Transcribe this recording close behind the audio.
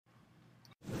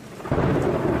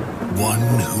one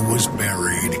who was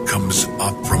buried comes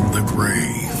up from the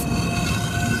grave.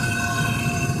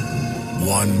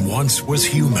 One once was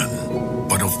human,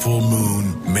 but a full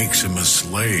moon makes him a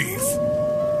slave.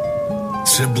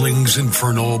 Siblings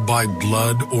infernal by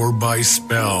blood or by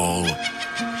spell.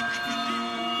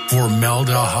 For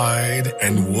Melda Hyde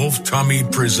and Wolf Tummy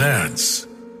presents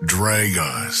Drag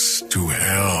Us to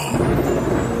Hell.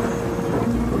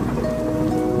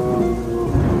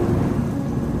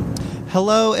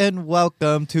 Hello and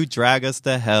welcome to Drag Us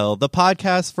to Hell, the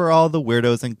podcast for all the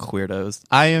weirdos and queerdos.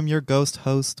 I am your ghost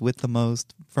host with the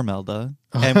most, Melda,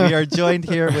 and we are joined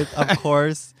here with, of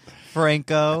course,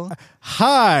 Franco.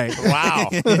 Hi. Wow.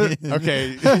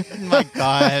 Okay. My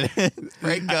God,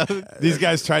 Franco. These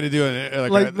guys try to do it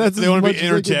Like, that's they as want to much be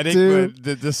as they can energetic, do.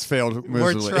 but this failed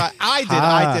We're miserably.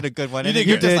 I did a good one. You And did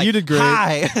you're good. just You did great.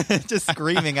 Hi, just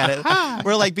screaming at it.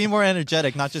 We're like, be more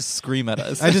energetic, not just scream at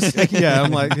us.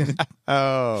 I'm like,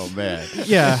 Oh man.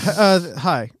 yeah.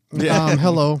 Hi. Yeah.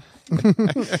 Hello.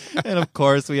 And of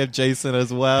course, we have Jason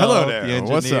as well. Hello the there. engineer.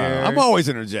 What's up? I'm always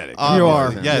energetic. You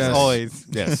are. Yes, Yes. always.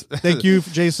 Yes. Thank you,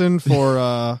 Jason,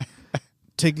 for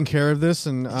taking care of this,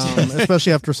 and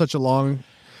especially after such a long,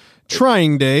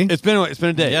 trying day. It's been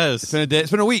a day. Yes. It's been a day.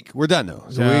 It's been a week. We're done though.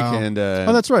 It's a Yeah. week, and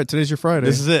Oh, that's right. Today's your Friday.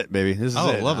 this is it, baby. This is Oh,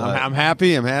 it. love that. I'm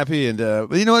happy. I'm happy, and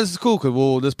but you know what? This is cool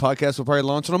because this podcast will probably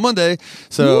launch on a Monday.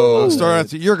 So start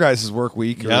after your guys' work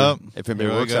week. or Yep. If anybody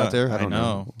There we works go. out there, I don't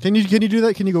know. Can you do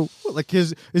that? Can you go like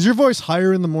is your voice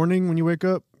higher in the morning when you wake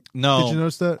up? No. Did you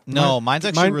notice that? No, mine's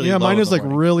actually really low mine in is the like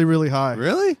morning. really, really high.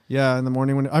 Really? Yeah, in the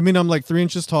morning I'm like 3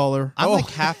 inches taller I'm like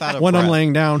half out of when breath. I'm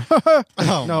laying down. Oh,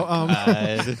 No,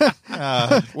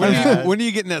 God. When are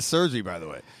you getting that surgery? By the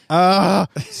way.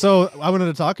 So I wanted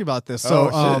to talk about this. So,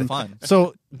 Oh, shit. Fun.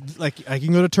 so like I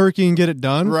can go to Turkey and get it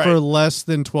done Right. for less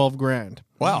than 12 grand.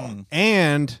 Wow.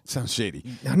 And Sounds shady.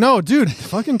 no, dude,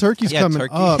 fucking Turkey's Yeah, coming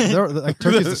Turkey. up. Like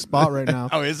Turkey's the spot right now.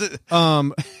 Oh, is it?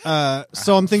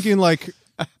 So I'm thinking like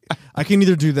I can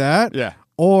either do that, Yeah.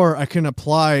 or I can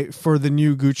apply for the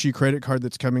new Gucci credit card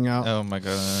that's coming out. Oh, my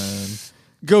God.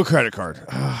 Go credit card.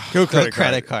 Go Credit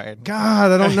credit card. card.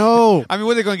 God, I don't know. I mean,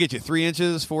 what are they going to get you? 3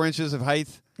 inches, 4 inches of height?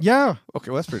 Yeah,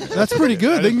 Okay, well, that's pretty good. that's pretty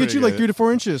good. That They is can get pretty you like good. 3 to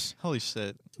 4 inches. Holy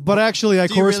shit. But actually, I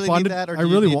Do you really need corresponded. that, or I do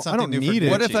you really need want. I something don't new for need it.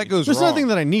 What if that goes There's wrong? nothing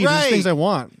that I need. There's Right. things I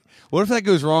want. What if that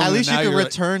goes wrong? At and least you now can you're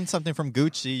return something from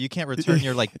Gucci. You can't return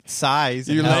your like size.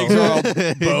 Your and legs health. are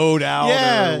all bowed out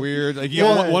Yeah. or weird. Like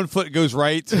Yeah. one foot goes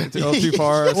right to go too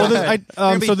far. Well, You're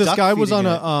gonna be so this duck guy was on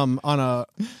feeding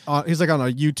a he's like on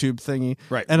a YouTube thingy,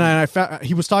 Right. And I found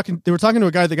he was talking. They were talking to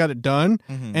a guy that got it done,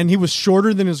 and he was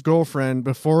shorter than his girlfriend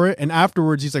before it, and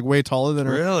afterwards he's like way taller than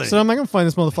her. Really? So I'm like, I'm gonna find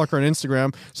this motherfucker on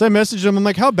Instagram. So I messaged him. I'm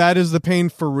like, how bad is the pain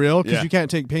for real? Because Yeah. you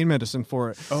can't take pain medicine for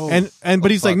it. Oh,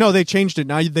 but he's like, fuck. no, they changed it.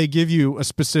 Now they give you a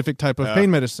specific type of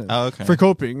pain medicine Oh, okay. for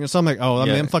coping. So I'm like, oh,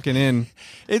 Yeah. I'm fucking in.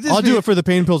 It I'll do it for the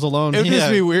pain pills alone. It would just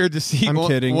Yeah. be weird to see. I'm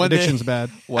kidding. One day- Addiction's bad.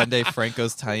 One day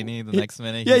Franco's tiny. The next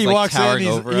minute, Yeah, he's he like walks in. towering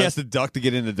He's, over he us. has to duck to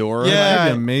get in the door. Yeah.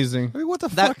 That'd be amazing. I mean, what the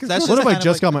That- fuck is that's going What if I kind of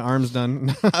just like- got my arms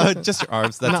done? Just your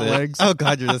arms. That's Not it. legs. Oh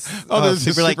God, you're just Oh, they're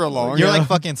just like super long. You're Yeah. like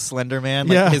fucking Slender Man.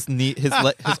 Like Yeah. his knee, his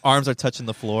arms are touching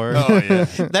the floor. Oh yeah.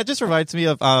 That just reminds me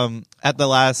of at the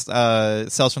last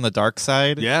Cells from the Dark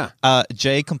Side. Yeah.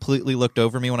 Jay completely looked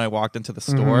over me when I walked into the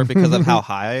store because of how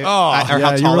high or yeah,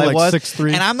 how you tall were I like was.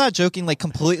 6'3". And I'm not joking. Like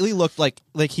completely looked like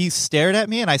he stared at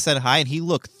me and I said hi and he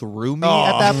looked through me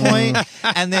at that point.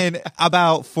 And then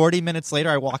about 40 minutes later,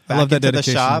 I walked I back love that into the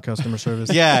dedication to shop. customer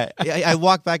service. Yeah, I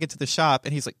walked back into the shop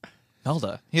and he's like,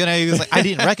 Melda. You know, he was like, I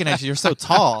didn't recognize you. You're so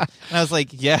tall. And I was like,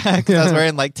 yeah, because I was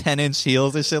wearing like 10-inch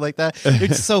heels and shit like that.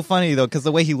 It's so funny though, because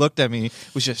the way he looked at me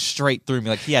was just straight through me.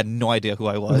 Like he had no idea who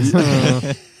I was.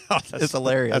 It's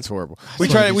hilarious. That's horrible. We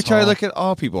try to look at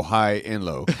all people, high and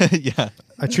low. Yeah.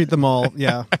 I treat them all.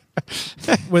 Yeah.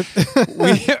 With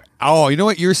You know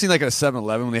what? You're seeing like at a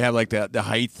 7-Eleven when they have like the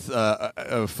height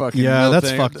of fucking Yeah, milk that's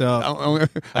thing. fucked up.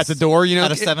 At the door, you know.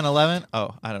 At a 7-Eleven?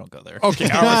 Oh, I don't go there. Okay.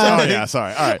 All right. Oh yeah.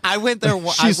 Sorry. All right. I went there.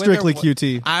 She's strictly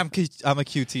QT. I'm a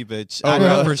QT bitch. Oh, I know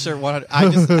really? for sure. I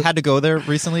just had to go there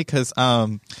recently because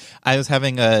I was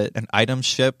having an item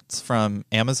shipped from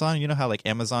Amazon. You know how like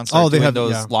Amazon starts they doing have-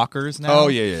 those yeah. lockers now? Oh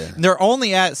yeah. They're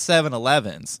only at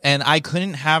 7-Elevens, and I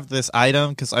couldn't have this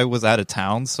item because I was out of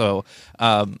town. So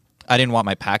I didn't want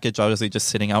my package obviously just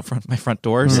sitting out front my front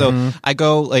door. So I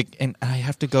go like, and I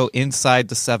have to go inside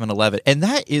the 7-Eleven, and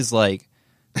that is like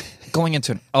going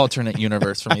into an alternate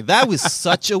universe for me. That was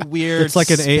such a weird. It's like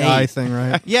an space. AI thing,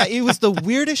 right? Yeah, it was the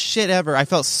weirdest shit ever. I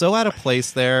felt so out of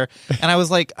place there, and I was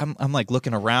like, I'm like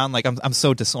looking around, like I'm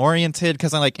so disoriented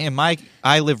because I'm like,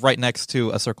 I live right next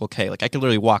to a Circle K. Like I could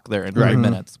literally walk there in 3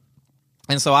 minutes.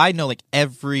 And so I know like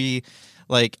every.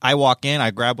 Like, I walk in,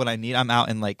 I grab what I need, I'm out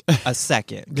in like a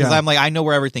second. Because I'm like, I know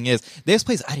where everything is. This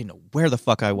place, I didn't know where the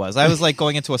fuck I was. I was like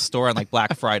going into a store on like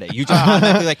Black Friday. You just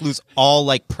automatically like lose all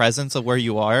like presence of where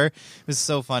you are. It was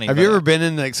so funny. Have you ever been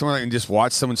in like somewhere and just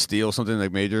watched someone steal something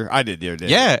like major? I did the other day.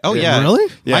 Yeah. Oh, yeah. Really?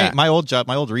 Yeah. My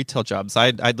old retail jobs,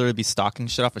 I'd literally be stocking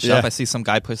shit off a shelf. Yeah. I see some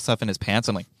guy put stuff in his pants.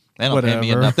 I'm like, they don't pay me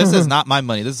Whatever. enough. This is not my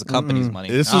money. This is the company's money.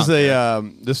 This was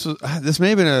this may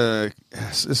have been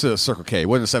this is a Circle K. It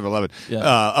wasn't a 7-Eleven. Yeah.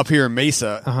 Up here in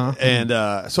Mesa, and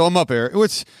so I'm up there,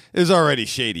 which is already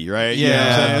shady, right?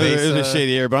 Yeah. It was a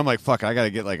shady area, but I'm like, fuck, I got to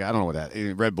get like I don't know what that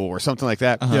Red Bull or something like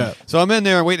that. Yeah. So I'm in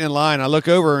there waiting in line. I look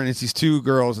over and it's these two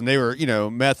girls, and they were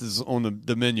meth is on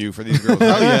the menu for these girls.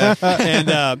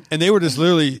 And they were just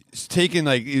literally taking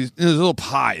like these little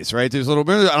pies, right? There's little.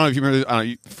 I don't know if you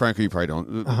remember. Frankly, you probably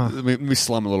don't. Let me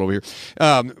slum a little here.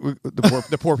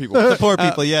 The poor people. The poor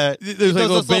people, yeah. There's like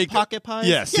those little pocket pies?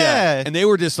 Yes, Yeah. And they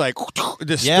were just like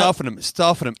stuffing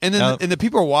them, and then and the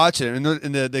people are watching, and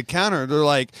the counter, they're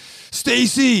like,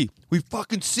 "Stacy, we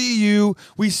fucking see you.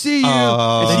 We see you."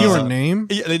 Oh. Is your name?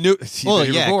 Yeah, they knew. Well,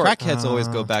 yeah, crackheads always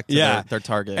go back to their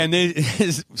target. And then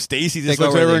Stacy just go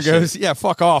looks where over they and goes, "Yeah,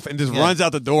 fuck off," and just runs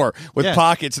out the door with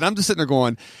pockets. And I'm just sitting there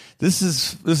going, "This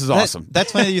is awesome."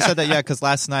 That's funny that you said that. Yeah, because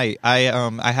last night I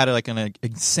had like an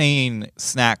insane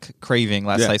snack craving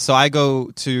last night. So I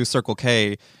go to Circle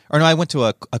K, or no, I went to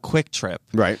a Quick Trip.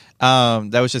 Right.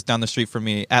 That was just down the street from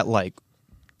me at like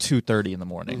 2:30 in the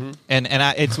morning, and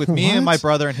it's with me and my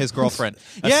brother and his girlfriend.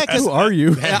 Who are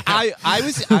you? I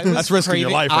was That's risking your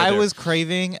craving, life right I there. was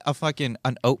craving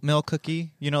an oatmeal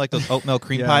cookie. You know, like those oatmeal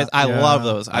cream Yeah, pies. I yeah. love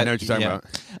those. I know what you're talking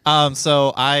about.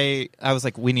 So I was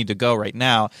like, we need to go right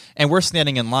now, and we're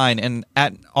standing in line. And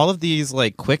at all of these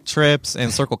like Quick Trips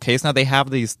and Circle K's now, they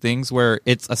have these things where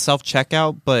it's a self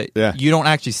checkout, but you don't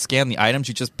actually scan the items.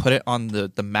 You just put it on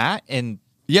the mat and.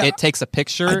 Yeah. It takes a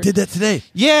picture. I did that today.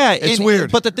 Yeah. It's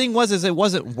weird. But the thing was it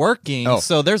wasn't working. Oh.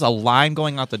 So there's a line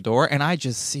going out the door, and I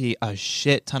just see a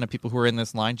shit ton of people who are in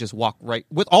this line just walk right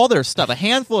with all their stuff. A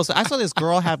handful of stuff. I saw this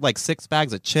girl have like 6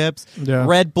 bags of chips,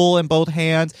 Red Bull in both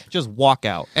hands, just walk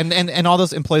out. And all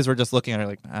those employees were just looking at her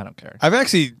like, I don't care. I've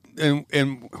actually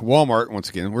in Walmart, once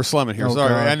again, we're slumming here. Sorry,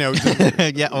 God. I know.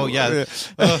 Yeah. Oh yeah.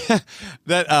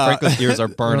 That Franklin's ears are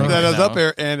burning. That right I was now. up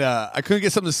there and I couldn't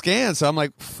get something to scan, so I'm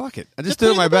like, fuck it. I just Just threw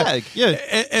it in put my it in the bag. bag.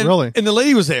 Yeah. And, Really? And the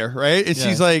lady was there, right? And Yeah.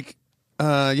 she's like, "You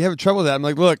having trouble with that?" I'm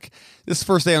like, "Look, this is the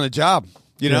first day on the job.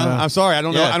 You know, Yeah. I'm sorry. I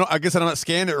don't know. Yeah. I guess I'm not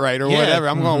scanned it right or Yeah. whatever.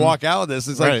 I'm going to walk out with this.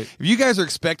 It's like Right. if you guys are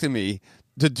expecting me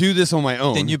to do this on my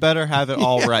own, Then you better have it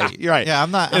all right. You're right. Yeah, I'm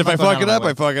not. And I'm if not I going fuck out it of my up, way.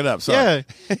 I fuck it up. Sorry.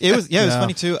 Yeah, it was. Yeah, it was Yeah.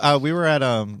 funny too. We were at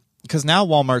because now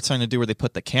Walmart's starting to do where they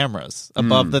put the cameras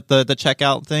above the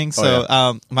checkout thing.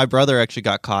 So my brother actually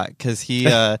got caught because he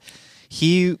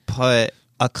put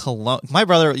a cologne. My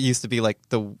brother used to be like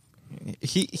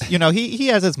he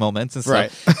has his moments and stuff.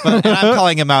 Right. But, and I'm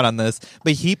calling him out on this.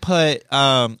 But he put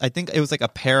I think it was like a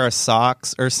pair of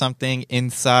socks or something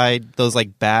inside those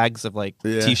like bags of like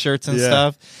t-shirts and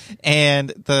stuff.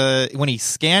 And when he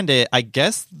scanned it, I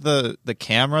guess the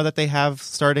camera that they have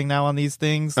starting now on these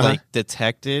things like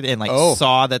detected and like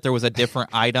saw that there was a different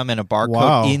item and a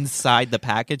barcode inside the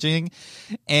packaging,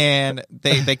 and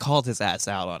they called his ass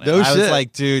out on it. No I was shit.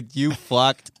 like, dude, you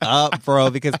fucked up, bro,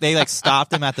 because they like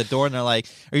stopped him at the door and they're like,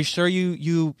 are you sure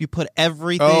you put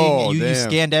everything, Oh, you damn.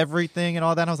 scanned everything and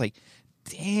all that? And I was like,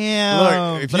 damn.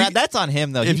 Look, if but you- that's on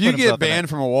him though. If He you put get himself in banned that.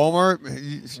 from a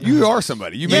Walmart, you are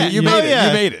somebody. You Yeah, made it. You oh, made it. yeah.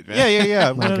 You made it, man.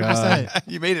 Yeah, My 100%.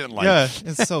 You made it in life. Yeah,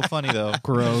 it's so funny though.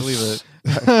 Gross. Believe it.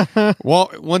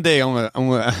 Well, one day I'm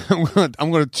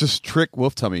gonna just trick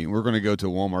Wolf Tummy. We're gonna go to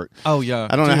Walmart. Oh yeah.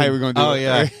 I don't know how we're gonna do Oh it.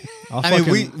 yeah. I'll I mean,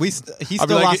 fucking- he I'll still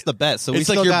be like, lost the bet, so we it's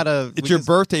still like your, gotta. It's your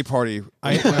birthday party,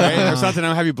 right? Or something.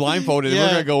 I'll have you blindfolded. And we're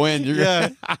Yeah. gonna go in. You're Yeah.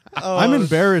 I'm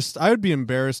embarrassed. I would be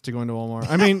embarrassed to go into Walmart.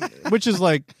 I mean, which is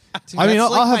like, Dude, I mean, that's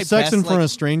I'll like my have sex best, in front like-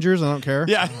 of strangers. I don't care.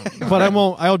 Yeah. But I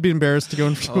won't. I would be embarrassed to go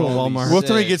into a Holy Walmart. Wolf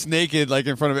Tummy Shit. gets naked like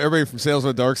in front of everybody from Sales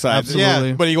with Dark Side. Absolutely.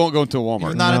 Yeah. But he won't go into a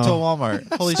Walmart. Not No. into a Walmart.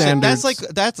 Holy Standards.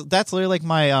 shit! That's literally like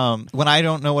my when I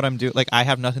don't know what I'm doing. Like I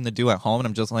have nothing to do at home and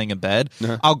I'm just laying in bed.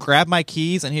 I'll grab my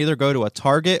keys and either go to a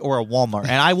Target or a Walmart,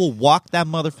 and I will walk that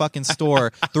motherfucking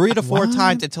store 3 to 4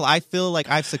 times until I feel like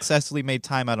I've successfully made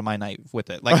time out of my night with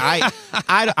it. Like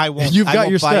I won't. You've I got won't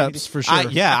your buy steps, for sure.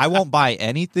 I won't buy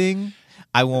anything.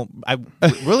 I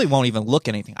really won't even look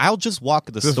at anything. I'll just walk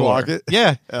the Just store. walk it?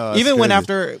 Yeah. Oh, that's Even when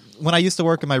crazy. when I used to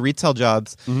work in my retail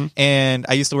jobs, and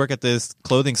I used to work at this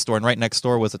clothing store, and right next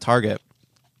door was a Target.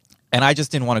 And I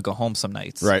just didn't want to go home some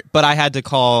nights. Right. But I had to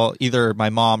call either my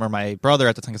mom or my brother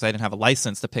at the time because I didn't have a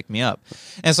license to pick me up.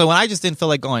 And so when I just didn't feel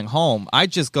like going home,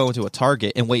 I'd just go into a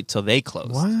Target and wait till they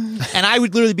closed. What? And I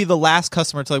would literally be the last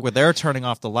customer to like where they're turning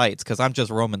off the lights because I'm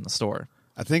just roaming the store.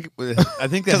 I think that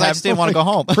Because I just didn't want to go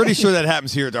home. Pretty sure that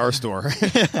happens here at our store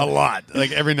a lot,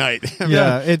 like every night.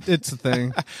 Yeah, it's a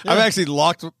thing. I've actually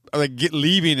locked,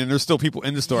 leaving, and there's still people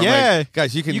in the store. I'm like,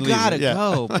 guys, you can leave. You gotta Yeah.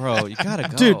 go, bro. You gotta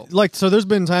go. Dude, like, so there's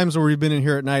been times where we've been in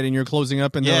here at night and you're closing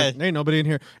up and they're like, hey, nobody in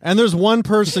here. And there's one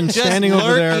person just standing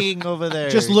over there.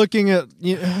 just looking at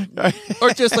you. Or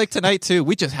just like tonight, too.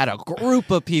 We just had a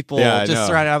group of people Yeah, I just know.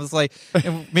 surrounded. I was like,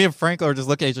 and me and Frank are just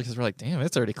looking at each other because we're like, damn,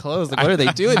 it's already closed. Like, what are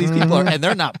they doing? These people are, and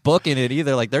they're not booking it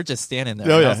either. Like, they're just standing there.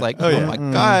 Oh, And yeah. I was like, Oh, yeah. my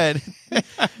God. But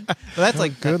that's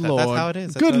like, Good that's Lord. how it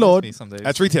is. That's Good how it is Lord. me some days.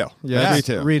 That's retail. Yeah, That's it's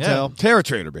retail. retail. Terra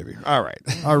Trader, baby. All right.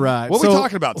 All right. What are we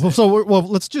talking about today? So, well,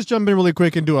 let's just jump in really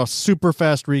quick and do a super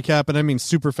fast recap, and I mean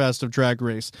super fast of Drag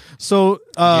Race. So,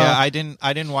 Yeah, I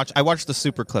didn't watch. I watched the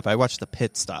super clip. I watched the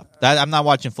pit stop. I'm not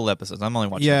watching full episodes. I'm only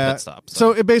watching the pit stop.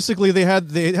 So it basically they had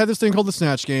this thing called the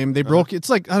Snatch Game. They broke. It's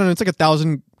like, I don't know. It's like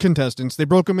 1,000 contestants. They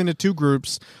broke them into two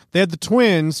groups. They had the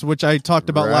twins, which I talked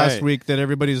about last Right. week, that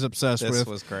everybody's obsessed this with.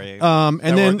 was great. And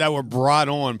then that were brought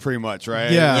on pretty much,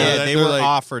 right? Yeah. Yeah, they They're were like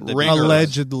offered to be ringers.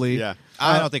 allegedly, Yeah.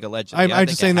 I don't think allegedly. I'm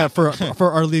just saying that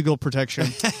for our legal protection.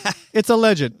 It's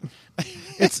alleged.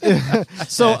 It's they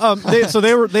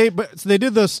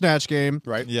did the Snatch Game,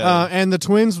 Right. Yeah. and the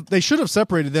twins, they should have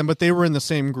separated them, but they were in the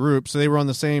same group, so they were on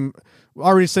the same,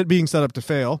 already being set up to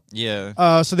fail.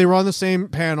 Yeah. So they were on the same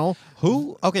panel.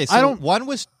 Who? Okay, so I don't- one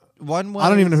was. I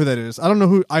don't even know who that is. I don't know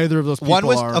who either of those people One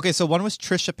was are. okay. So one was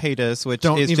Trisha Paytas, which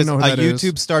Don't is even just know who a that is.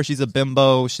 YouTube star. She's a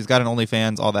bimbo. She's got an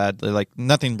OnlyFans. All that. They're like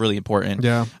nothing really important.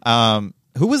 Yeah.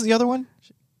 Who was the other one?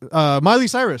 Miley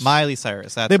Cyrus. Miley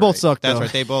Cyrus. That's They both right. suck, That's though.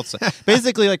 right. They both suck.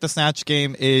 Basically, like the Snatch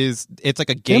Game it's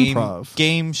like a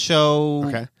game show,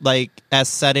 Okay. like as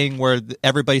setting where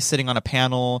everybody's sitting on a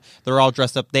panel. They're all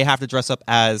dressed up. They have to dress up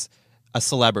as a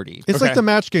celebrity. It's Okay. like the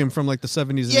Match Game from like the 70s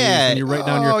and 80s. Yeah. And you write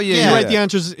down Oh, you yeah. write the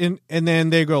answers in, and then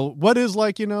they go, what is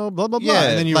like, blah, blah, blah. Yeah,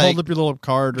 And then you like- hold up your little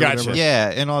card or Gotcha. whatever.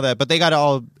 Yeah, and all that. But they got to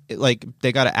all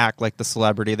they got to act like the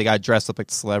celebrity. They got to dress up like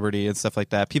the celebrity and stuff like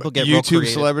that. People get real YouTube creative.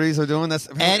 celebrities are doing that.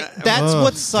 And that's Ugh.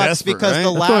 what sucks Desperate, because right?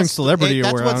 the They're throwing last celebrity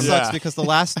that's what around. sucks Yeah. because the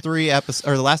last three episodes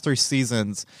or the last three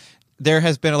seasons, there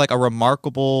has been like a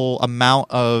remarkable amount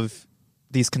of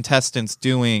these contestants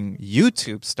doing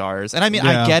YouTube stars. And I mean,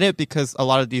 Yeah. I get it because a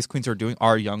lot of these queens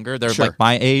are younger. They're Sure. like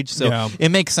my age. So Yeah. it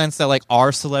makes sense that like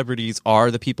our celebrities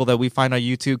are the people that we find on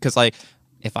YouTube. Because like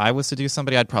if I was to do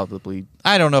somebody, I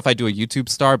don't know if I'd do a YouTube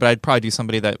star, but I'd probably do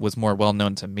somebody that was more well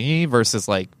known to me versus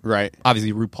like Right.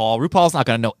 obviously RuPaul. RuPaul's not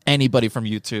going to know anybody from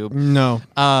YouTube. No.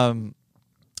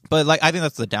 But like I think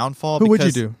that's the downfall. Who would you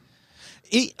because do?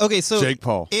 Okay, so Jake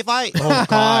Paul. If I, oh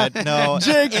God, no,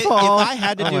 Jake If Paul. I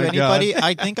had to Oh do my anybody,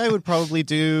 I think I would probably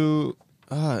do.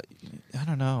 I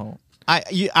don't know.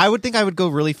 I would think I would go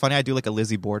really funny. I'd do like a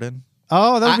Lizzie Borden.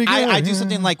 Oh, that would be good. I do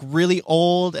something like really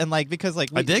old and like because like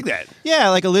I dig that. Yeah,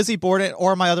 like a Lizzie Borden,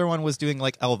 or my other one was doing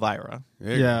like Elvira.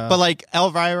 Yeah. But like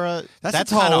Elvira, That's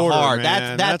that's a tall kind of order, hard.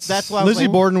 man. That's why I was Lizzie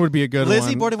like, Borden would be a good one.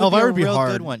 Lizzie Borden would Elvira be a real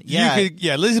hard. good one.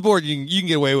 Yeah, Lizzie Borden, you can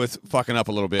get away with fucking up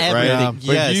a little bit, right? Everything.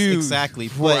 But Yes, you, exactly.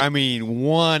 For, But- I mean,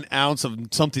 1 ounce of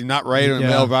something not right on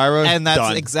Yeah. Elvira, and that's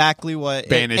done. exactly what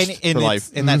Banished and for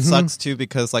life. And that sucks too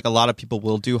because like a lot of people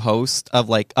will do host of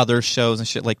like other shows and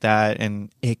shit like that, and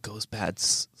it goes bad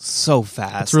so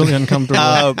fast. It's really uncomfortable.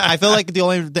 I feel like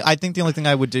I think the only thing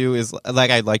I would do is like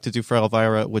I'd like to do for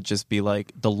Elvira would just be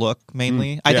like the look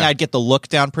mainly. I think Yeah. I'd get the look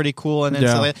down pretty cool and then Yeah.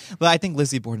 stuff like that. But I think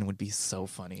Lizzie Borden would be so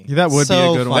funny. Yeah, that would be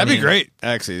So a good one. That'd be funny. great,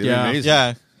 actually. It'd Yeah. be amazing.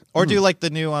 Yeah. Or do like the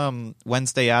new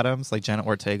Wednesday Addams, like Janet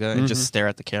Ortega, and just stare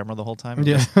at the camera the whole time. And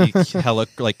Yeah. just be hella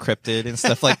like cryptid and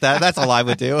stuff like that. That's all I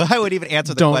would do. I would even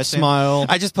answer the Don't question. smile.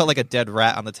 I just put like a dead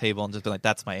rat on the table and just be like,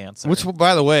 "That's my answer." Which,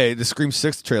 by the way, the Scream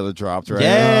 6 trailer dropped, right?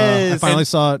 Yes. I finally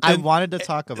saw it. I wanted to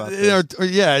talk about this.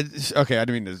 Yeah, okay. I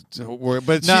didn't mean to worry,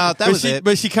 but No, that was it.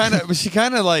 But she kind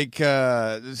of like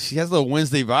she has little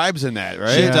Wednesday vibes in that,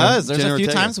 right? She Yeah. does. There's Jenna a few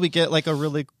Ortega. times we get like a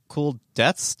really cool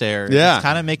death stare. Yeah. It's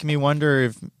kind of making me wonder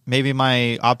if maybe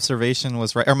my observation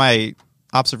was right, or my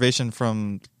observation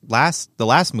from the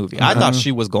last movie. I thought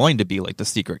she was going to be like the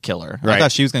secret killer. I Right.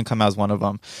 thought she was going to come out as one of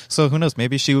them. So who knows?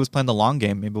 Maybe she was playing the long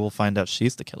game. Maybe we'll find out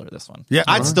she's the killer this one. Yeah.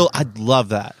 I'd love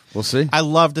that. We'll see. I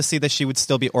love to see that she would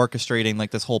still be orchestrating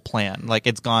like this whole plan. Like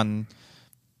it's gone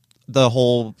the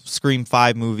whole Scream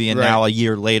 5 movie and Right. now a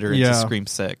year later into Yeah. Scream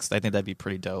 6. I think that'd be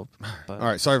pretty dope. But, All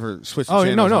right, sorry for switching. Oh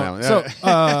channels no! now. So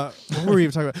what were we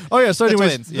even talking about? Oh yeah. So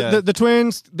anyways, twins, yeah. the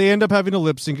twins, they end up having to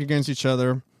lip sync against each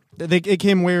other. It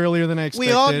came way earlier than I expected.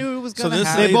 We all knew it was going to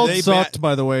happen. They both sucked,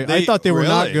 by the way. I thought they were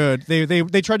not good.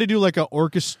 They tried to do like not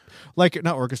orchestrate.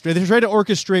 They tried to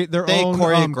orchestrate their own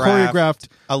choreographed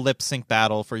a lip sync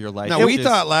battle for your life. Now we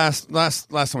thought last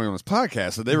time we were on this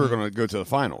podcast that they were going to go to the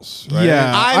finals. Right?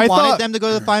 Yeah, I wanted them to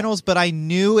go to the finals, but I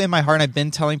knew in my heart, and I've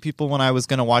been telling people when I was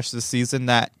going to watch this season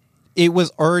that it was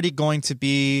already going to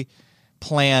be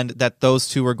planned that those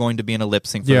two were going to be in a lip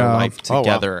sync for their life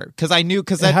together. Because I knew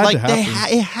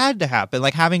it had to happen.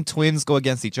 Like having twins go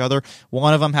against each other,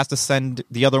 one of them has to send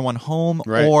the other one home,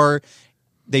 or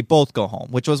they both go home,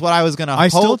 which was what I was going to hope.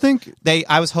 Still think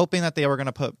I was hoping that they were going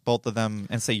to put both of them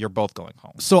and say you're both going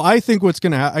home. So I think what's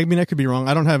going to happen, I mean, I could be wrong.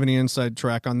 I don't have any inside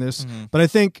track on this, but I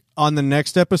think on the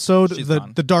next episode,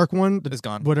 the dark one is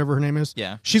gone. Whatever her name is.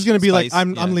 Yeah. She's going to be like,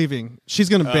 I'm leaving. She's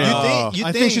going to bail.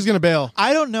 I think she's going to bail.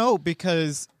 I don't know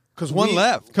because one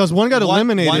left. Because one got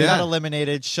eliminated. One got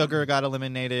eliminated. Sugar got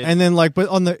eliminated. And then, but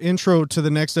on the intro to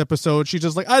the next episode, she's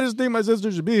just like, I just think my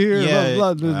sister should be here. Yeah.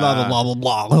 Blah, blah, blah, blah,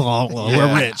 blah, blah, blah.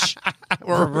 We're rich.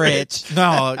 We're rich.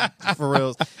 No, for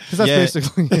real. Because that's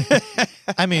basically.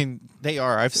 I mean, they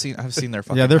are. I've seen their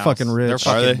fucking. They're house. fucking rich.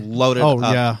 They're fucking loaded.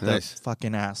 up their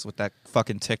fucking ass with that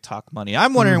fucking TikTok money.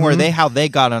 I'm wondering how they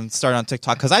got started on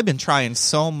TikTok because I've been trying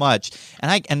so much,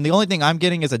 and the only thing I'm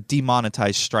getting is a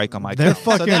demonetized strike on my. They're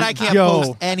account. So then I can't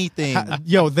post anything.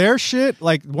 Their shit.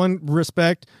 One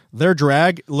respect. Their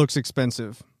drag looks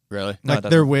expensive. Really? No,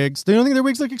 their wigs. Do you don't think their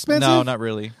wigs look expensive? No, not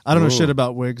really. I don't know shit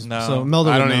about wigs. No. So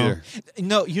Melda I don't would know. either.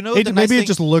 No, you know, Maybe it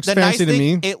just looks fancy to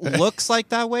me. It looks like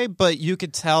that way, but you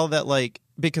could tell that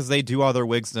because they do all their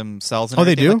wigs themselves. And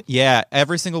they do? Yeah,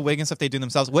 every single wig and stuff they do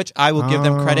themselves, which I will give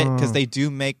them credit because they do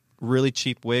make really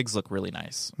cheap wigs look really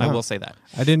nice. I will say that.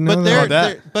 I didn't know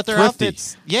that. But their Thrifty.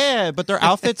 outfits, but their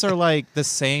outfits are the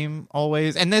same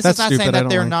always. And this That's is not stupid. saying that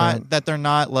they're not that they're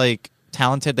not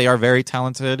talented. They are very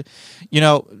talented. You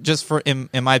know, just for in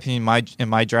my opinion, in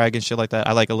my drag and shit like that,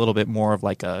 I like a little bit more of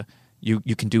a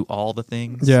you can do all the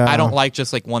things. Yeah. I don't like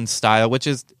just one style, which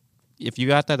is. If you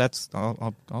got that, that's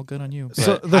all good on you.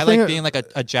 So but I like being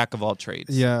a jack of all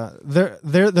trades. Yeah, they're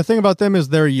the thing about them is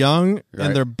they're young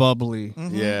and they're bubbly.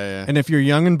 Mm-hmm. Yeah. And if you're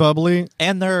young and bubbly,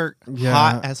 and they're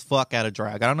hot as fuck out of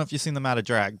drag. I don't know if you've seen them out of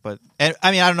drag, but I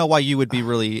don't know why you would be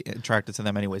really attracted to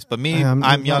them, anyways. But me,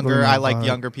 I'm younger. I like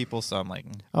younger people, so I'm like,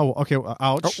 oh, okay,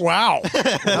 ouch! Wow!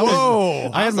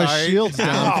 Whoa! I had my shields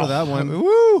down for that one.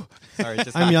 Woo! Sorry,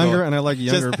 I'm younger and I like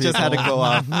younger people. Just had to go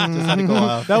off. Just had to go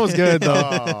off. That was good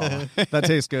though. That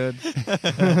tastes good.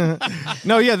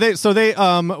 No, yeah. They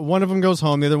one of them goes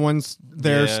home. The other one's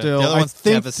there still. The other one's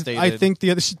devastated. I think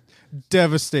the other.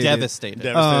 Devastated.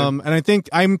 And I think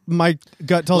my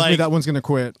gut tells me that one's gonna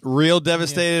quit. Real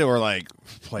devastated or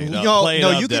played up? No, played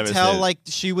up you could tell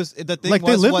she was. The thing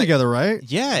they live together, right?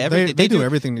 Yeah, they do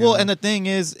everything together. Well, and the thing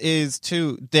is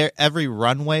too, every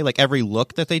runway, every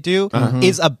look that they do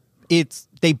is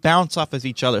they bounce off of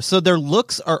each other. So their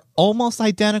looks are almost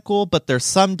identical, but there's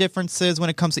some differences when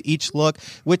it comes to each look,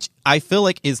 which I feel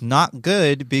is not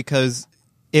good because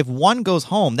if one goes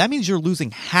home, that means you're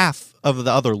losing half of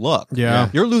the other look. Yeah.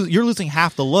 You're losing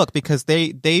half the look because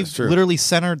they've literally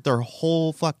centered their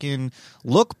whole fucking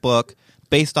lookbook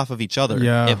based off of each other.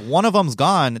 Yeah. If one of them's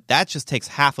gone, that just takes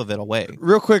half of it away.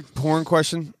 Real quick porn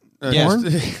question. Porn?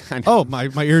 Oh, my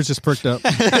ears just perked up.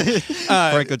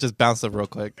 Franco just bounced up real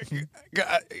quick.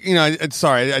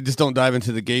 Sorry, I just don't dive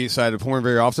into the gay side of porn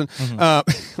very often,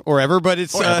 or ever. But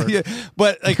it's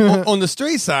but on the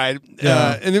straight side,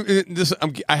 and this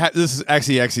is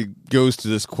actually goes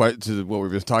to to what we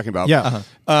were just talking about. Yeah,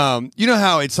 you know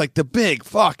how it's the big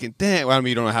fucking thing. Well, I mean,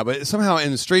 you don't know how, but somehow in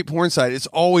the straight porn side, it's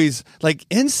always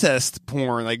incest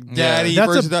porn, daddy.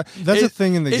 That's a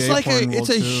thing in the gay porn world it's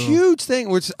a too. huge thing,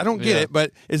 which I don't get it.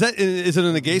 But is it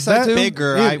in the gay side too?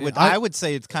 Bigger? I would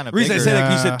say it's kind of bigger. The reason I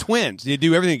say you said twins, you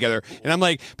do everything together, and I'm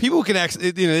like, people can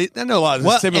actually, I know a lot of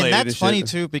this simulated. And that's funny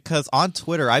too because on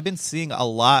Twitter I've been seeing a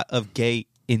lot of gay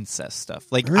incest stuff,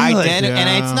 really? And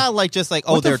it's not just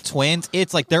they're twins.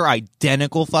 It's they're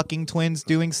identical fucking twins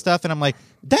doing stuff, and I'm like,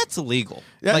 that's illegal.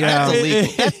 That's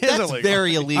illegal. That's illegal.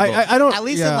 very illegal. I don't. At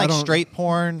least in straight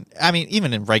porn. I mean,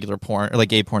 even in regular porn or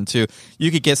gay porn too,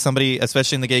 you could get somebody,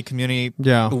 especially in the gay community.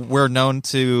 Yeah, we're known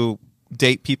to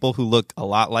date people who look a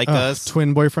lot like us.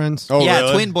 Twin boyfriends. Oh, yeah,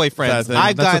 really? twin boyfriends.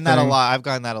 I've gotten that a thing. lot. I've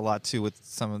gotten that a lot too with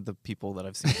some of the people that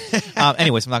I've seen.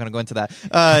 Anyways, I'm not going to go into that.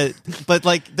 But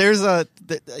there's I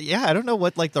don't know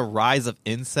what the rise of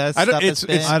incest stuff has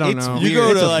been. I don't know. You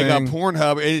go to a thing.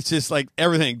 Pornhub, and it's just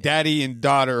everything, daddy and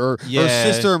daughter, or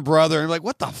sister and brother, and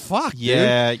what the fuck?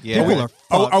 Yeah, dude? yeah. People are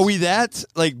Are we that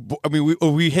like? I mean,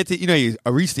 we hit the you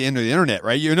reached the end of the internet,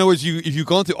 right? You know, if you've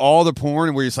gone through all the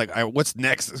porn where it's like, what's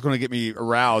next? It's going to get me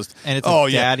aroused. And it's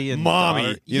daddy and mommy.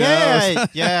 Daughter. You know?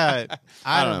 Yeah.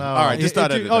 I don't know. All right, just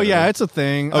thought. It's a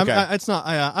thing. Okay. It's not.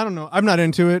 I don't know. I'm not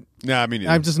into it. No, I mean,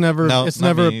 I've just never. No, it's not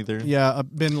never. me either. Yeah,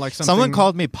 been like something. Someone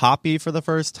called me Poppy for the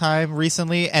first time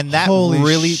recently, and that Holy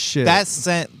really shit. that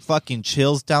sent fucking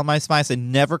chills down my spine. I said,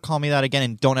 never call me that again,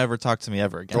 and don't ever talk to me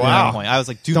ever again. Wow. At that point, I was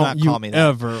like, Don't not you call me that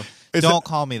ever. Don't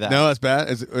call me that. No, that's bad.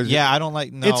 Is I don't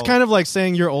like. No, It's kind of like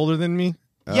saying you're older than me.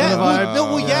 yeah.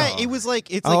 vibe. It was like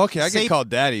it's. like, okay. I say- get called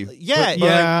daddy. Yeah,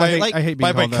 But I hate being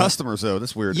by called that. customers though.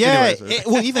 That's weird. Yeah. Anyways.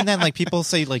 Well, even then, like people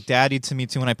say like daddy to me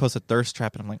too when I post a thirst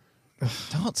trap, and I'm like.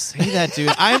 Don't say that, dude.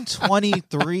 I'm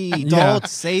 23. Don't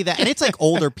say that. And it's like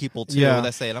older people too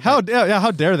that say it. I'm How like,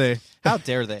 how dare they? how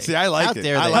dare they? See, I like how it.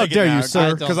 Dare I they? like How dare it now, you,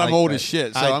 sir? Because I I'm don't old like as that.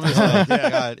 shit. So I I'm just don't- like, yeah.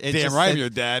 God, it Damn just right, sent- I'm your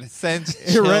dad. Sent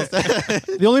You're right.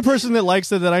 chills. The only person that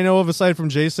likes it that I know of aside from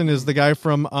Jason is the guy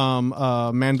from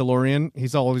Mandalorian.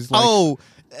 He's always like,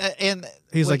 and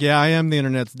he's like, yeah, I am the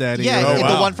internet's daddy. yeah, Oh, the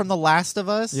wow. one from The Last of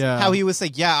Us. Yeah. How he was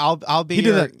like, yeah, I'll be He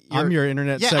your, did that. I'm your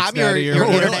internet yeah, sex I'm your, daddy. or your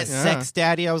whatever. internet Yeah. sex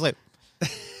daddy. I was like,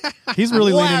 He's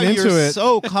really wow, leaning into you're it.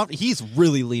 So he's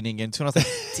really leaning into it. I was like,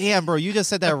 damn, bro, you just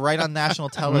said that right on national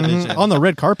television. On the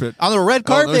red carpet. On the red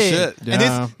Oh, no carpet. shit. And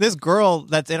Yeah. this girl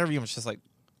that's interviewing was just like,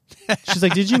 She's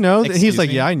like, did you know? That? He's excuse like,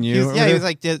 me? yeah, I knew. He was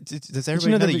like, does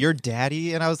everybody know know that that you're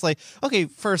daddy? And I was like, okay,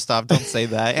 first off, don't say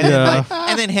that. And, then, Yeah.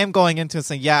 and then him going into it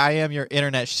saying, yeah, I am your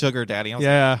internet sugar daddy. I was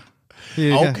yeah.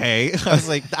 like, okay. I was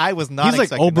like, I was not He's like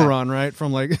expecting Oberon, right?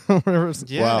 From like, whatever. that.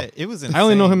 Yeah, Wow. it was insane. I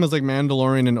only know him as like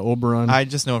Mandalorian and Oberon. I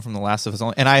just know him from The Last of Us,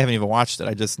 and I haven't even watched it.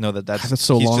 I just know that's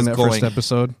so he's long, just that going first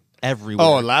episode. everywhere.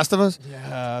 Oh, Last of Us.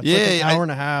 Yeah, it's Yeah, like an I- hour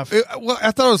and a half. Well,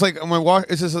 I thought it was like on my walk.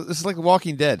 This is like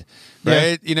Walking Dead,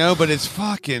 right? You know, but it's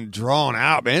fucking drawn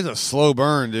out, man. It's a slow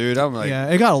burn, dude. I'm like, Yeah,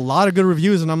 it got a lot of good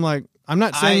reviews, and I'm like, I'm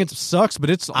not saying it sucks, but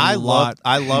it's a lot.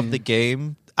 I love the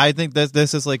game. I think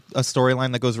this is like a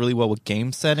storyline that goes really well with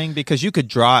game setting because you could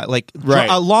draw Right.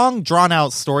 a long drawn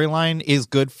out storyline is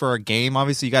good for a game.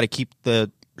 Obviously, you got to keep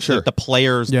the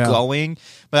players going,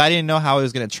 but I didn't know how it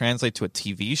was going to translate to a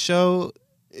TV show.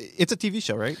 It's a TV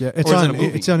show, right? Yeah, it's Or is on. it a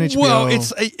movie? It's on HBO. well,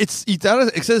 it's you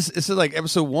thought it says like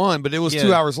episode 1, but it was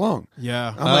 2 hours long.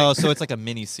 yeah, Oh, so it's like a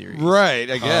mini series,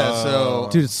 Right, I guess. So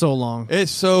dude, it's so long.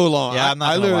 it's so long. Yeah, I'm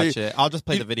not I gonna literally- watch it. I'll just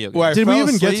play the video game. Well, I Did we fell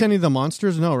even get asleep. to any of the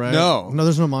monsters? No, right? No.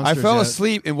 there's no I monsters. fell yet.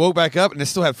 asleep and woke back up, and it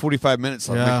still had 45 minutes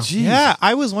left. Yeah. Like, geez. Yeah,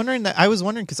 I was wondering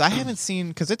because I haven't seen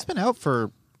because it's been out for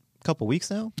a couple weeks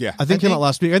now. Yeah. I think it came out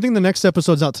last week. I think the next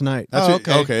episode's out tonight. That's Oh, what-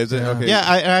 okay. okay. Is it Yeah. okay?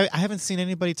 Yeah, I haven't seen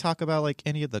anybody talk about like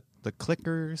any of the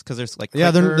clickers because there's like Yeah,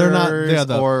 they're not- clickers yeah,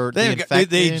 the- or They, the they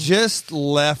infected. just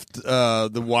left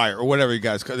the wire or whatever you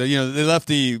guys call it. You know, they left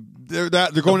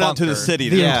they're going out to the bunker. city.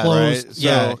 The now, enclosed- right? So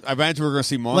yeah. I imagine we're going to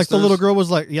see monsters. Like the little girl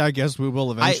was like, "Yeah, I guess we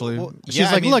will eventually." She's yeah,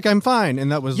 I like, mean- "Look, I'm fine,"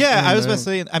 and that was I was about to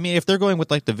say. I mean, if they're going with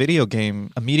like the video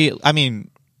game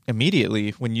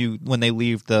immediately when they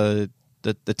leave the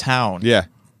town, Yeah.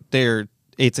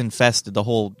 it's infested. The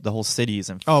whole city is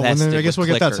infested. Oh, well, then I guess with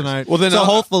we'll get that clickers. tonight. Well, then So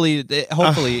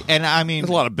hopefully, and I mean, There's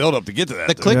a lot of build up to get to that.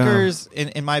 the though. clickers,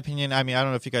 in my opinion, I mean, I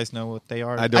don't know if you guys know what they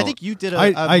are. I don't. I think you did I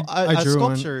a drew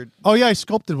one. sculpture. Oh yeah, I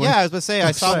sculpted one. Yeah, I was going to say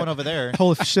I saw right. one over there.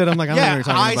 Holy shit! I'm like, I don't know Yeah, what you're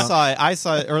talking about. I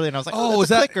saw it earlier, and I was like, Oh, "Oh, was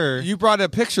that's a that clicker." You brought a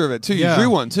picture of it too. You Yeah. drew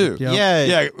one too. Yeah. Yeah,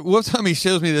 Yeah, one time he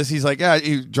shows me this. He's like, "Yeah,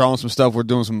 he's drawing some stuff. We're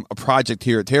doing a project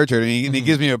here at Territory," and he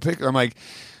gives me a picture. I'm like,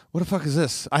 "What the fuck is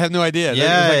this?" I have no idea.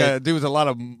 Yeah. There's like a dude with a lot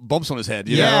of bumps on his head.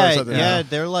 You know, or Yeah, something. yeah,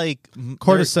 they're like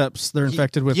Cordyceps. They're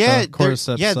infected with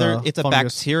cordyceps. it's a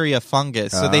fungus. bacteria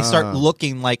fungus. So they start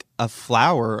looking like a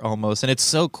flower almost, and it's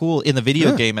so cool in the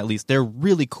video game. At least they're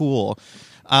really cool.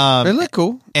 They look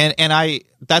cool. and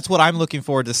that's what I'm looking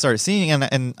forward to start seeing.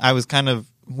 And I was kind of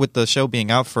with the show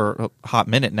being out for a hot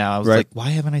minute now. I was Right. like, why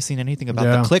haven't I seen anything about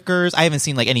Yeah. the clickers? I haven't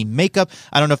seen like any makeup.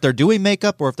 I don't know if they're doing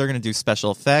makeup or if they're going to do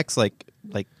special effects like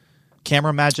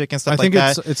camera magic and stuff I think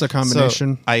like that. it's a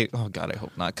combination. So oh god, I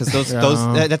hope not because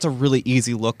Yeah. that's a really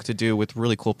easy look to do with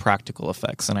really cool practical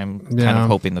effects, and I'm kind Yeah. of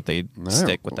hoping that they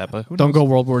stick with that. But who Don't knows? go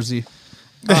World War Z.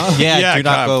 Yeah, Yeah, do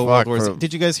not God, go fuck World War for- Z.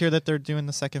 Did you guys hear that they're doing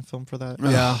the second film for that?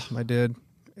 Yeah, I did.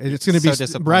 It's going to So be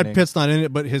disappointing. Brad Pitt's not in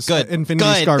it, but his Good. Infinity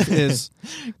Good. Scarf is.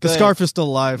 The Good. scarf is still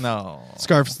alive. No,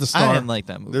 Scarf is the I star. didn't like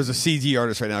that movie. There's a CG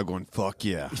artist right now going, "Fuck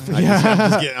yeah,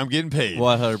 I'm getting paid.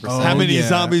 100%. How many yeah.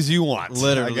 zombies you want?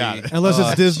 Literally. I got it. Unless it's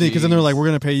Oh, Disney, because then they're jeez. like, we're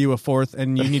going to pay you a fourth,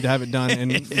 and you need to have it done in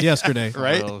yesterday.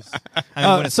 Right? I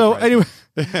mean, wouldn't So surprise me. anyway,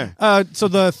 So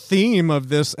the theme of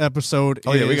this episode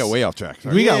Oh is... yeah, we got way off track.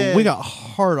 Sorry. We got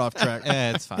hard off track.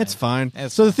 It's fine. It's fine.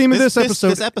 It's So the theme of this episode...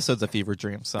 This episode's a fever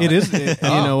dream. So It is. You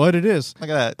know what it is. Look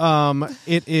at that.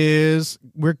 It is.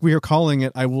 We are calling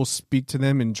it. I will speak to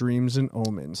them in dreams and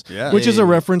omens. Yeah. Which is a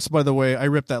reference, by the way. I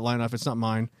ripped that line off. It's not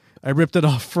mine. I ripped it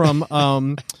off from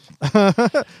Clash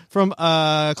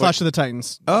of the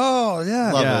Titans. Oh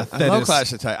yeah, Yeah, I that love is-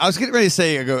 Clash of the Titans. I was getting ready to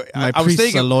say, My I was priests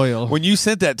thinking are loyal. when you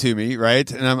sent that to me, right?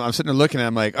 And I'm sitting there looking at it,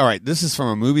 I'm like, all right, this is from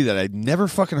a movie that I'd never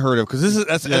fucking heard of because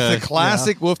that's the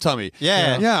classic Wolf Tummy.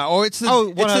 Yeah. Oh, it's the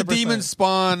 100%. demon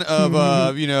spawn of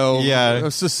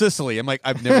of Sicily. I'm like,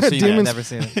 I've never seen I've Demons- that. never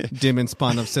seen it. Demon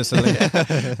spawn of Sicily.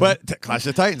 But Clash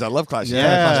of the Titans, I love Clash of the Yeah.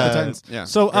 Titans. Clash of the Titans. Yeah.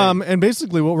 So, and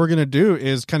basically, what we're gonna do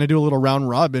is kind of do a little round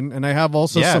robin, and I have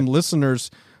also some listeners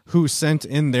who sent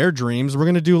in their dreams. We're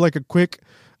gonna do like a quick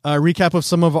recap of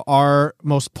some of our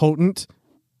most potent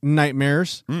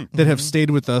nightmares that have stayed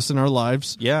with us in our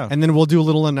lives. Yeah. And then we'll do a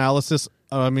little analysis.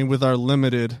 With our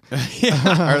limited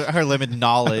Our limited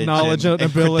knowledge and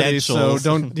ability. So credentials.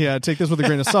 don't take this with a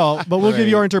grain of salt. But we'll give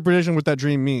you our interpretation what that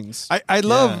dream means. I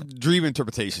love dream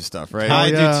interpretation stuff, right? I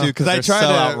yeah. do too because I they're try so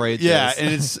to outrageous. Yeah,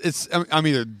 and it's I'm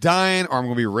either dying or I'm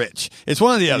gonna be rich. It's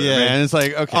one or the other, Yeah. man. It's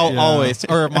like okay, Oh, always.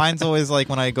 Or mine's always like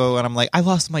when I go and I'm like, I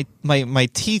lost my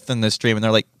teeth in this dream, and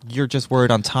they're like, you're just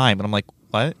worried on time, and I'm like,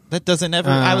 what? That doesn't ever.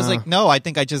 I was like, no, I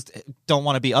think I just don't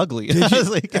want to be ugly. I was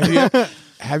like,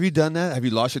 have you done that? Have you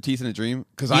lost your teeth in a dream?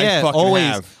 Because yeah, I fucking always,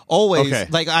 have. always. Okay.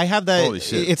 Like I have that. Holy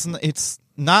shit. It's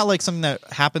not like something that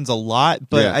happens a lot,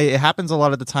 but Yeah. it happens a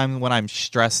lot of the time when I'm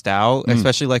stressed out,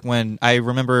 especially like when I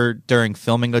remember during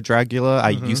filming a Dracula,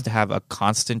 I used to have a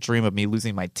constant dream of me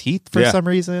losing my teeth for Yeah. some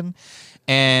reason.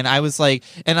 And I was like,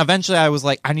 and eventually I was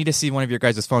like, I need to see one of your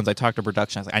guys' phones. I talked to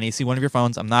production. I was like, I need to see one of your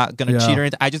phones. I'm not going to cheat or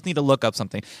anything. I just need to look up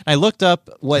something. And I looked up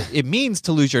what it means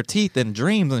to lose your teeth in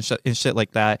dreams and shit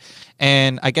like that.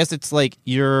 And I guess it's like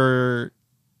you're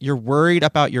worried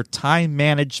about your time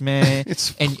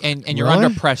management and you're What?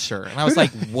 under pressure. And I was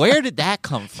like, where did that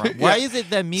come from? Why is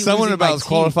it that me Someone losing about my as teeth?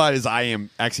 qualified as I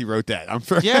am actually wrote that. I'm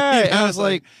sure. Yeah, You know, and I it's was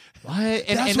like, what? And That's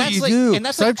and what that's you like, do. and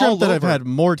that's So like I've dreamt all that I've over. had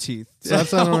more teeth. So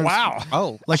that's not Oh, wow.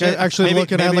 Oh, Like shit. I actually Maybe-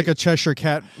 looking at maybe- like a Cheshire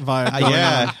Cat vibe. going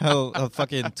Yeah, a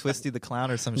fucking Twisty the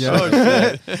Clown or some shit.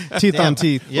 Yeah. on. Teeth on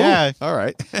teeth. Yeah, All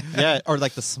right. yeah, or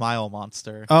like the Smile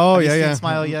Monster. Oh, Have you yeah, seen yeah.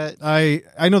 Smile yet?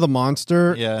 I know the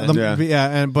monster.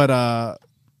 Yeah. But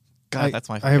God, that's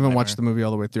my. I favorite haven't nightmare. watched the movie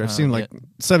all the way through. I've Oh, seen like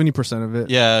 70% of it.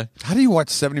 Yeah, How do you watch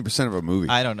 70% of a movie?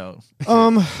 I don't know.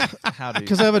 How do you?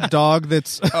 Because I have a dog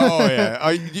that's Oh yeah,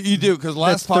 you do because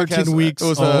last That's podcast 13 weeks it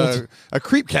was old. a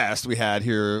creep cast we had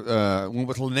here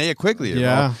with Linnea Quigley.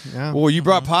 Yeah, yeah. Well, you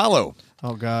brought Paolo.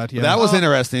 oh god, yeah. That was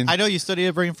interesting. I know you studied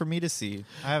to bring him for me to see.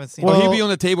 I haven't seen. Well, it. He'd be on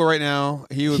the table right now.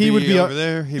 He would be over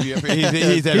there. He'd be up here.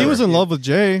 He's he everywhere. was in love with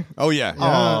Jay. Oh yeah. Yeah,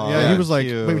 Aw, yeah. He was like,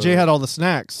 cute. but Jay had all the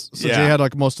snacks, so Yeah. Jay had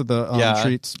like most of the Yeah.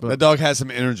 treats. That But dog has some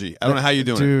energy. I don't know how you're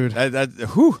doing Dude. it.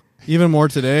 Whew. even more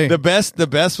today. The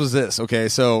best was this. Okay,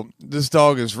 so this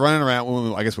dog is running around.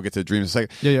 Well, I guess we'll get to the dreams in a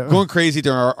second. Yeah. Going crazy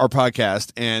during our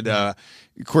podcast, and of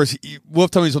course, Wolf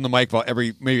Tummy's on the mic about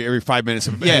maybe every 5 minutes.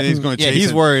 And he's going to yeah, chase he's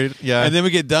him. worried. Yeah, And then we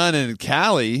get done, and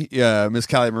Callie, Miss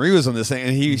Callie Marie was on this thing,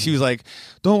 and she was like,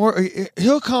 "Don't worry,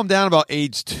 he'll calm down about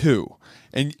age 2."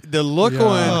 And the look Yeah.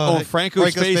 on Franco's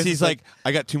Franco's face, face he's is like,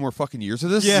 "I got 2 more fucking years of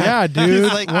this." yeah, dude.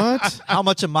 He's like, what, how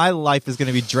much of my life is going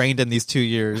to be drained in these 2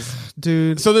 years?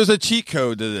 dude? So there's a cheat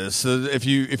code to this. So if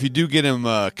you do get him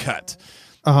cut,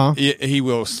 he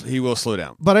will slow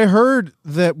down. But I heard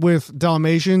that with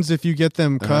Dalmatians, if you get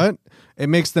them cut, it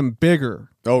makes them bigger.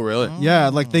 Oh, really? Yeah,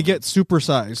 like they get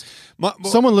supersized.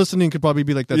 Someone listening could probably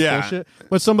be like, "That's Yeah. bullshit."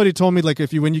 But somebody told me like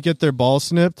if when you get their balls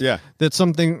snipped, Yeah. that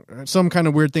some kind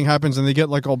of weird thing happens and they get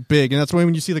like all big, and that's why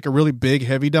when you see like a really big,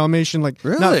 heavy Dalmatian, like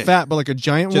not Really? fat but like a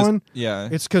giant Just- one, yeah.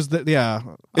 it's because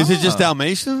Is it just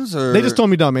Dalmatians, or they just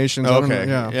told me Dalmatians. I don't know, Okay,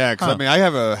 yeah. Because I mean, I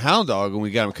have a hound dog, and we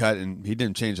got him cut, and he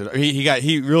didn't change it.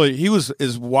 He was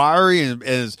as wiry and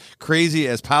as crazy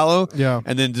as Paolo, Yeah.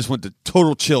 and then just went to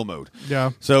total chill mode.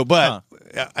 Yeah. So, but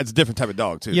it's a different type of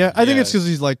dog too. Yeah, I think Yeah. it's because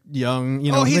he's like young.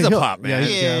 You know, Oh, he's a he'll- pup, man.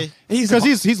 Yeah. He's because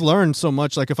he's learned so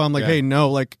much. Like if I'm like, Yeah. hey, no,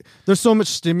 like there's so much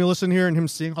stimulus in here, and him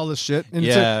seeing all this shit. And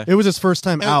Yeah. it was his first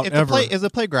time out it's ever. It's a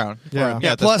playground. Yeah.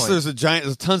 Yeah, at this plus point.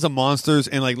 there's tons of monsters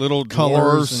and like little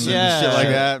Colors dwarfs and- and shit like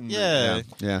that. And, Yeah.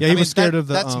 yeah. Yeah, he was scared of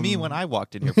the. That's me when I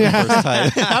walked in here for the first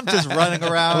time. I'm just running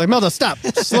around. I'm like, Melda, stop,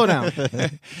 slow down. Hey,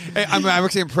 I'm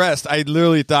actually impressed. I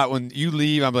literally thought when you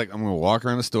leave, I'm like, I'm going to walk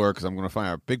around the store because I'm going to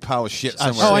find a big pile of shit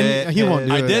somewhere. He won't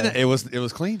do it. I did. It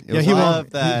was clean. It was he fine.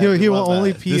 won't. He will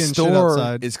only pee The and shit store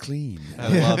outside. is clean.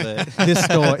 I love it. This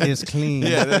store is clean.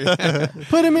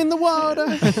 Put him in the water.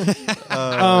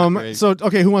 Great. So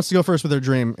okay, who wants to go first with their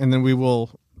dream, and then we will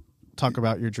talk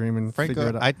about your dream and Franco, figure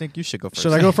it out. I think you should go first.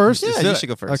 Should I go first? Yeah, you should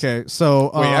go first. Okay,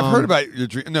 so Wait, I've heard about your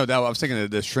dream. No, I was thinking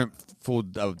of the shrimp full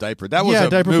of diaper. That was a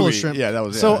diaper movie. full of shrimp. Yeah, that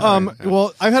was. So. Yeah.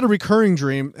 Well, I've had a recurring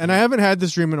dream, and I haven't had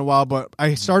this dream in a while, but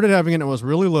I started having it when I was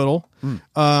really little,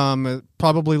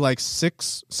 probably like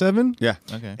 6, 7. Yeah.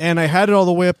 Okay. And I had it all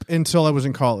the way up until I was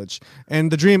in college.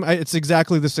 And the dream, it's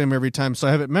exactly the same every time. So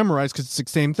I have it memorized because it's the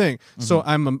same thing. So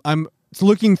I'm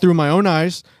looking through my own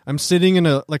eyes. I'm sitting in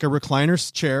a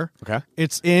recliner's chair. Okay.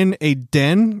 It's in a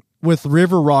den with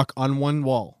river rock on one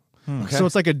wall. Okay. So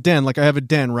it's like a den, like I have a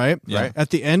den, right? Yeah. Right. At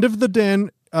the end of the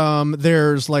den,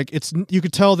 there's like you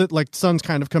could tell that like sun's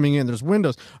kind of coming in. There's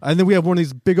windows, and then we have one of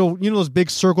these big old, those big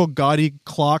circle gaudy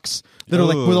clocks that are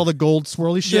like with all the gold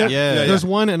swirly shit. Yeah. There's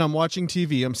one, and I'm watching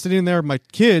TV. I'm sitting there. My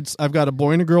kids, I've got a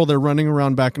boy and a girl. They're running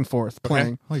around back and forth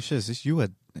playing. Holy shit! Is this you?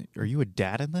 Are you a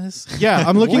dad in this? Yeah,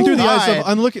 I'm looking through the eyes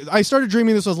Right. of. I started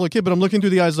dreaming this when I was a little kid, but I'm looking through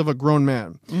the eyes of a grown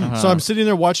man. So I'm sitting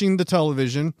there watching the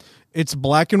television. It's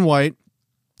black and white.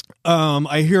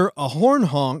 I hear a horn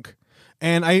honk,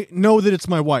 and I know that it's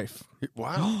my wife.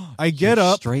 Wow. I get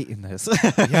up. Straight in this.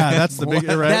 Yeah, that's the big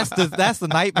right. That's the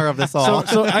nightmare of this all.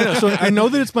 So I know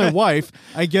that it's my wife.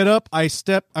 I get up, I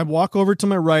walk over to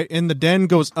my right, and the den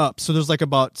goes up. So there's like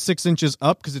about 6 inches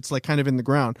up because it's like kind of in the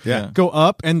ground. Yeah. Go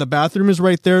up, and the bathroom is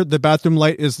right there. The bathroom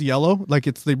light is yellow, like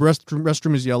it's the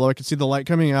restroom is yellow. I can see the light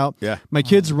coming out. Yeah. My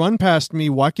kids run past me,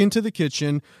 walk into the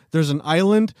kitchen. There's an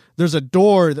island. There's a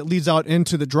door that leads out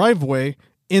into the driveway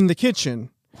in the kitchen.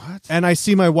 What? And I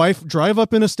see my wife drive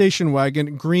up in a station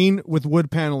wagon, green with wood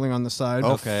paneling on the side.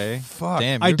 Okay. Fuck.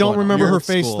 Damn. I you're don't going remember old her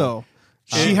face school. though.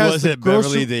 She has was the it Beverly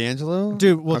grocery- D'Angelo?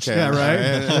 Dude, well, Okay. yeah,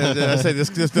 right. I say this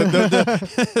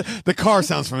the car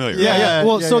sounds familiar. Yeah.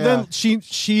 Well, yeah, so yeah. then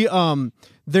she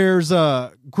there's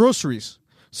groceries.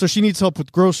 So she needs help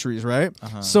with groceries, right?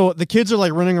 So the kids are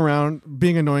like running around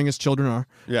being annoying as children are.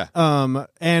 Yeah.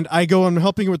 And I go and I'm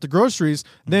helping her with the groceries.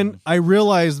 Then I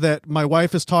realize that my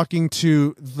wife is talking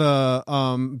to the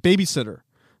babysitter.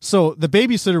 So the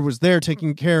babysitter was there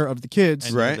taking care of the kids.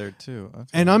 And Right. you're there too. Okay.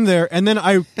 And I'm there, and then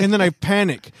I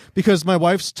panic because my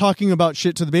wife's talking about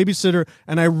shit to the babysitter,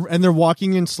 and they're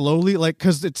walking in slowly, like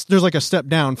because there's like a step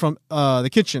down from the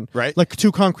kitchen, Right. Like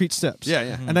 2 concrete steps.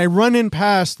 Yeah. And I run in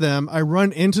past them. I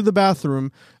run into the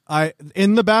bathroom.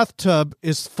 In the bathtub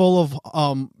is full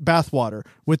of bath water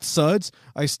with suds.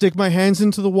 I stick my hands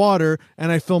into the water and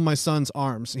I feel my son's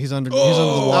arms. He's under the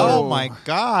water. Oh my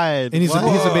god! And he's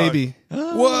a baby.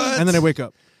 What? And then I wake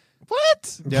up.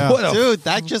 What? Yeah. What a Dude,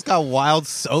 that just got wild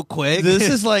so quick. This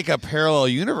is like a parallel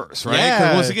universe, right? 'Cause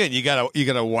Yeah. once again, you got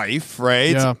a wife,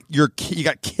 right? Yeah. You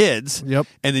got kids. Yep.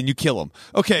 And then you kill them.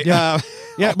 Okay. Yeah.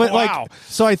 Yeah, but wow. like,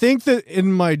 so I think that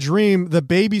in my dream, the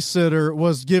babysitter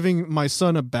was giving my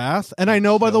son a bath, and I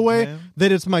know, by the way, him?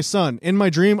 that it's my son. In my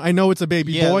dream, I know it's a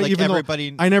baby Yeah, boy, like even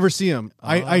everybody- though I never see him.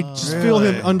 I just feel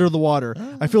him under the water.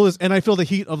 I feel and I feel the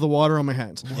heat of the water on my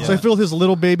hands. So I feel his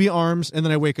little baby arms, and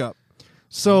then I wake up.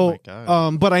 So,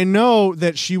 God. but I know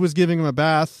that she was giving him a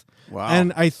bath. Wow.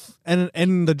 And and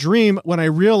in the dream, when I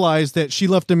realized that she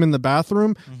left him in the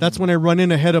bathroom, that's when I run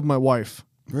in ahead of my wife.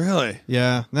 Really?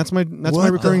 Yeah, that's my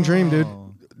What recurring dream, dude.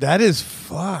 That is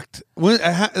fucked. When's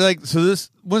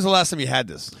the last time you had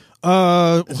this?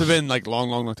 Has it been like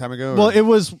long time ago? Well, or? it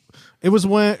was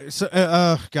when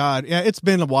God, yeah, it's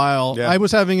been a while. Yeah. I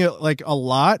was having it like a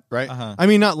lot. right. I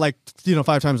mean, not like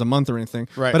 5 times a month or anything.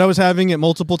 Right. But I was having it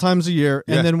multiple times a year,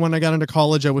 and Yeah. then when I got into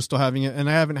college, I was still having it, and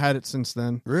I haven't had it since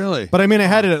then. Really? But I mean, I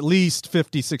had it at least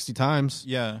 50, 60 times.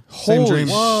 yeah. Same Holy dream.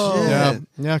 shit. Yeah,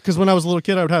 yeah. Because when I was a little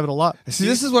kid, I would have it a lot. See,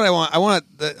 this is what I want. I want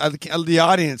the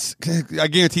audience. I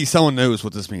guarantee someone knows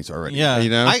what this means already. Yeah.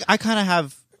 You know. I kind of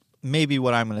have maybe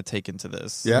what I'm going to take into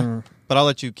this. Yeah. But I'll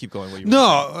let you keep going. What you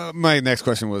No, my next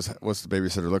question was, what's the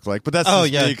babysitter look like? But that's Oh,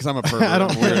 just yeah. because I'm a pervert. I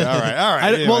don't- I'm weird. All right. Well,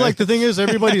 Anyway. like the thing is,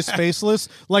 everybody's faceless.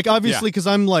 Like obviously, because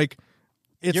I'm like.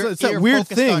 It's You're that weird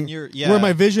focused thing on your- yeah. where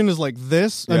my vision is like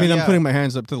this. I Yeah. mean, I'm Yeah. putting my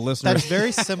hands up to the listener. That's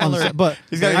very similar. But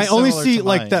Very I only similar see to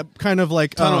like mine. that kind of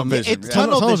like Tunnel vision. It's Yeah.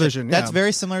 tunnel Tunnel vision. vision, That's yeah.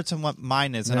 very similar to what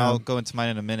mine is, and Yeah. I'll go into mine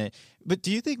in a minute. But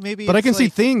do you think maybe? But I it's can see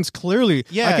like- things clearly.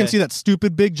 Yeah. I can see that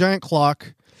stupid big giant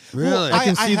clock. really. I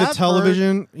can see the have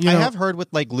television. Heard, you I know. have heard with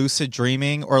like lucid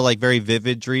dreaming or like very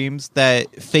vivid dreams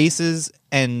that faces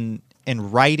and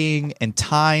and writing and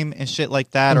time and shit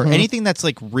like that, or anything that's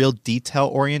like real detail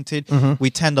oriented, we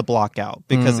tend to block out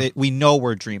because we know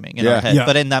we're dreaming in our head.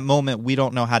 But in that moment, we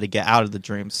don't know how to get out of the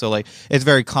dream. So like, it's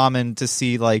very common to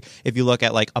see, like, if you look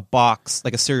at like a box,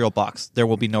 like a cereal box, there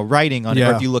will be no writing on it.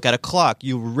 Or if you look at a clock,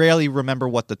 you rarely remember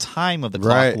what the time of the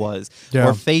clock was.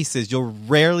 Or faces, you'll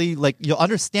rarely, like, you'll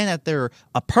understand that they're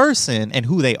a person and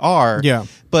who they are.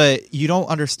 But you don't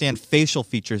understand facial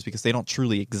features because they don't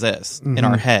truly exist in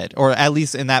our head. Or at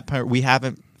least in that part, we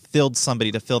haven't filled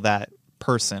somebody to fill that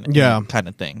person, kind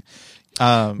of thing.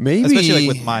 Maybe, especially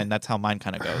like with mine, that's how mine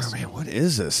kind of goes. Oh, man, what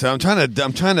is this? So I'm trying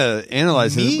to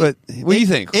analyze this, but what do you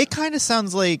think? It kind of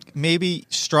sounds like maybe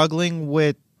struggling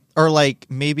with, or like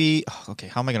maybe, okay,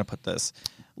 how am I going to put this?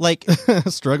 Like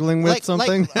struggling with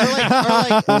something,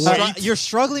 you're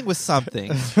struggling with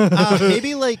something.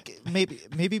 Maybe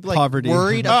like poverty.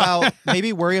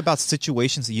 worry about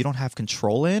situations that you don't have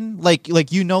control in. Like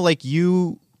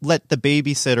you let the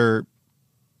babysitter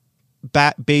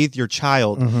bathe your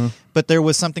child, but there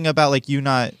was something about like you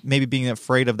not maybe being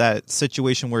afraid of that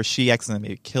situation where she accidentally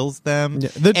maybe kills them,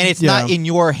 and it's not in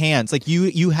your hands. Like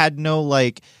you had no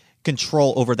like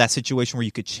control over that situation where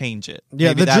you could change it.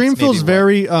 The dream feels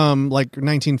very like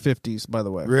 1950s, by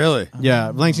the way. Really?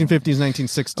 Yeah, 1950s,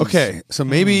 1960s. Okay, so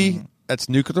maybe that's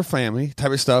nuclear family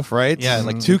type of stuff, right? Yeah,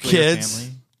 like two kids.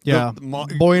 Family. Yeah,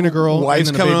 boy and a girl. Wife's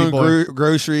and then coming a baby on boy.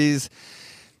 groceries.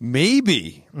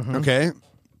 Maybe. Okay,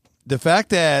 the fact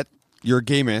that you're a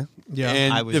gay man. Yeah,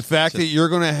 and the fact that you're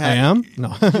going to have... I am?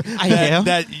 No. I am?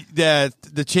 That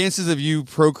the chances of you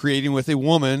procreating with a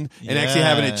woman and actually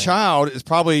having a child is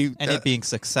probably... And it being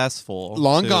successful.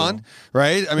 Long gone,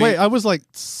 right? I mean, wait, I was like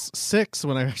 6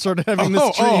 when I started having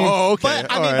this dream. Oh, okay. But,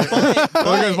 I mean,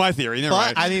 there goes my theory. Never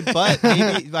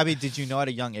mind. Maybe, did you know at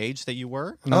a young age that you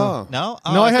were? No. No?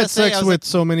 Oh, No, I had sex with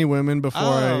so many women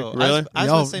before Really?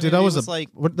 I was like...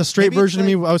 The straight version of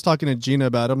me, I was talking to Gina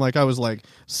about. I was like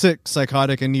sick,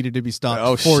 psychotic, and needed to be stopped.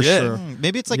 Oh, for shit. sure.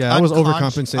 Maybe it's like I was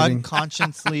overcompensating,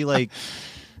 unconsciously, like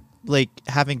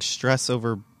having stress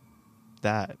over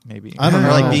that. Maybe I don't know.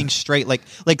 Or like being straight, like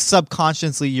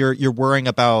subconsciously, you're worrying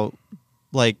about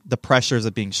like the pressures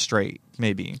of being straight.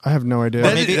 Maybe I have no idea.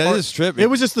 That is trippy. It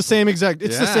was just the same exact.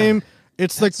 It's the same.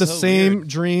 It's like the same weird.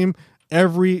 dream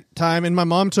every time. And my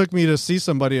mom took me to see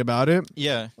somebody about it.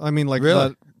 Yeah. I mean, like Really?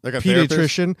 the Like a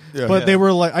pediatrician, but they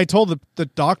were like, I told the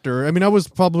doctor. I mean, I was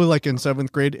probably like in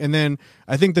 7th grade, and then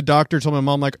I think the doctor told my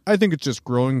mom, like, I think it's just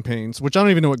growing pains, which I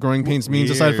don't even know what growing pains means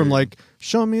aside from like,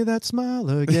 show me that smile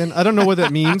again. I don't know what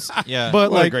that means. But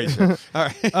what like, a great show. All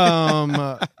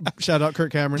right. Shout out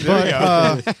Kirk Cameron.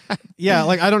 But yeah,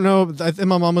 like I don't know. And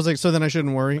my mom was like, so then I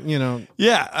shouldn't worry,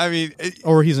 Yeah, I mean,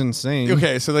 or he's insane.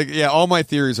 okay, so like, all my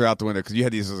theories are out the window because you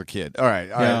had these as a kid. All right,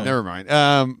 never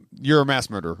mind. You're a mass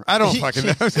murderer. I don't fucking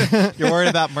know. You're worried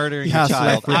about murdering your Past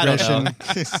child. life I don't regression.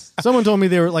 know. Someone told me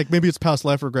they were like, maybe it's past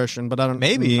life regression, but I don't know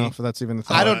if that's even a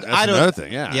thing. That's another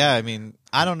thing. Yeah. Yeah, I mean,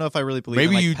 I don't know if I really believe. Maybe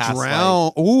in, like, you past drown.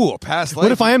 life. Ooh, a past life.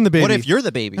 What if I am the baby? What if you're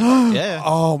the baby? Yeah.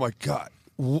 Oh my god.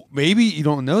 Maybe you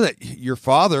don't know that your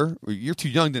father. You're too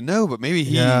young to know, but maybe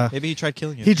he. Yeah. Maybe he tried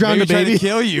killing you. He drowned Maybe the tried baby. to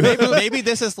kill you. Maybe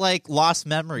this is like lost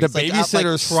memories. The like,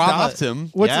 babysitter trauma. stopped him.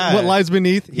 What lies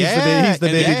beneath? He's the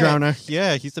baby drowner.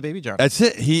 Yeah, he's the baby drowner. That's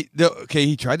it.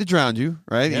 He tried to drown you,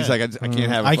 right? Yeah. He's like, I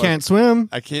can't have. I can't swim.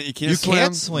 I can't. You can't You swim.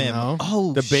 can't swim. No.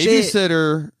 Oh, The shit.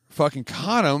 babysitter fucking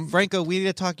caught him. Franco, we need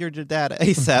to talk to your dad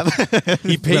ASAP.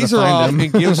 He pays her find off him.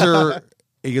 and gives her.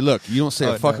 Hey, look, you don't say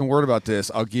Oh, a fucking no. word about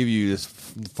this. I'll give you this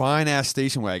fine ass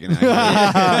station wagon. You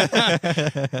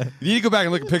need to go back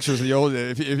and look at pictures of the old.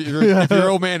 If your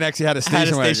old man actually had a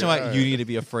station wagon, You need to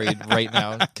be afraid right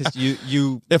now because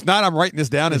you. If not, I'm writing this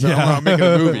down as I'm making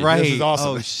a movie. Right. This is awesome.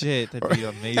 Oh shit, that'd be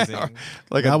amazing.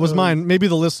 Like That was mine. Maybe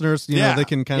the listeners, Yeah. they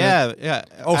can kind of Yeah.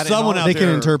 Oh, someone out they there.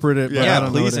 can interpret it. But I Yeah,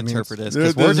 don't know please what it means. interpret this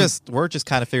because we're just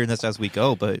kind of figuring this as we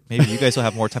go. But maybe you guys will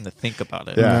have more time to think about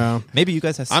it. Yeah. Maybe you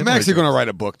guys have. I'm actually going to write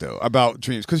a book though about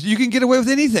dreams because you can get away with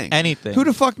anything. Anything. Who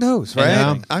the fuck knows, right?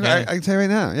 Yeah. I can tell you right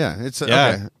now. Yeah, it's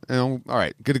okay. All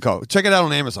right, good to call. Check it out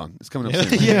on Amazon. It's coming up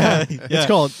soon. Yeah. It's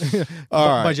called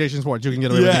by Jason Schwartz. You can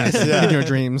get away with it in your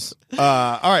dreams.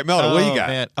 All right, Melda, what do you got?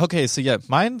 Man. Okay, so yeah,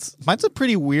 mine's a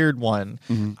pretty weird one.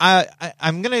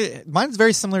 Mine's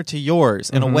very similar to yours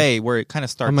in a way where it kind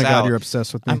of starts. Oh my out. God, you're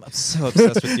obsessed with me. I'm so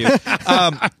obsessed with you.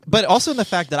 But also in the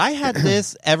fact that I had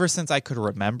this ever since I could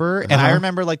remember, and I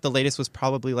remember like the latest was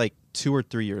probably like 2 or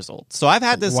 3 years old. So I've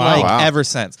had this ever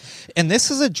since. And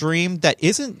this is a dream that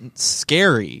isn't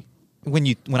scary.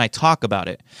 when I talk about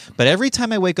it. But every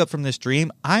time I wake up from this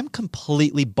dream, I'm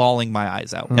completely bawling my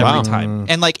eyes out every time.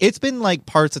 And like it's been like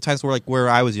parts of times where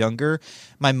I was younger,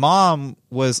 my mom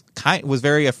was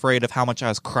very afraid of how much I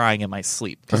was crying in my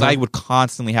sleep because I would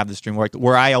constantly have this dream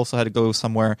where I also had to go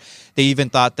somewhere. They even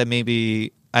thought that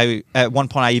maybe at one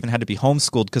point I even had to be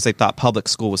homeschooled because they thought public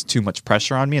school was too much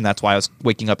pressure on me, and that's why I was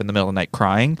waking up in the middle of the night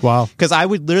crying. Wow. Because I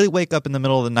would literally wake up in the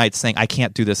middle of the night saying, I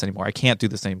can't do this anymore. I can't do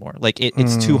this anymore. Like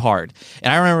it's too hard.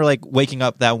 And I remember like waking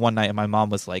up that one night and my mom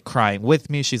was like crying with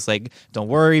me. She's like, don't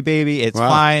worry, baby. It's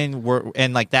fine.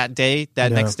 And like that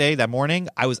next day, that morning,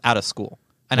 I was out of school.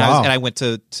 And I went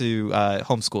to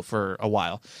homeschool for a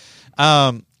while.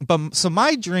 But so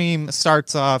my dream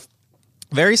starts off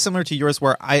very similar to yours,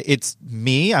 where it's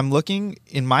me. I'm looking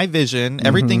in my vision.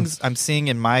 Everything's I'm seeing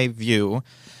in my view.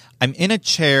 I'm in a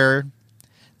chair,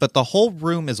 but the whole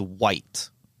room is white,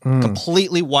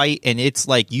 completely white, and it's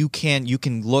like you can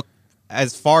look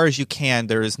as far as you can.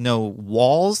 There is no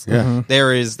walls.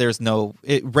 There's no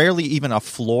rarely even a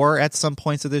floor at some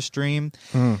points of this dream.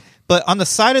 But on the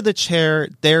side of the chair,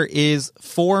 there is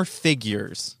 4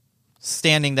 figures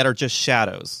standing that are just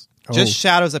shadows. Just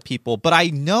shadows of people. But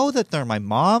I know that they're my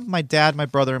mom, my dad, my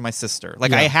brother, and my sister.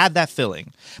 Like, I had that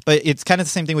feeling. But it's kind of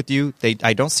the same thing with you.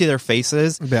 I don't see their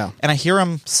faces. Yeah. And I hear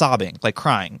them sobbing, like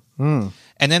crying. And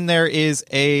then there is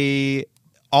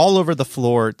all over the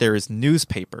floor, there is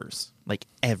newspapers, like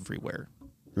everywhere.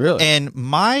 Really? And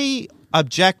my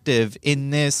objective in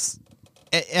this,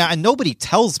 and nobody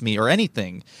tells me or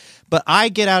anything, but I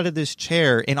get out of this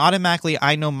chair and automatically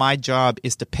I know my job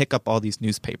is to pick up all these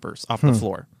newspapers off the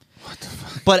floor. What the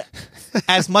fuck? But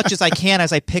as much as I can,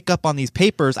 as I pick up on these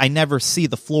papers, I never see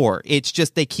the floor. It's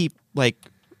just they keep like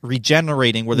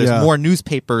regenerating where there's more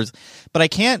newspapers. But I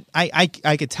can't,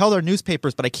 I could tell they're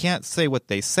newspapers, but I can't say what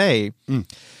they say.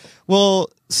 Well,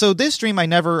 so this dream I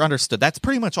never understood. That's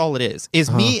pretty much all it is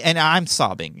me and I'm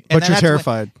sobbing. And but you're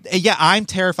terrified. I'm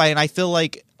terrified. And I feel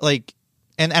like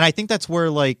and I think that's where,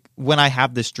 like, when I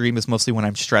have this dream is mostly when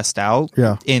I'm stressed out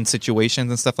in situations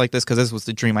and stuff like this, because this was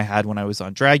the dream I had when I was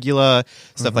on Dragula,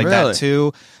 stuff like that,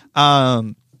 too.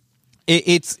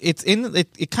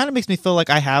 It kind of makes me feel like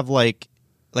I have, like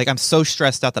I'm so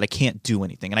stressed out that I can't do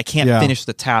anything, and I can't finish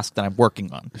the task that I'm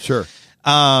working on. Sure.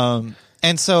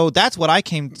 And so that's what I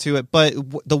came to it. But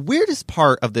the weirdest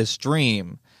part of this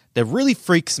dream that really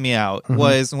freaks me out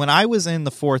was when I was in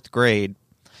the 4th grade.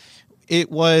 It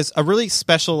was a really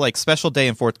special day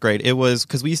in 4th grade. It was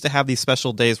because we used to have these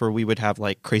special days where we would have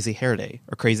like crazy hair day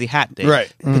or crazy hat day,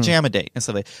 pajama day and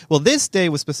stuff like that. Well, this day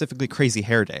was specifically crazy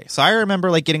hair day. So I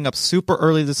remember like getting up super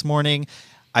early this morning.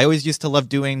 I always used to love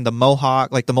doing the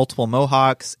mohawk, like the multiple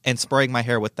mohawks, and spraying my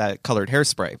hair with that colored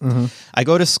hairspray. I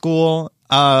go to school.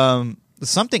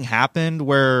 Something happened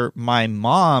where my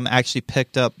mom actually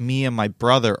picked up me and my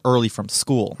brother early from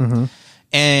school.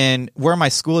 And where my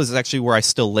school is actually where I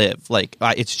still live. Like,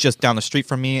 it's just down the street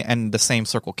from me, and the same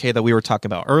Circle K that we were talking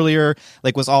about earlier,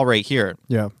 like, was all right here.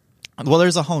 Yeah. Well,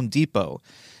 there's a Home Depot.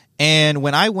 And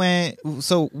when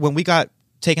we got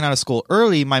taken out of school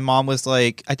early, my mom was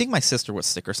like, I think my sister was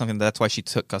sick or something. That's why she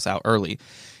took us out early.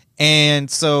 And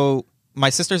so my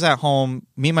sister's at home.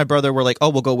 Me and my brother were like, oh,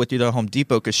 we'll go with you to Home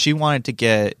Depot, because she wanted to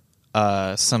get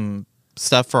some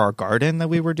stuff for our garden that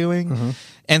we were doing.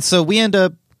 And so we end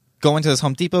up going to this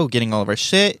Home Depot, getting all of our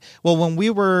shit. Well, when we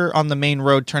were on the main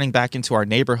road turning back into our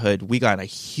neighborhood, we got in a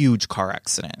huge car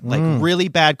accident. Like, really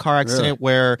bad car accident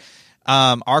where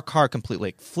our car completely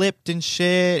like, flipped and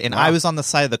shit. And I was on the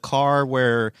side of the car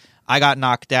where I got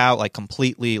knocked out, like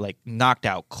completely like knocked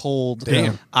out cold.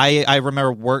 Damn. I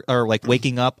remember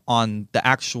waking up on the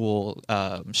actual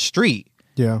street.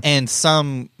 Yeah. And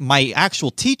my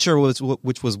actual teacher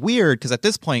which was weird, because at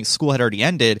this point school had already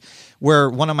ended, where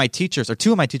one of my teachers or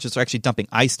two of my teachers were actually dumping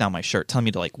ice down my shirt, telling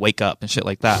me to like wake up and shit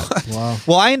like that. Wow.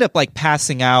 Well, I ended up like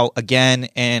passing out again,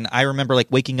 and I remember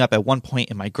like waking up at one point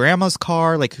in my grandma's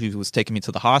car, like who was taking me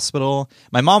to the hospital.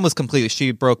 My mom was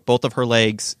she broke both of her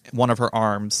legs, one of her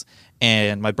arms,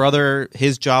 and my brother,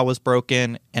 his jaw was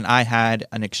broken, and I had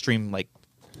an extreme like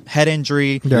head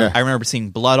injury. I remember seeing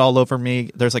blood all over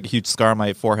me. There's like a huge scar on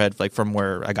my forehead, like from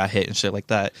where I got hit and shit like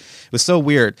that. It was so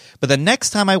weird. But the next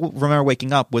time I remember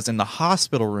waking up was in the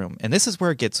hospital room, and this is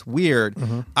where it gets weird.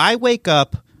 I wake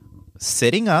up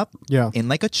sitting up in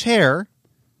like a chair,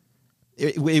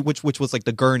 which was like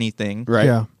the gurney thing, right?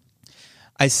 Yeah.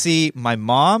 I see my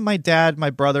mom, my dad,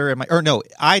 my brother, and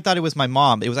I thought it was my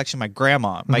mom. It was actually my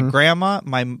grandma. My grandma,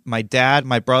 my dad,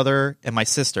 my brother, and my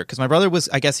sister. Because my brother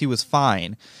I guess he was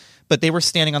fine. But they were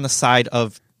standing on the side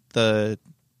of the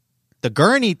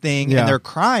gurney thing, and they're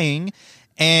crying.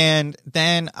 And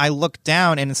then I looked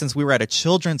down, and since we were at a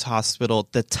children's hospital,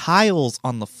 the tiles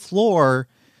on the floor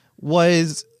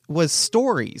was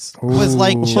stories. It was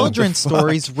like children's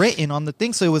stories written on the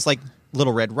thing. So it was like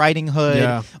Little Red Riding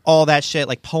Hood, all that shit,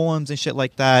 like poems and shit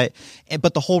like that.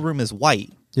 But the whole room is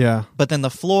white. Yeah. But then the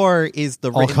floor is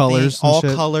the all colors, thing, all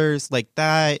colors like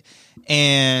that.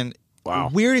 And wow,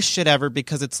 weirdest shit ever,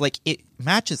 because it's like it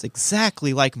matches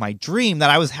exactly like my dream that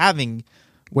I was having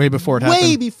way before it happened.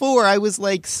 Way before I was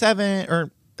like 7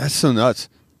 or that's so nuts.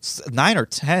 9 or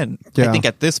 10. Yeah. I think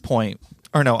at this point,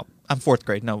 or no, I'm 4th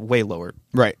grade. No, way lower.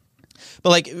 Right. But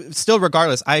like, still,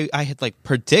 regardless, I had like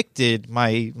predicted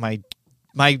my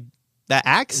that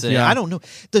accident. Yeah. I don't know,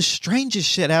 the strangest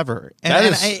shit ever,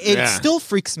 and, it still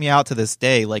freaks me out to this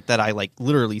day. Like that, I like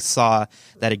literally saw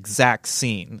that exact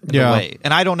scene in a way,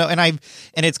 and I don't know. And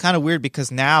it's kind of weird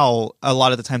because now a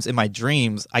lot of the times in my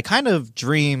dreams, I kind of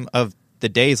dream of the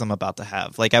days I'm about to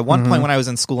have. Like at one point when I was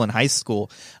in school in high school,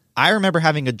 I remember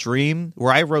having a dream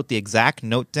where I wrote the exact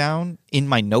note down in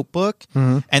my notebook,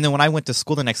 and then when I went to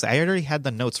school the next day, I already had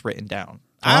the notes written down.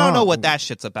 I don't know what that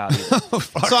shit's about either.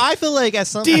 So I feel like at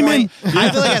some point,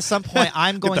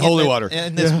 I'm going the holy water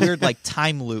in this weird like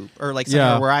time loop or like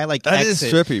somewhere where I like that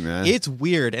exit. is trippy, man. It's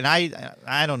weird, and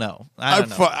I don't know. I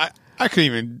couldn't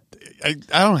even. I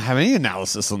don't have any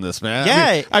analysis on this, man.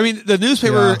 Yeah, I mean the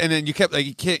newspaper, and then you kept like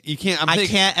you can't. I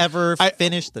can't ever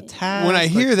finish the task. When I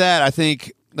hear that, I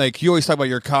think like you always talk about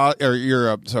your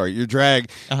drag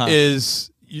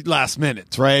is last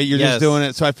minute, right? You're just doing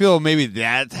it. So I feel maybe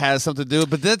that has something to do.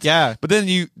 But that's But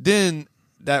then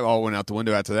that all went out the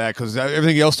window after that because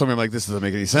everything else told me I'm like this doesn't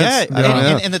make any sense.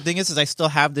 Yeah, and the thing is I still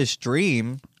have this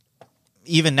dream.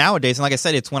 Even nowadays, and like I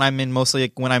said, it's when I'm in mostly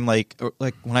like when I'm like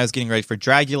when I was getting ready for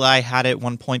Dragula, I had it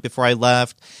one point before I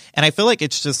left, and I feel like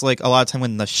it's just like a lot of time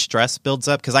when the stress builds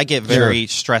up because I get very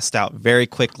stressed out very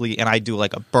quickly, and I do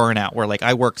like a burnout where like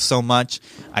I work so much,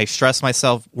 I stress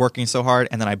myself working so hard,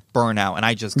 and then I burn out, and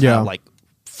I just kind of like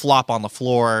flop on the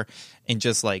floor and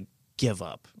just like give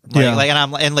up.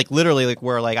 Like literally like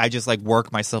where like I just like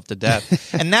work myself to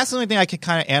death, and that's the only thing I can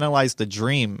kind of analyze the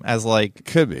dream as like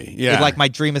could be like my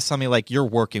dream is telling me like you're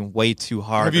working way too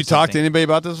hard. Have you talked to anybody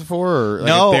about this before, or like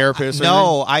no a therapist?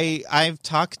 No, I've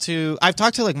talked to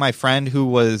like my friend who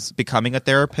was becoming a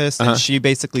therapist, and she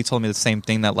basically told me the same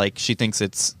thing, that like she thinks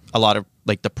it's a lot of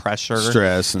like the pressure,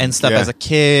 stress, and stuff as a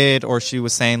kid, or she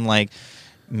was saying like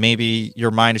maybe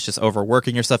your mind is just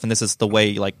overworking yourself, and this is the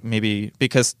way, like maybe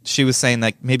because she was saying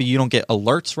like maybe you don't get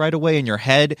alerts right away in your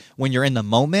head when you're in the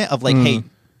moment of like, hey,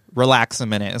 relax a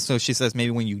minute. And so she says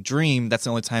maybe when you dream, that's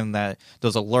the only time that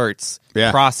those alerts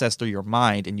process through your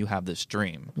mind and you have this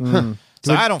dream.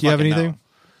 So I don't. Do you have anything?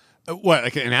 What,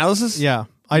 like an analysis? Yeah.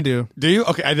 I do. Do you?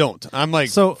 Okay, I don't. I'm like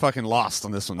fucking lost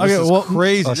on this one. This is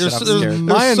crazy. There's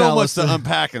so much to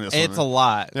unpack in this one. It's a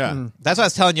lot. Yeah. That's what I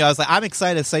was telling you. I was like, I'm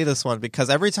excited to say this one because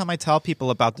every time I tell people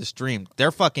about this dream,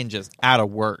 they're fucking just out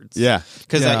of words. Yeah.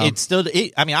 Because it's still,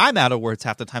 I mean, I'm out of words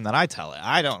half the time that I tell it.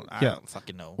 I don't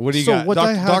fucking know. What do you got? What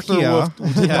I have Dr. Wolf.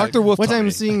 Dr. Wolf. What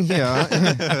I'm seeing here.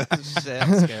 Shit,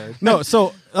 I'm scared. No,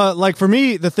 so like for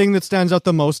me, the thing that stands out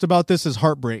the most about this is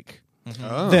heartbreak.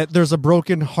 That there's a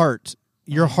broken heart.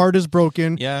 Your heart is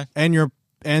broken,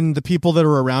 and the people that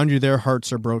are around you, their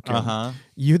hearts are broken.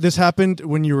 This happened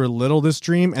when you were little, this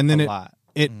dream, and then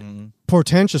it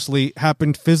portentously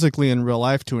happened physically in real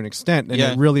life to an extent, and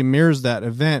it really mirrors that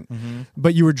event.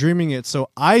 But you were dreaming it, so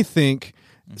I think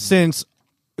since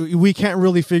we can't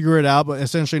really figure it out, but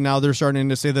essentially now they're starting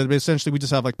to say that essentially we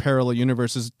just have like parallel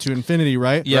universes to infinity,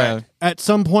 right? Yeah. Right. At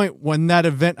some point when that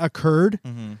event occurred,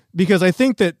 because I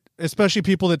think that especially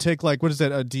people that take like, what is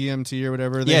that, a DMT or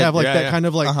whatever, they have like that kind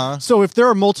of like, so if there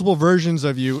are multiple versions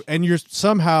of you and you're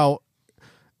somehow,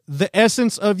 the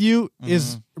essence of you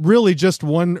is really just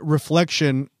one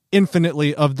reflection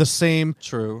infinitely of the same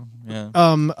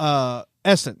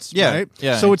essence, right?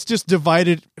 Yeah. So it's just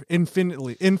divided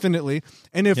infinitely.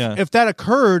 And if that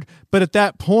occurred, but at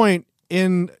that point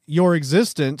in your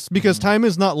existence, because time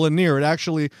is not linear, it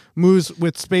actually moves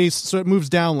with space, so it moves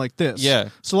down like this. Yeah.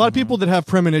 So a lot of people that have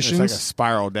premonitions, it's like a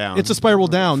spiral down. It's a spiral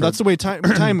down. That's the way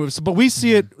time moves. But we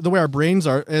see it the way our brains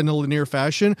are in a linear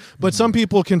fashion. But some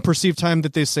people can perceive time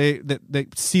that they say that they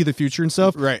see the future and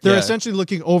stuff. Right. They're essentially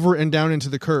looking over and down into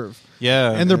the curve.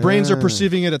 Yeah. And their brains are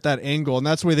perceiving it at that angle, and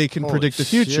that's where they can predict the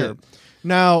future. Shit.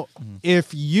 Now,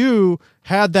 if you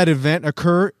had that event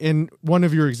occur in one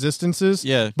of your existences,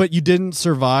 but you didn't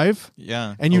survive,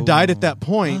 and you died at that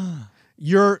point,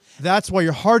 that's why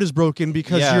your heart is broken,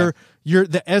 because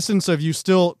the essence of you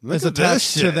still is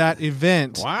attached to that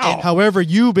event. Wow. However,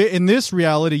 in this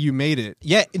reality, you made it.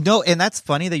 Yeah, no, and that's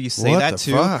funny that you say that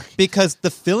too, because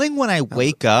the feeling when I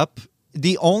wake up,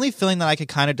 the only feeling that I could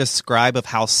kind of describe of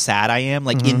how sad I am,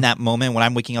 like in that moment when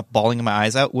I'm waking up bawling my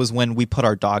eyes out, was when we put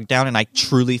our dog down, and I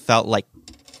truly felt like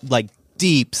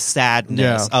deep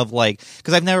sadness of like,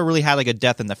 because I've never really had like a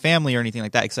death in the family or anything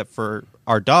like that, except for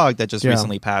our dog that just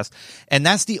recently passed, and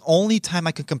that's the only time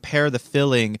I could compare the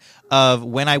feeling of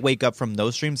when I wake up from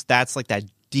those dreams. That's like that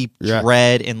deep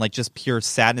dread and like just pure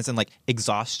sadness and like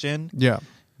exhaustion. Yeah,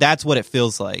 that's what it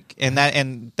feels like, and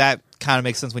that kind of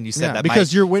makes sense when you said that,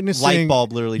 because you're witnessing light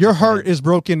bulb literally. Your heart is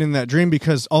broken in that dream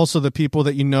because also the people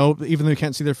that you know, even though you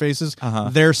can't see their faces,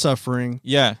 they're suffering.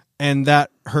 Yeah. And that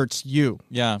hurts you.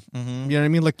 Yeah. You know what I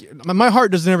mean? Like, my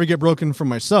heart doesn't ever get broken for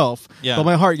myself, but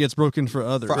my heart gets broken for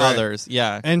others. For others,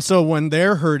 yeah. And so when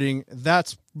they're hurting,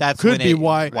 that could be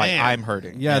why I'm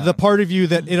hurting. Yeah, the part of you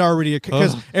that it already,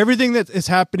 because everything that is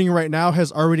happening right now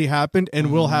has already happened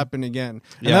and will happen again.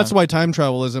 And that's why time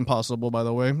travel is impossible, by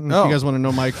the way. If you guys want to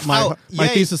know my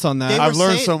thesis on that. I've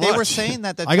learned so much. They were saying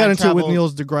that I got into it with Neil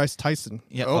deGrasse Tyson.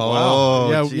 Yeah.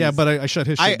 Wow. Yeah, but I shut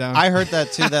his shit down. I heard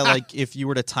that too, that like if you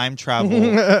were to time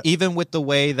travel, even with the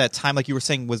way that time, like you were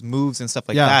saying, was moves and stuff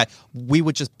like that, we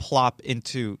would just plop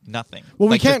into nothing. Well,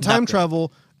 we can't time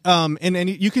travel, and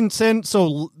you can send.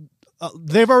 So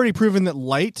they've already proven that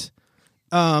light,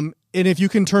 and if you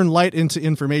can turn light into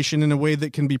information in a way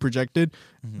that can be projected,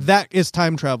 that is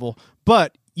time travel.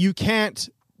 But you can't.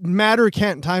 Matter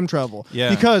can't time travel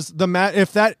because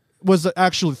if that was the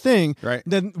actual thing,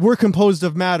 then we're composed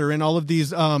of matter and all of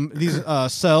these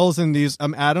cells and these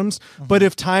atoms. But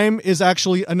if time is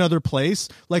actually another place,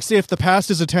 like say if the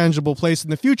past is a tangible place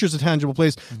and the future is a tangible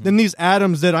place, then these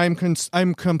atoms that I'm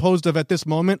composed of at this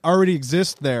moment already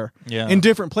exist there in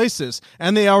different places,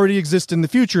 and they already exist in the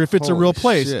future if it's a real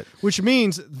place. Which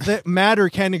means that matter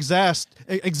can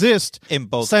exist in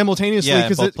both simultaneously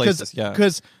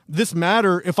because this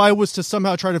matter, if I was to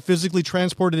somehow try to physically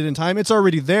transport it in time, it's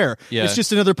already there. Yeah. It's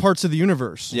just in other parts of the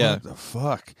universe. Yeah. What the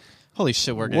fuck? Holy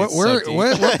shit, we're getting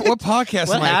what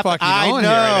podcast am I fucking on here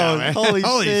right now, man? Holy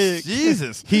shit.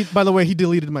 Jesus. By the way, he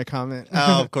deleted my comment.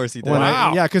 Oh, of course he did.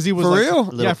 Wow. Because he was for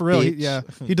real? Yeah, for real.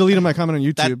 He deleted my comment on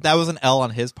YouTube. That was an L on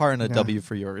his part and a W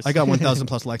for yours. I got 1,000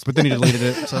 plus likes, but then he deleted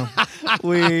it. So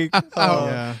weak.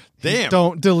 Yeah. Damn.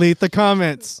 Don't delete the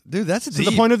comments. Dude, that's deep. So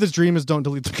the point of this dream is don't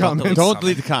delete the comments. Don't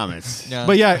delete the comments. Yeah.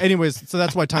 But yeah, anyways, so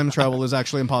that's why time travel is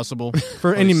actually impossible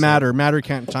for any matter. Matter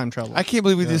can't time travel. I can't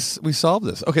believe we solved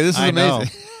this. Okay, this is amazing.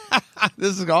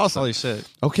 This is awesome. Holy shit.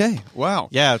 Okay. Wow.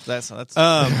 Yeah, that's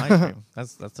my dream.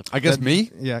 That's I guess me?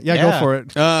 Yeah, go for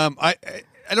it.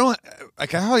 I don't.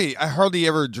 Like I hardly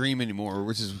ever dream anymore,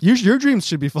 which is your dreams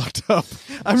should be fucked up.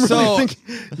 I'm really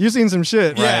thinking you've seen some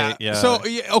shit. Yeah. Yeah. So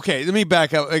okay, let me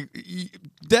back up. Like,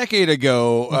 decade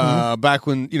ago, back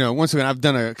when once again I've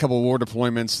done a couple of war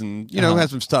deployments and had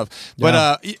some stuff,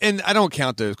 but and I don't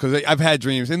count those because I've had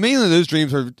dreams, and mainly those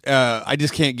dreams are I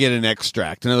just can't get an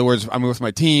extract. In other words, I'm with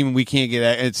my team, we can't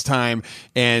get it's time,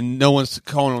 and no one's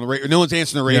calling on the radio, no one's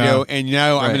answering the radio, and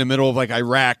I'm in the middle of like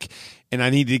Iraq. And I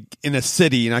need to in a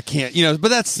city, and I can't, but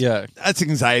that's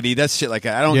anxiety, that's shit like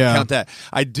that. I don't count that.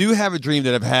 I do have a dream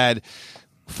that I've had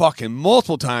fucking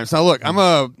multiple times. Now look, I'm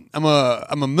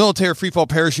a military free fall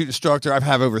parachute instructor. I've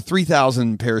have over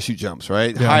 3,000 parachute jumps,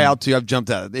 right? Yeah. High altitude. I've jumped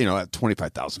at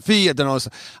 25,000 feet. I've done all this.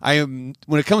 when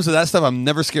it comes to that stuff, I'm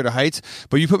never scared of heights.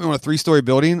 But you put me on a 3-story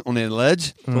building on a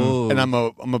ledge, and I'm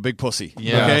a big pussy.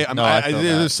 Yeah. Okay.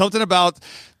 There's something about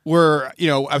where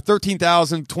at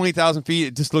 13,000, 20,000 feet,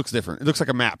 it just looks different. It looks like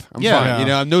a map. I'm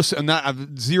fine. I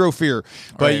have zero fear.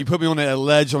 But you put me on a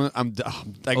ledge. I went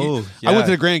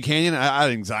to the Grand Canyon. I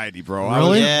had anxiety, bro.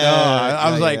 Really?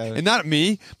 I was and not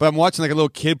me, but I'm watching like a little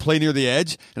kid play near the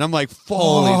edge, and I'm like,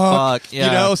 holy fuck,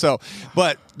 yeah.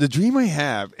 But the dream I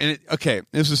have,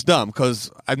 this is dumb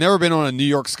because I've never been on a New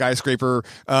York skyscraper.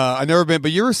 I've never been,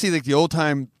 but you ever see like the old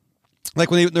time. Like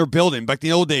when they're building, back in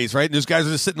the old days, right? And those guys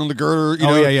are just sitting on the girder,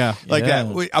 like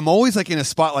that. I'm always like in a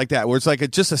spot like that where it's like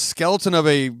just a skeleton of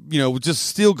just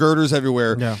steel girders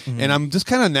everywhere, and I'm just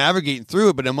kind of navigating through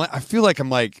it. But I feel like I'm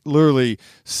like literally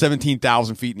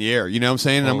 17,000 feet in the air. You know what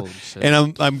I'm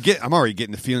saying? I'm already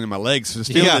getting the feeling in my legs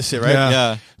just feeling this shit, right?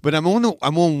 Yeah. But I'm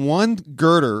on one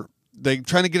girder. Like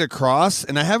trying to get across,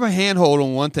 and I have a handhold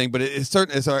on one thing, but it's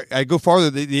starting as I go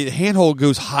farther, the handhold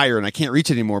goes higher, and I can't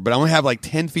reach it anymore. But I only have like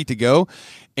 10 feet to go,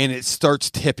 and it starts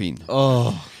tipping.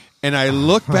 Oh. And I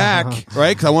look back,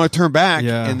 right, because I want to turn back,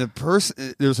 and the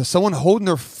person, there's someone holding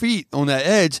their feet on that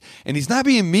edge, and he's not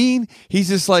being mean. He's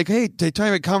just like, hey, they're trying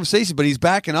to make conversation, but he's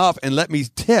backing off and let me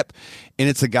tip. and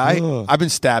it's a guy. I've been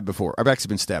stabbed before. I've actually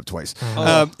been stabbed twice.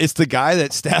 It's the guy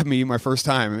that stabbed me my first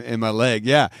time in my leg.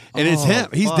 Yeah, and it's him.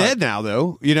 He's dead now,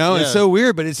 though. It's so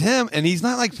weird, but it's him, and he's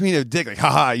not like being a dick, like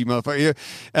haha, you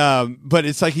motherfucker. But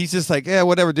it's like he's just like, yeah,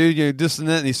 whatever, dude. This and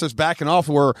that, and he starts backing off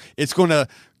where it's going to.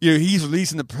 He's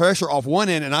releasing the pressure off one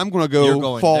end, and I'm going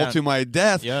to fall down to my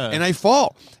death, and I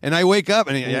fall, and I wake up,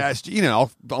 and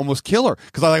I'll almost kill her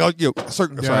because I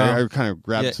sorry, I kind of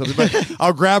grabbed something, but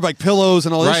I'll grab like pillows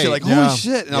and all this shit, like holy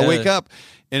shit, and I wake up,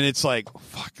 and it's like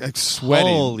fuck, like sweating,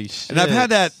 holy shit, and I've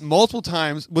had that multiple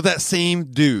times with that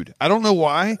same dude. I don't know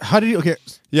why. How did you? Okay,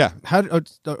 yeah. How?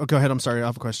 Go ahead. I'm sorry, I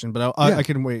have a question, but I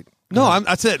can wait. No,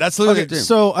 that's it. That's literally okay.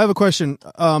 So I have a question.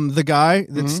 The guy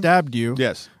that stabbed you,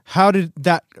 yes. How did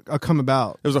that come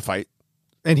about? It was a fight.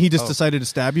 And he just decided to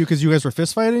stab you because you guys were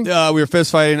fist fighting? We were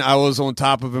fist fighting. I was on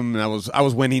top of him, and I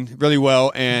was winning really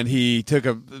well. And he took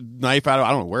a knife out of.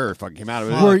 I don't know where it fucking came out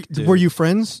of it. Were you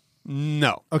friends?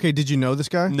 No. Okay. Did you know this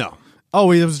guy? No.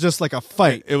 Oh, it was just like a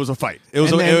fight. It was a fight.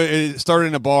 It started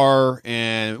in a bar,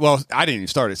 and I didn't even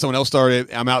start it. Someone else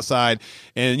started. I'm outside,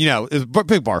 and it was a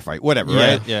big bar fight, whatever,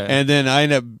 right? Yeah. And then I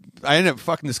ended up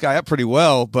fucking this guy up pretty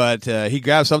well, but he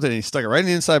grabbed something and he stuck it right in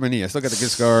the inside of my knee. I still got the good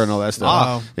scar and all that stuff.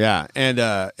 Wow. Yeah, and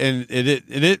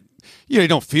it you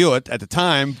don't feel it at the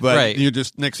time, but you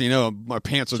just next thing you know, my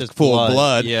pants are just full of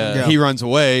blood. Yeah. He runs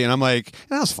away, and I'm like,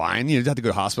 that was fine. You have to go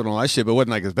to the hospital and all that shit, but it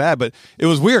wasn't like as bad. But it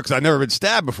was weird because I'd never been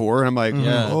stabbed before, and I'm like,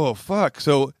 oh fuck.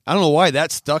 So I don't know why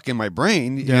that stuck in my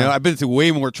brain. You know, I've been through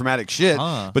way more traumatic shit,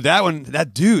 but that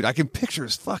dude, I can picture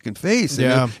his fucking face.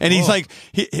 And he's like,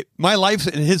 my life's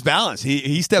in his balance.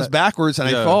 He steps backwards and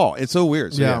I fall. It's so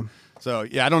weird. So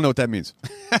I don't know what that means. Do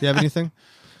you have anything?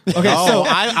 Okay, so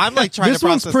I'm like trying to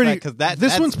process that because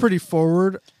this one's pretty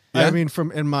forward. Yeah? I mean,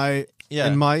 in my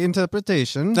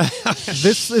interpretation,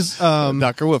 this is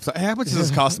Dr. Wolf. How much does this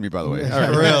cost me, by the way? All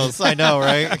right. Reals, I know,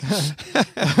 right?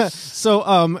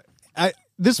 So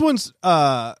this one's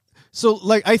so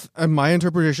like my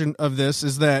interpretation of this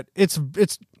is that it's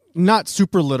not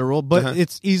super literal, but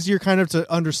it's easier kind of to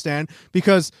understand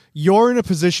because you're in a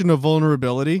position of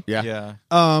vulnerability.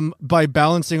 By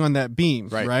balancing on that beam,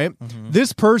 right? Mm-hmm.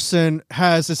 This person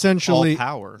has essentially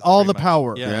all the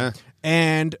power. Yeah.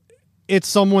 And it's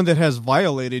someone that has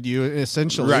violated you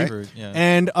essentially. Right. Yeah.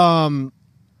 And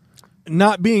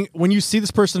when you see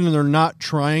this person and they're not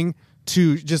trying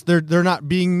to they're not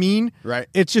being mean, right?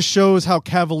 It just shows how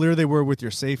cavalier they were with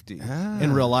your safety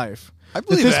in real life. I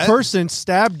believe this person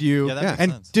stabbed you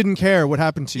and didn't care what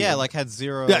happened to you. Yeah, like had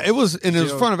zero. Yeah, it was in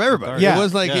front of everybody. Yeah. It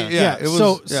was like it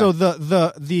was. So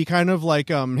the kind of like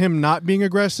him not being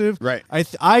aggressive, right?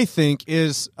 I think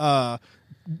is how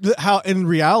in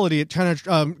reality it kind of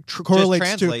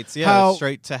correlates to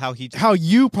straight to how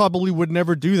you probably would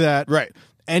never do that, right?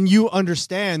 And you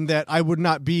understand that I would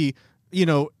not be.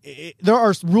 There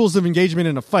are rules of engagement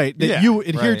in a fight that you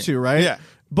adhere to, right? Yeah.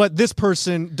 But this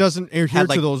person doesn't adhere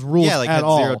to those rules at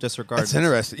all. Zero disregard. That's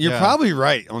interesting. You're probably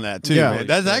right on that too. Man.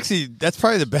 That's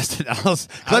probably the best analysis.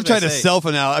 Because I've tried to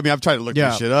self-analyze. I mean, I've tried to look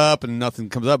this shit up and nothing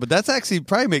comes up. But that's actually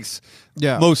probably makes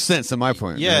most sense in my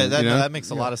point. Yeah, that makes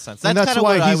a lot of sense. That's, and that's kind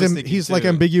why of what he's like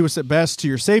ambiguous at best to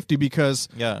your safety because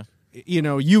the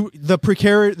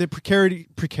precarious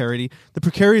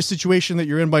situation that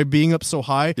you're in by being up so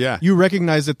high. Yeah. You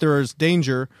recognize that there is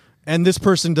danger. And this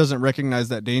person doesn't recognize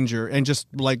that danger, and just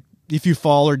like if you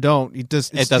fall or don't, it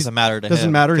doesn't matter to him.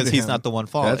 Doesn't matter because he's not the one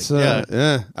falling. That's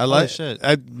I like shit.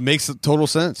 That makes total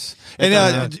sense. And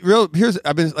that's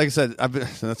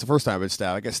the first time I've been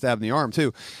stabbed. I got stabbed in the arm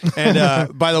too.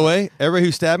 And by the way, everybody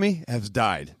who stabbed me has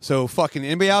died. So fucking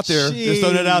anybody out there, just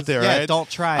throwing it out there. Yeah, right? don't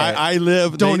try it. I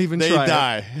live. Don't even they try.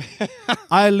 Die.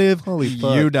 I live. Holy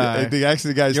fuck. You die. The guy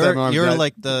stabbed my arm. You're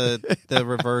like the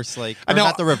reverse, like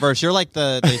not the reverse. You're like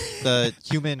the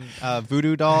human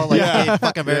voodoo doll, like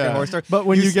fucking American Horror Story. But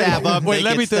when you get up, wait,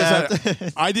 let me tell you,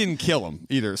 I didn't kill him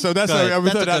either. So that's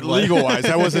that legal wise.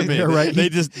 That wasn't me. Right. They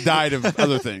just died of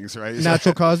other things, right?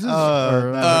 Natural causes?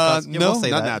 No, not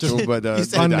natural, but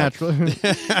unnatural.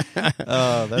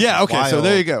 Yeah. Okay. So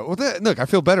there you go. Well, look, I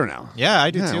feel better now. Yeah, I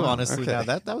do too. Honestly,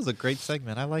 that was a great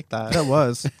segment. I like that. That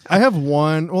was. I have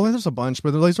one. Well, there's a bunch,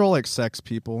 but these are all like sex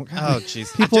people. Oh,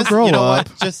 jeez. People grow up.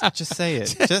 Just say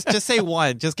it. Just say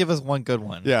one. Just give us one good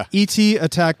one. Yeah. E.T.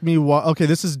 attacked me. Okay,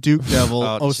 this is Duke Devil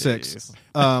Oh, 06.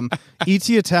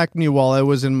 E.T. attacked me while I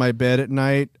was in my bed at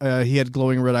night. He had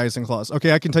glowing red eyes and claws.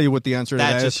 Okay, I can tell you what the answer to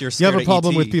that That's is. just you're You have a scared of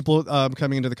problem E.T.. with people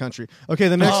coming into the country. Okay,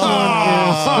 the next one is...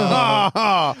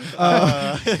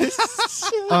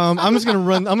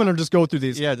 I'm gonna just go through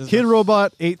these. Yeah, Kid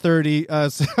Robot 830.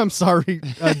 I'm sorry,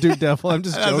 Duke Devil. I'm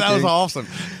just joking. That was awesome.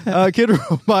 Kid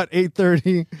Robot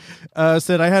 830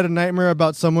 said I had a nightmare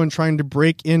about someone trying to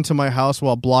break into my house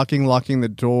while locking the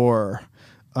door.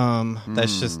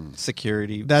 That's just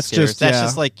security. That's scares. just that's yeah.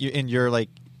 just like you and you're like.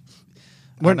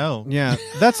 I don't know. Yeah,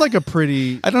 that's like a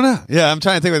pretty. I don't know. Yeah, I'm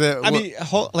trying to think of that. I mean,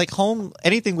 like home,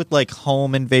 anything with like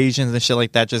home invasions and shit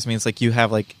like that just means like you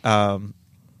have like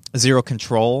zero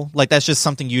control. Like that's just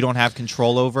something you don't have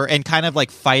control over, and kind of like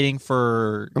fighting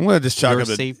for. I'm gonna just chalk your up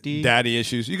the safety. daddy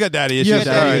issues. You got daddy issues. You have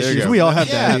daddy All right, there you issues. go. We all have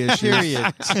daddy issues.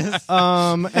 Period.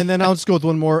 And then I'll just go with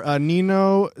one more.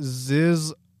 Nino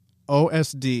Ziz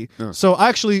OSD. So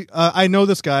actually, I know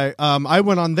this guy. I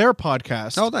went on their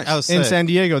podcast. Oh, nice. Oh, In sick. San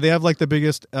Diego, they have like the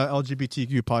biggest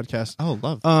LGBTQ podcast. Oh,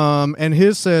 love. And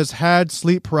his says had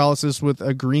sleep paralysis with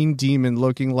a green demon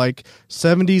looking like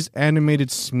 70s animated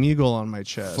Smeagol on my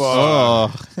chest.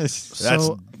 Oh, That's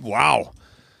So wow.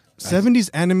 70s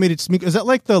animated Smeagol. Is that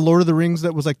like the Lord of the Rings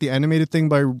that was like the animated thing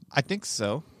by? I think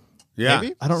so. Yeah.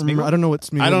 Maybe? I don't remember. I don't know what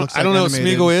Smeagol looks like. I don't know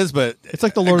animated. what Smeagol is, but It's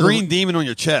like the a Lord of the- green demon on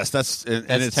your chest. That's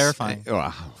it's terrifying.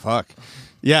 Oh, fuck.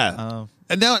 Yeah.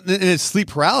 And now and it's sleep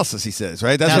paralysis. He says,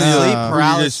 right? That's Now, what you- sleep where you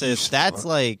paralysis. That's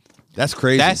like That's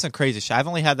crazy. that's some crazy shit. I've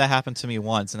only had that happen to me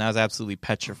once, and I was absolutely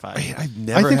petrified. I've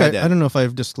never I think had that. I don't know if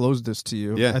I've disclosed this to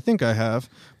you. Yeah. I think I have.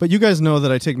 But you guys know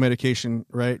that I take medication,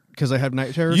 right? Because I have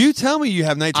night terrors. You tell me you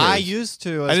have night terrors. I used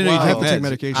to. I As didn't know you well. I have to meds. take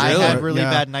medication. I Really? had really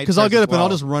bad night Because I'll terrors get as up and I'll well.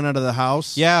 just run out of the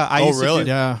house. Yeah, I Oh, used really? To do,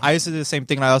 Yeah. I used to do the same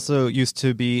thing. And I also used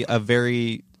to be a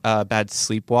very bad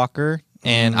sleepwalker.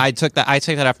 And I took that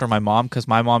after my mom, because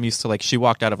my mom used to like, she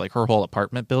walked out of like her whole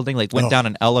apartment building, like went down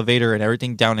an elevator and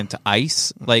everything down into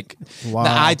ice. Like Wow.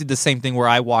 now I did the same thing where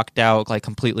I walked out like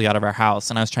completely out of our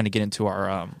house, and I was trying to get into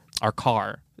our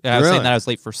car. I was Really? saying that I was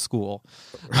late for school,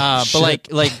 but like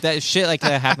that shit like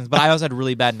that happens. But I also had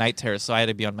really bad night terrors, so I had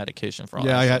to be on medication for all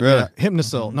Yeah, that I shit. got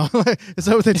Hypnosil. No, is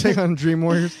that what they take on Dream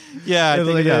Warriors? Yeah, I Yeah,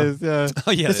 think it yeah. is. Yeah.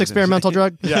 Oh yeah, This experimental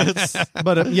drug. Yeah,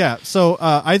 but yeah. So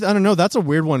I don't know. That's a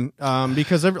weird one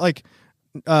because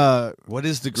What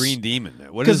is the green demon?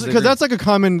 What is because that's like a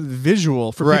common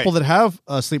visual for Right. people that have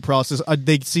sleep paralysis.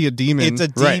 They see a demon. It's a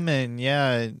Right. demon,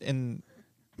 yeah, and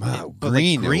wow, but,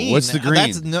 like, green. What's the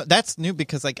green? That's new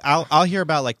because like I'll hear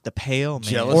about like the pale man,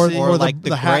 Jealousy? Or like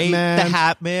the Hat gray, Man, the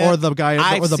Hat Man, or the guy,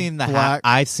 I've or the seen the black.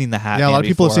 I've seen the Hat. Yeah, a Man lot of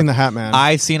people have before. seen the Hat Man.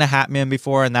 I've seen a Hat Man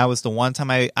before, and that was the one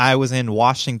time I was in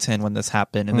Washington when this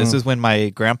happened, and this is when my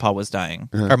grandpa was dying,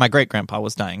 or my great grandpa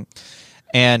was dying,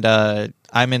 and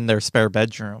I'm in their spare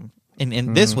bedroom.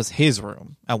 And this was his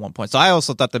room at one point. So I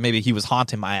also thought that maybe he was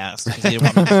haunting my ass because he didn't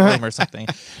want me in his room or something.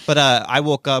 But I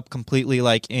woke up completely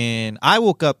I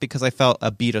woke up because I felt a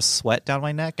bead of sweat down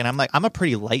my neck. And I'm like, I'm a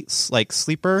pretty light like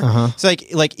sleeper. So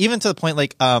like even to the point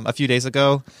like a few days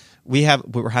ago, we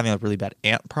were having a really bad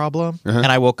ant problem. And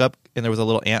I woke up and there was a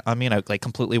little ant on me, and I like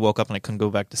completely woke up and I couldn't go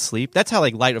back to sleep. That's how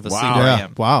like light of a sleeper I yeah.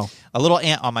 am. Wow. A little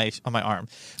ant on my arm.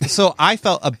 So I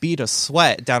felt a bead of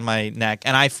sweat down my neck,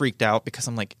 and I freaked out because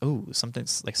I'm like, oh,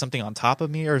 something on top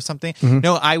of me or something.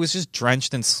 No, I was just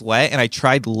drenched in sweat, and I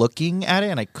tried looking at it,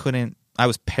 and I couldn't. I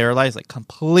was paralyzed, like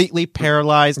completely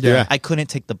paralyzed. Yeah. I couldn't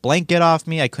take the blanket off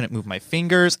me. I couldn't move my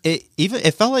fingers.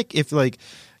 It felt like if like.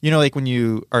 You know, like when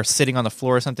you are sitting on the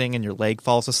floor or something and your leg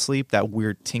falls asleep, that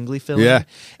weird tingly feeling. Yeah.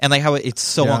 And like how it's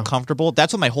so Yeah. uncomfortable.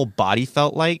 That's what my whole body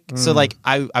felt like. So like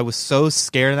I was so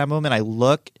scared in that moment. I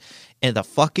look in the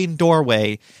fucking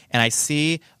doorway and I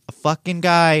see a fucking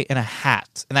guy in a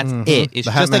hat. And that's it. It's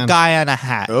The Hat just a Man. guy in a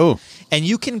hat. Oh. And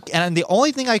the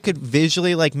only thing I could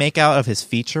visually like make out of his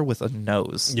feature was a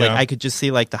nose. Like Yeah. I could just see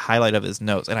like the highlight of his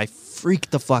nose, and I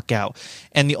freaked the fuck out.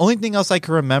 And the only thing else I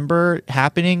could remember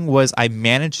happening was I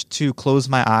managed to close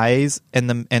my eyes, and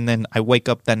then I wake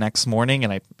up the next morning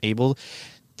and I'm able.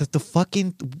 The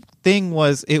fucking thing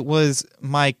was, it was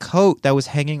my coat that was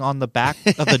hanging on the back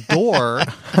of the door.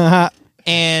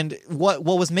 And what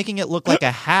was making it look like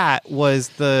a hat was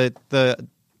the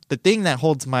thing that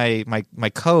holds my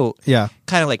coat. Yeah.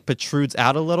 Kind of like protrudes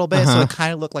out a little bit, so it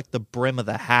kind of looked like the brim of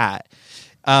the hat.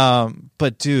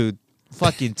 But dude,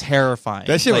 fucking terrifying.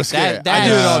 That shit like, was scary. That I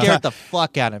do it all the scared time. the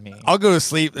fuck out of me. I'll go to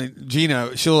sleep, and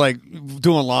Gina, she'll like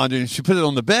doing laundry, and she put it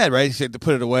on the bed, right? She had to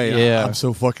put it away. Yeah. I'm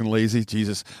so fucking lazy,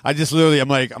 Jesus. I just literally, I'm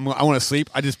like, I want to sleep.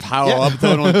 I just pile up,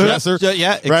 throw it on the dresser.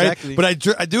 Yeah, right? exactly. But I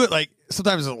do it like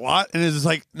sometimes it's a lot, and it's just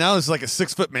like now it's like a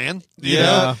 6-foot man. You Yeah,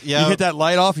 know? yeah. You hit that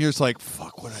light off, and you're just like,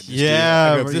 "Fuck, what I just do?"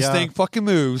 Yeah, I go, if this yeah. thing fucking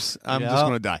moves, I'm just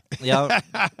gonna die. Yeah.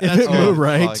 If it moved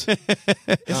right. Isn't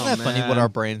that funny what our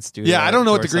brains do? Yeah, I don't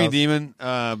know what the green ourselves?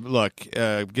 demon. Look,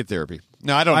 get therapy.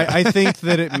 No, I don't. know. I think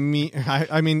that it I mean, I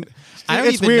don't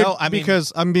it's even weird know. I mean-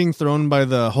 because I'm being thrown by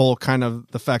the whole kind of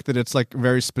the fact that it's like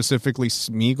very specifically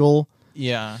Smeagol.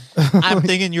 Yeah. I'm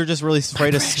thinking you're just really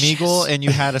afraid of Smeagol and you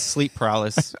had a sleep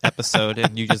paralysis episode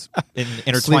and you just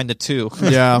intertwined the two.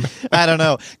 Yeah. I don't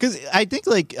know. Because I think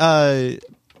like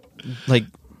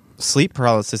sleep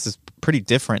paralysis is pretty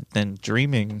different than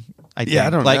dreaming. I think. Yeah, I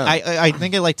don't like, know. I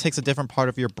think it like takes a different part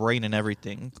of your brain and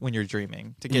everything when you're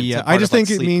dreaming to get. Yeah, to part I just of, like,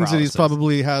 think it sleep means that he paralysis.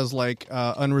 probably has like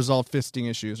unresolved fisting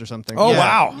issues or something. Oh, Yeah.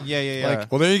 wow. Yeah.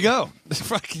 Well, there you go.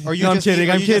 Fucking- Or you No, I'm just kidding. need-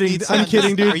 or I'm you just kidding. need I'm someone-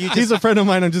 kidding, or dude. you He's just- a friend of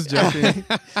mine. I'm just joking.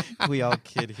 we all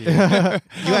kid here.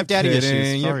 You have daddy kidding.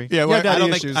 issues. Sorry. yeah, Yeah, well, daddy I don't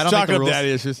make. issues. I don't make Chalk the up rules.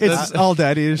 daddy issues. It's all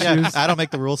daddy issues. Yeah, I don't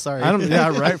make the rules. Sorry. I don't.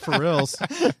 Yeah, right. For reals.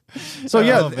 So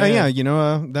yeah, man. yeah. You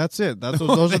know, that's it. That's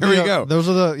those are there the, we go. Those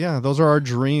are the those are our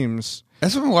dreams.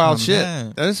 That's some wild shit.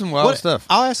 man. That is some wild stuff.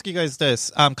 I'll ask you guys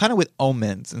this, kind of with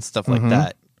omens and stuff Mm-hmm. like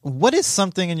that. What is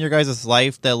something in your guys'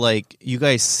 life that like you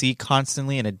guys see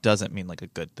constantly and it doesn't mean like a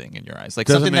good thing in your eyes? Like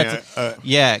Doesn't something mean that's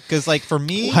yeah, because like for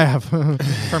me, I have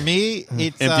for me,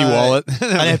 it's Empty wallet.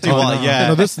 an empty Oh, wallet. no. Yeah,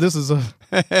 No, this is a.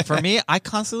 for me, I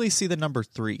constantly see the number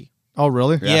 3. Oh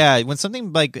really? Yeah. When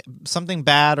something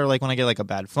bad, or like when I get like a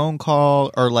bad phone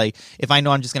call, or like if I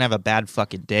know I'm just gonna have a bad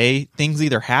fucking day, things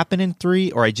either happen in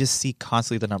 3 or I just see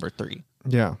constantly the number 3.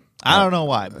 Yeah. I don't know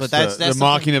why, but that's the something-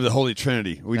 mocking of the Holy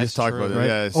Trinity. We That's just talked true, about it. Right?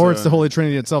 Yeah, Or it's the Holy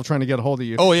Trinity itself trying to get a hold of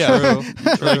you. Oh yeah,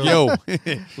 like, yo,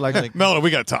 like Melda, we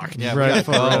gotta talk. Yeah, right we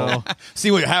for gotta go. real. See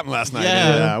what happened last night.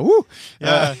 Yeah. Woo.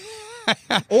 Yeah.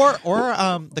 or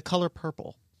the color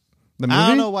purple. The movie. I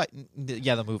don't know what.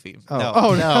 Yeah, the movie. Oh. No,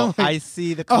 Oh, no. no. I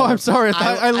see the. Oh, Color I'm sorry.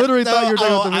 I literally thought you were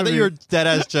talking about the I thought movie. you were dead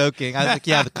ass joking. I was like,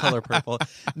 yeah, the color purple.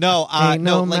 No, Ain't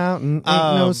no like, mountain, ain't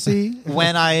no sea.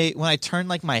 When I turn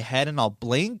like my head and I'll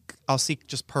blink, I'll see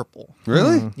just purple.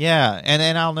 Really? Yeah, and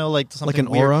then I'll know like something Like an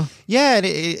weird. aura? Yeah,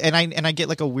 and I get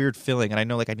like a weird feeling, and I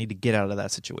know like I need to get out of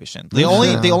that situation. The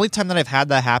only time that I've had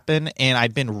that happen and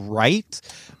I've been right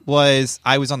was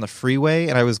I was on the freeway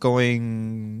and I was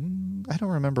going. I don't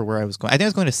remember where I was going. I think I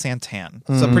was going to Santan,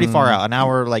 so pretty far out, an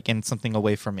hour like in something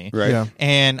away from me. Right. Yeah.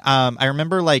 And I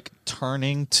remember like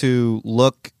turning to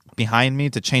look behind me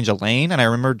to change a lane, and I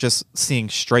remember just seeing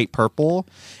straight purple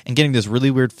and getting this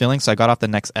really weird feeling. So I got off the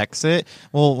next exit.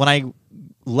 Well, when I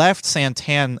left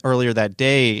Santan earlier that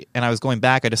day and I was going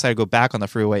back, I decided to go back on the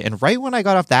freeway, and right when I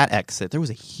got off that exit there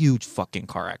was a huge fucking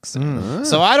car accident.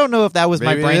 So I don't know if that was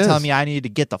Maybe my brain it telling is. me I needed to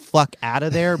get the fuck out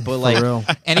of there, but like real.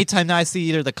 anytime that I see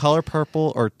either the color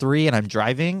purple or 3 and I'm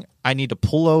driving, I need to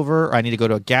pull over, or I need to go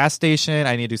to a gas station,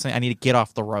 I need to do something, I need to get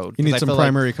off the road. You 'Cause need I some feel like-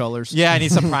 primary colors. yeah, I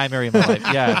need some primary in my life.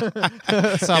 Yeah.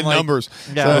 So I'm And like, numbers.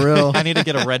 yeah, For real. I need to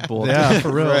get a Red Bull. Yeah,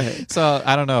 for real. So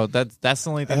I don't know. That's the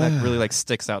only thing that really like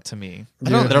sticks out to me.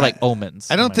 don't- They're like omens.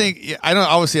 I don't think I don't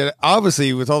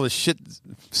obviously with all the shit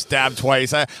stabbed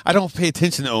twice. I don't pay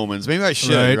attention to omens. Maybe I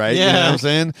should, right? You know Yeah. what I'm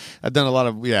saying? I've done a lot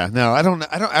of No, I don't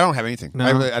have anything. No.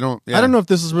 I don't. Yeah. I don't know if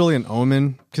this is really an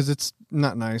omen because it's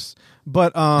not nice.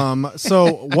 But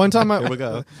so one time Here we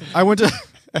go. I went to.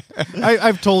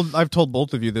 I've told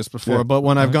both of you this before, Yeah. but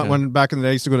when when back in the day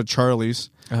I used to go to Charlie's.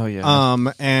 Oh yeah.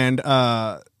 And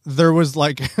there was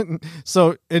like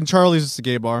so in Charlie's it's a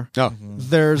gay bar. Oh.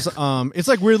 There's it's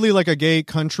like weirdly like a gay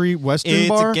country western it's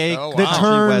bar a gay Oh, wow. that country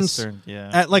turns western. Yeah.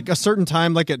 at like a certain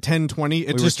time, like at 10:20, it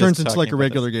were just just turns into talking like a about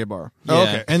regular gay bar. Yeah. Oh,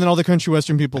 okay. And then all the country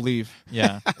western people leave.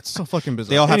 yeah. It's so fucking bizarre.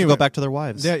 They all have to Anyway, go back to their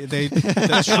wives. Yeah,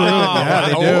 that's true. Yeah,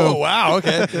 they do. Oh, wow.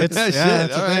 Okay. It's Shit,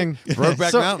 it's all a right. thing. Brokeback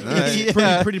So- Mountain. All right.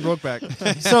 Yeah. Pretty broke back.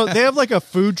 So they have like a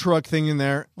food truck thing in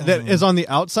there that is on the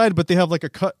outside, but they have like a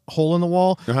cut hole in the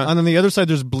wall, Uh-huh. and on the other side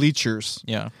there's bleachers.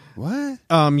 Yeah. What?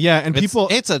 Yeah, and people.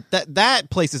 It's a that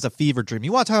place is a fever dream.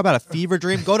 You want to talk about a fever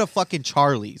dream? Go to fucking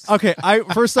Charlie's. Okay,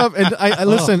 first off, and I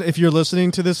listen. If you're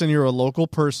listening to this and you're a local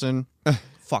person,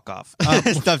 Fuck off. No, I'm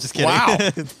just kidding. Wow.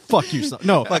 fuck you.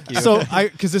 No, Fuck you. So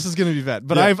because this is gonna be bad,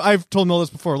 but Yeah. I've told Mel this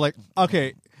before. Like,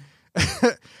 okay,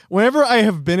 whenever I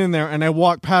have been in there and I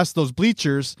walk past those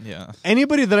bleachers, Yeah.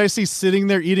 anybody that I see sitting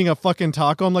there eating a fucking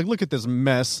taco, I'm like, look at this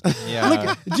mess. Yeah.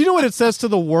 Look, do you know what it says to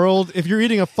the world if you're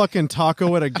eating a fucking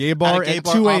taco at a gay bar At a gay at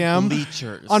bar 2 on a.m.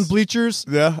 bleachers. on bleachers?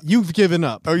 Yeah. You've given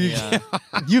up. Oh, you Yeah.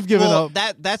 You've given Well,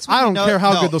 up. that's when I you don't know- care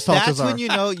how no, good those tacos That's are. when you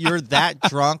know you're that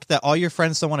drunk that all your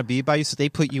friends don't want to be by you, so they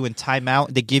put you in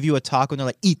timeout. They give you a taco and they're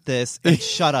like, "Eat this and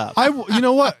shut up." You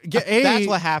know what? That's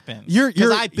what happens. You're-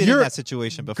 'Cause I've been in you're- that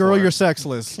situation before. Girl, you're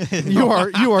sexless. You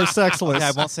are sexless. Yeah,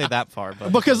 I won't say that far,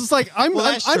 but because it's like I'm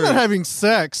that's not true. having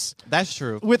sex That's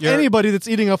true. with anybody that's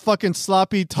eating a fucking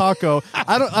sloppy taco.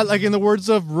 Like in the words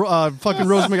of fucking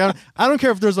Rose McGowan, I don't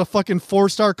care if there's a fucking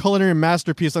 4-star culinary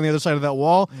masterpiece on the other side of that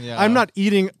wall. Yeah. I'm not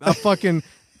eating a fucking.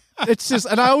 It's just,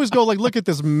 and I always go like, look at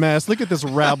this mess, look at this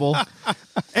rabble.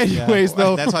 Anyways,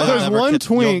 though, That's why there's one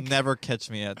twink. You'll never catch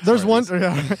me at. There's one.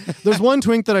 Charlie's. There's one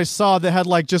twink that I saw that had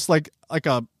like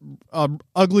a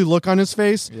ugly look on his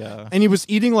face. Yeah. And he was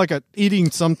eating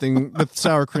something with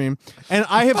sour cream. And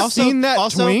I have seen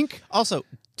that twink. Also,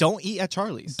 don't eat at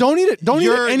Charlie's. Don't eat it. Don't eat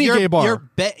at any gay bar.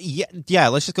 Yeah,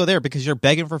 let's just go there because you're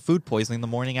begging for food poisoning the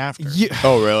morning after. Yeah.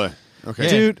 Oh, really? Okay,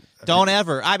 dude. Don't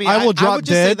ever. I mean, I will drop would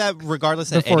just say dead that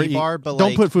regardless at before any I eat. bar, but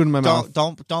Don't put food in my mouth.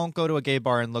 Don't go to a gay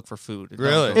bar and look for food.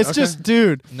 Really? It's just,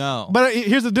 dude. No. But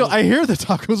here's the deal. I hear the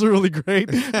tacos are really great.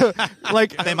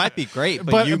 Like They might be great,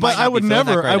 but you might I not would be feeling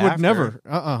that never. great I would after.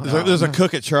 never. There's a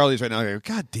cook at Charlie's right now. I go,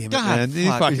 God damn it, God, man! These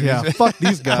fuck. fucking Yeah, fuck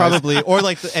these guys. Probably, or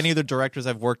like any of the directors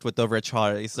I've worked with over at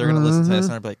Charlie's, they're gonna listen to this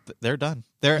and I'll be like, they're done.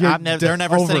 They're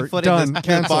never over, setting foot done, in this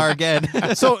canceled. bar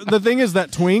again. So the thing is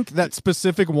that twink, that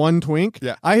specific one twink,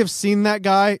 Yeah. I have seen that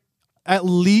guy at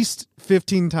least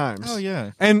 15 times. Oh,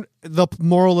 yeah. And the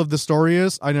moral of the story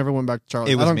is I never went back to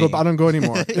Charlie. It was I me. don't go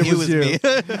anymore. It was you. me.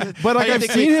 But like How I've do you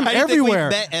think seen we- him how do you think we everywhere.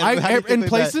 met? How do you think In we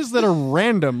places that are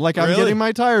random. Like I'm Really? getting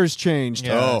my tires changed.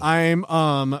 Yeah. Oh. I'm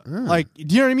like, do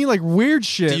you know what I mean? Like weird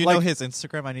shit. Do you like, know his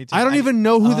Instagram? I don't even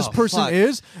know who this person fuck.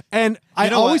 is, and I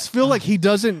know always what? feel like he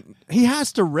doesn't. He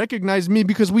has to recognize me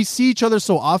because we see each other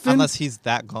so often. Unless he's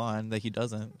that gone that he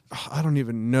doesn't. I don't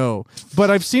even know,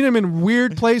 but I've seen him in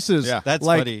weird places. Yeah. That's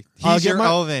like, funny. I'll He's get your my-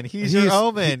 omen. He's your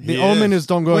omen. The He omen is. is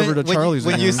don't go over to Charlie's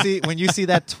when again. you see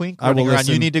that twink I will running around,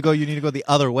 listen. you need to go the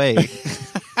other way.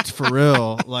 For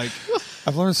real. Like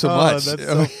I've learned so Oh, much. that's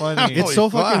so funny. it's Holy so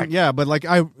fuck. fucking but like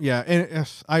and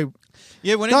if I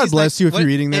Yeah, one of God these bless you if you're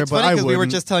eating there, it's but funny I 'cause we were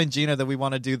wouldn't. just telling Gina that we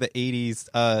want to do the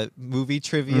 '80s movie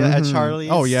trivia at Charlie's.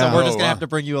 Oh, yeah. so we're just Oh, gonna wow. have to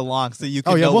bring you along so you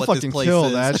can oh yeah know we'll what this fucking place kill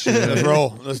is. that Let's shit.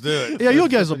 roll. Let's do it. Yeah, you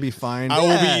guys will be fine. I will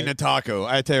be Yeah. eating a taco.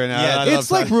 I tell you right now. Yeah, I love It's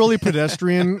like tacos. really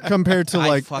pedestrian compared to I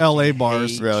like fucking LA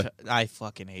bars. hate Really? I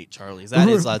fucking hate Charlie's. That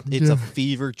is it's a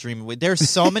fever dream. There's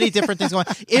so many different things going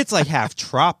on. It's like half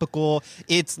tropical.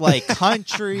 It's like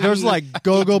country. There's like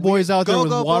go-go boys out there with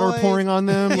Go-go water boys. pouring on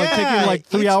them, like Yeah, taking like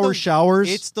it's 3-hour showers.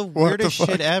 It's the What the weirdest fuck?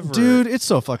 shit ever. Dude, it's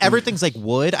so fucking Everything's like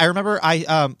wood. I remember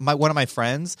one of my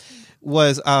friends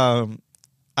was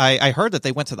I heard that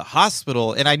they went to the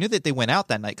hospital, and I knew that they went out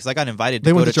that night because I got invited to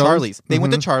They go went to to Charlie's? Charlie's. They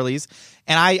went to Charlie's,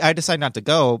 and I decided not to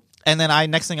go. And then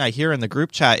next thing I hear in the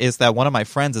group chat is that one of my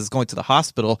friends is going to the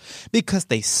hospital because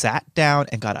they sat down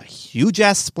and got a huge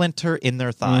ass splinter in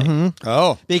their thigh.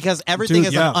 Oh. Because everything Dude,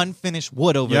 is yeah. an unfinished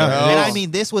wood over Yeah. there. Oh. And I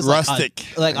mean, this was Rustic.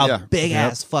 like a Yeah. big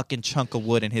ass fucking chunk of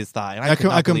wood in his thigh. And I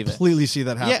could I not believe it. completely see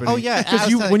that Yeah, happening. oh, yeah. I Because was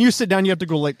telling- when you sit down, you have to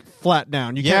go like flat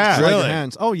down. You Yeah. can't slide your Really?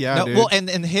 hands. Oh yeah, No, dude. well, and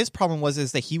his problem was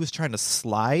that he was trying to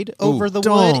slide over the wood,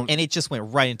 don't. and it just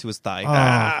went right into his thigh.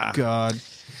 oh god.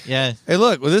 Yeah, Hey,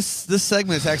 look. Well, this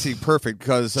segment is actually perfect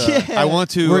because Yeah. I want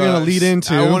to. We're gonna lead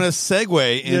into- I want to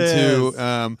segue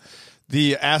into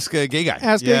the Ask a Gay Guy.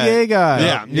 Ask Yeah. a gay guy.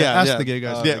 Yeah, Ask yeah. the gay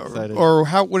guys. Yeah, excited. or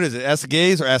how? What is it? Ask the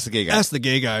gays or ask the gay guys? Ask the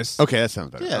gay guys. Okay, that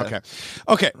sounds better. Yeah.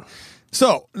 Okay.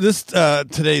 So this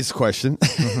today's question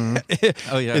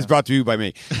Oh, yeah. is brought to you by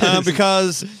me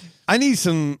because I need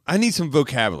some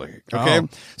vocabulary. Okay,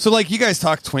 so like you guys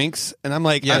talk twinks, and I'm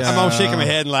like Yes. I'm all shaking my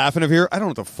head and laughing over here. I don't know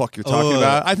what the fuck you're talking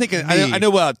about. I think I know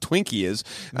what a Twinkie is,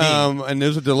 and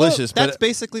those are delicious. Well, that's but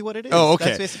basically what it is. Oh, okay.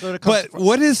 That's basically what it comes But from.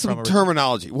 what is some from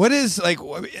terminology? What is like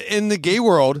in the gay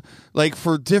world? Like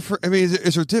for different, I mean,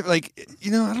 is there different? Like I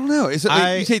don't know. Is it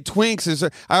like, you say twinks? Is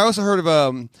there? I also heard of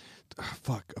a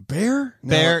bear. No,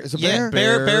 Bear is a yeah,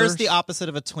 bear. bear is the opposite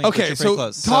of a twink. Okay, which are so pretty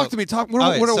close. talk to me. Talk. What,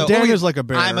 okay, what, so- what Dan are you- is like a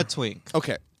bear. I'm a twink.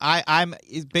 Okay, I'm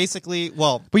basically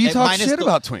but you it- talk minus shit the-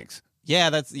 about twinks. Yeah,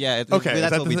 that's Okay,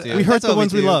 That's that- what we do. we hurt That's the what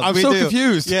ones we do. love. I'm We so do.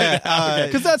 confused. Yeah,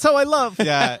 Because that's how I love.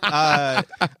 yeah.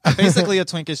 Basically, a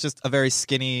twink is just a very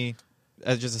skinny,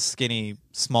 just a skinny,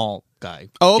 small guy.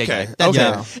 Oh, Gay okay. guy. That's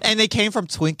Okay. it. And they came from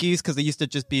Twinkies because they used to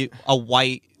just be a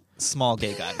white, small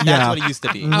gay guy. That's Yeah. what it used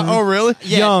to be. Oh, really?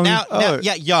 Yeah, Young. Now, Oh.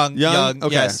 yeah, young. Young?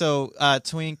 Okay. Yeah, so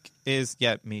twink is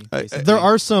me. There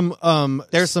are some.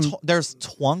 There's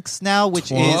twunks now,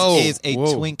 which is a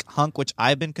twink hunk, which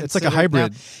I've been considering. It's like a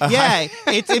hybrid. Yeah,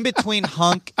 it's in between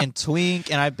hunk and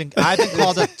twink, and I've been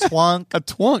called a twunk. A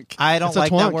twunk. I don't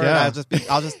like that word. Yeah.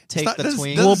 I'll just take the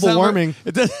twink. Global warming.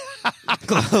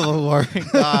 Global warming.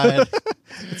 God,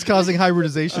 it's causing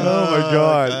hybridization. Oh my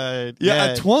God. Yeah,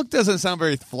 Yeah. a twunk doesn't sound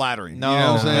very flattering. No, you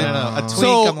know what I'm saying? no. A twink,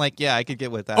 So- I'm like, yeah, I could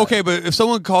get with that. Okay, but if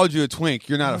someone called you a twink,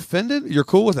 you're not offended? You're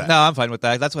cool with that? No, I'm fine with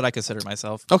that. That's what I consider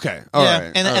myself. Okay. All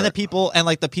right. And all the right. people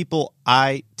the people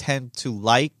I tend to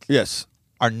like Yes.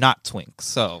 are not twinks.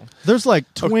 So There's like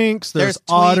twinks. There's There's twinks,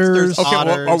 otters. there's Okay,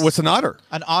 otters. what's an otter?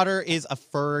 an otter is a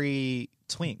furry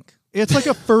twink. It's like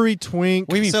a furry twink.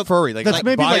 What do you mean So- furry? Like, That's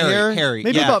maybe like hairy.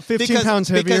 maybe yeah. about 15 pounds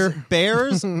heavier. Because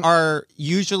bears are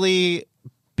usually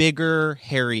bigger,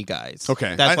 hairy guys.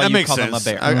 Okay. That's why that you makes call sense.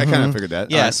 them a bear. I kind of figured that.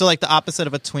 Yeah, All right. so like the opposite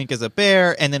of a twink is a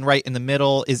bear, and then right in the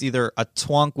middle is either a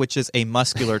twunk, which is a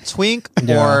muscular twink,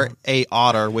 Yeah. or a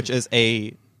otter, which is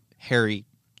a hairy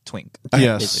twink.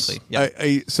 Yes. basically.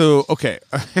 Yeah. So okay,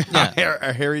 Yeah.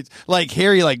 a hairy, like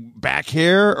hairy, like back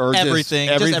hair or Everything,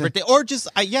 just just everything, or just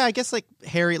I guess like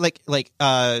hairy, like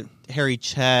hairy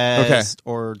chest,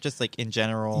 or just like in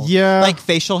general, Yeah. like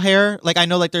facial hair. Like I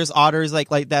know, like there's otters like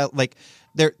that, like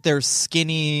they're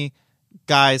skinny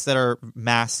guys that are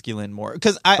masculine more,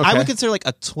 because I Okay. would consider like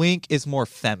a twink is more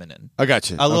feminine, I got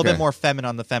you. a little Okay. bit more feminine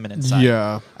on the feminine side.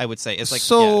 Yeah. I would say it's like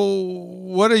So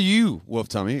what are you, Wolf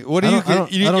Tummy? What do I you? don't- I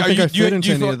don't- you- I don't are think you, I do you- fit into do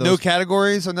you any feel of no those.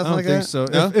 categories or I nothing don't like think that? so.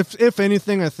 No? If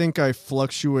anything, I think I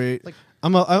fluctuate.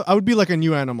 I would be like a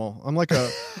new animal. I'm like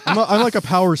I'm like a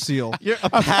power seal. You're a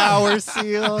power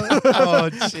seal. Oh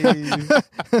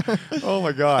jeez. Oh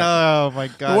my god. Oh my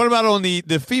But god. what about on the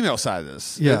female side of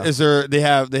this? Yeah. Is there they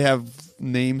have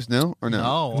names? No or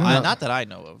no? No, not that I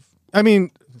know of. I mean,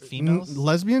 Females?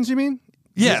 lesbians. You mean?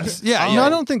 Yes. Yeah. Oh. No, I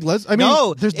don't think I mean,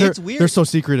 No, they're, it's weird. They're so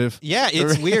secretive. Yeah,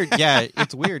 it's weird. Yeah,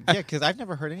 it's weird. Yeah, because I've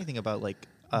never heard anything about like.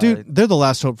 Dude, they're the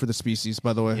last hope for the species,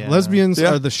 by the way. Yeah. Lesbians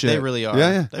Yeah. are the shit. they really are.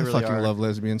 Yeah, yeah. They I really fucking are. love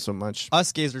lesbians so much.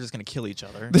 Us gays are just gonna kill each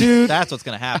other, Dude. That's what's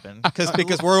gonna happen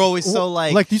because we're always so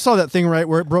like you saw that thing, right,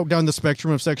 where it broke down the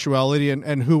spectrum of sexuality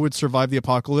and who would survive the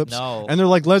apocalypse. No. And they're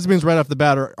like, lesbians right off the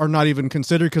bat are not even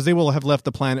considered because they will have left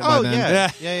the planet by oh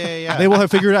then. yeah. They will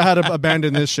have figured out how to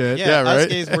abandon this shit. Yeah, right? us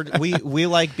gays we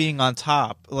like being on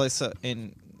top. Like, so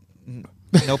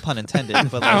no pun intended,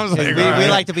 but I was like, like, we all right.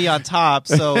 like to be on top,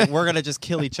 so we're gonna just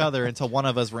kill each other until one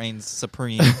of us reigns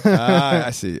supreme.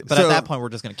 I see. But So- at that point, we're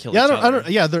just gonna kill Yeah, each I other.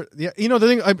 don't. Yeah, you know the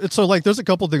thing. So like, there's a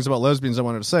couple things about lesbians I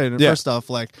wanted to say. And Yeah. First off,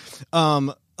 like,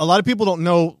 a lot of people don't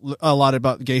know a lot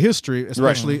about gay history,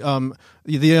 especially the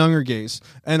younger gays.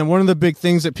 And one of the big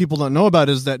things that people don't know about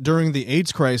is that during the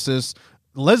AIDS crisis,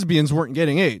 lesbians weren't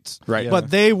getting AIDS, Right.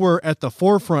 But they were at the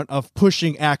forefront of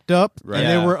pushing ACT UP, Right.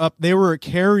 and Yeah. they were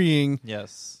carrying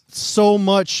Yes. so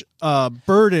much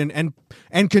burden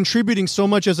and contributing so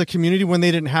much as a community when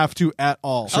they didn't have to at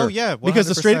all. Oh, yeah, because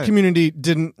the straight 100%. community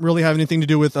didn't really have anything to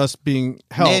do with us being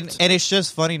helped. And it's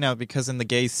just funny now because in the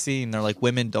gay scene, they're like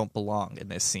women don't belong in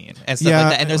this scene and stuff Yeah.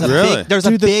 like that. And there's a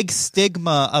Really? big big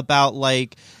stigma about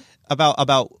like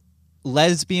about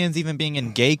lesbians even being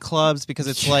in gay clubs because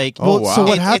it's like Oh, wow. So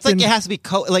what it's happened? like it has to be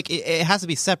it has to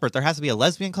be separate. There has to be a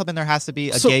lesbian club and there has to be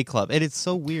a So- gay club. It's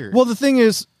so weird. Well, the thing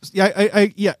is,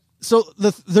 yeah. So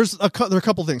there are a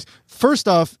couple things. First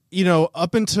off,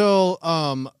 up until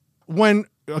when.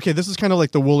 Okay, this is kind of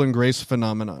like the Will and Grace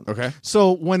phenomenon. Okay.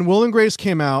 So when Will and Grace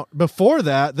came out, before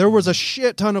that, there was a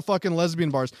shit ton of fucking lesbian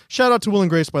bars. Shout out to Will and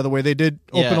Grace, by the way. They did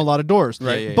open Yeah. a lot of doors.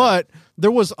 Right. Yeah. But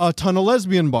there was a ton of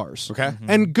lesbian bars. Okay.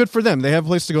 And good for them. They have a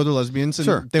place to go. They're lesbians. And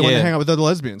Sure. they want to Yeah. hang out with other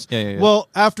lesbians. Yeah. Well,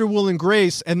 after Will and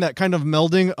Grace and that kind of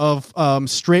melding of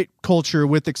straight culture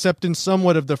with acceptance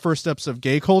somewhat of the first steps of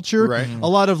gay culture, Right. a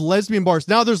lot of lesbian bars.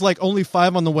 Now there's like only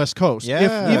 5 on the West Coast. Yeah.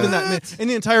 If even that in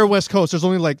the entire West Coast,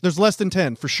 there's less than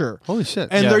 10 for sure. Holy shit.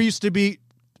 And Yeah. there used to be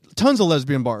tons of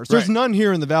lesbian bars. There's Right. none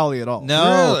here in the valley at all.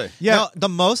 no, Really? Yeah. No, the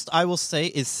most I will say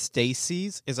is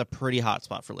Stacy's is a pretty hot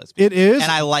spot for lesbians. It is.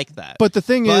 and I like that. But the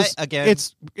thing But is, again,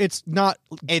 it's not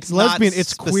it's lesbian. not It's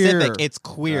specific. queer. It's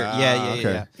queer. Ah, Yeah.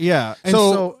 okay. Yeah. And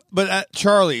So, but at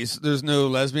Charlie's, there's no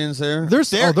lesbians there. there's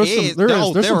some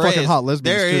fucking hot lesbians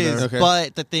There too is, there. Okay.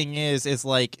 but the thing is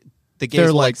like the gays They're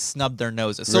will, like- snub their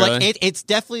noses. So like Really? it's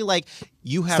definitely like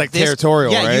you have like this,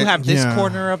 territorial, Yeah, right? you have this Yeah.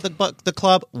 corner of the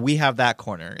club. We have that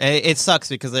corner. It sucks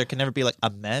because there can never be like a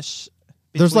mesh.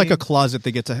 There's like a between- closet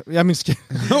they get to. I mean,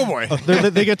 Oh boy.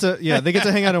 they get to. Yeah, they get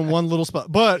to hang out in one little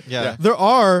spot. But Yeah. there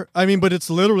are. I mean, but it's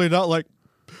literally not like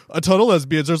a ton of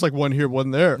lesbians. There's like one here,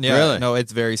 one there. Yeah, Really? no,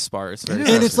 it's very sparse. Very And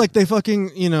sparse. it's like they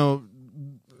fucking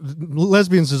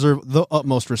lesbians deserve the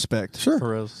utmost respect. Sure.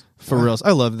 For reals.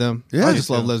 I love them. Yeah, I me just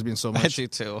love too. lesbians so much. I do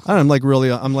too. I'm like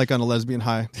I'm like on a lesbian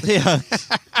high. Yeah.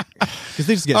 Because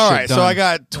they just get All shit right, done. so I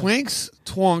got twinks,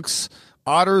 twonks,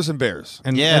 otters, and bears.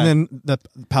 and then the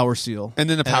power seal. And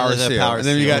then the power the seal. power and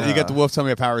then you seal. got the wolf. Tell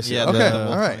me a power seal. Yeah. Okay. The All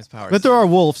wolf right. Tommy's power But there seal. are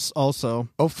wolves also.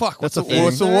 Oh fuck. What's That's a a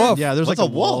what's a thing. wolf? Yeah, there's What's like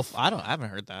a wolf? I haven't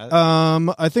heard that.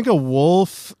 I think a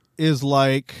wolf is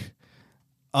like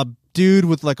a dude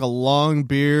with like a long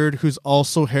beard who's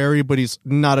also hairy, but he's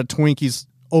not a twink. He's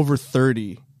over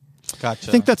 30. Gotcha.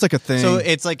 I think that's like a thing. so.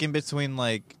 It's like in between,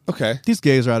 like. Okay. These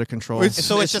gays are out of control.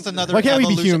 So it's just another. Why can't we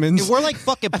be evolution. humans? We're like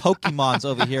fucking Pokemons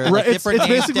over here. Like Right, it's different names,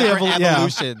 basically different yeah.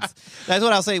 evolutions. That's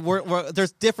what I'll say.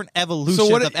 There's different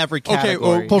evolutions of every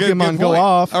category. Okay, well, Pokemon good go point.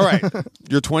 off. All right.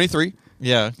 You're 23.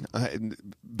 Yeah.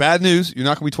 Bad news. You're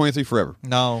not going to be 23 forever.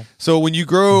 No. So when you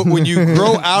grow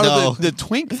out No. of the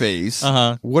twink phase,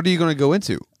 Uh-huh. what are you going to go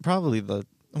into? Probably the.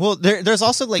 Well, there's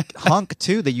also like hunk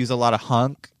too. They use a lot of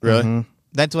hunk. Really? Mm-hmm.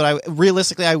 That's what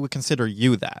realistically I would consider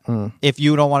you that. If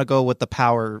you don't want to go with the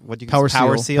power, what do you Power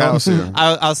power seal. seal? Power seal.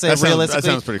 I'll say That sounds- realistically, that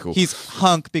sounds pretty cool. He's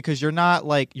hunk because you're not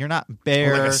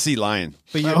bear, Like a sea lion.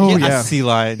 but you're Oh, a yeah. sea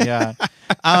lion. Yeah,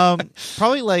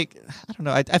 probably like I don't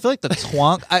know. I feel like the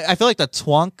twonk. I feel like the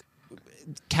twonk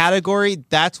category.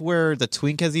 That's where the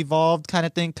twink has evolved, kind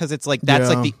of thing, because it's like that's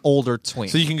Yeah. like the older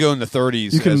twink. So you can go in the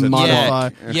 30s. You can as a modify.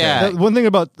 twink. Okay. Yeah. One thing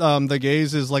about the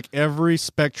gays is like every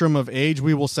spectrum of age,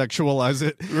 we will sexualize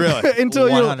it. Really? until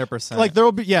you're 100%. like there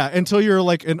will be until you're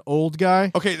like an old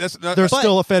guy. Okay, There's But-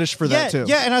 still a fetish for yeah, that too.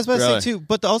 Yeah, and I was about to Really? say too,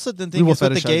 but also the We thing will is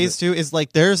with the fetishize gays it. too is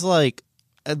like there's like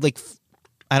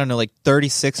I don't know, like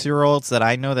 36-year-olds that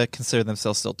I know that consider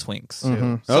themselves still twinks too.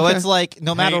 Mm-hmm. So Okay. it's like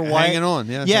no matter what, Hanging on.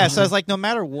 Yeah. yeah. So it's like no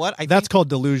matter what, That's called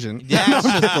delusion. that's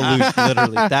just delusion.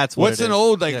 Literally, that's what What's it an is.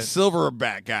 old like Yeah.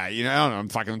 silverback guy? You know, I don't know. I'm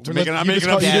fucking You making just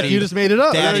up call- shit. you just made it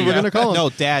up. Daddy, We're gonna call him. No,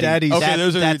 daddy. Daddies. Okay,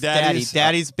 those are your that's daddies?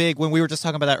 Daddy's big. When we were just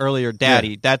talking about that earlier,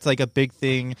 daddy. That's like a big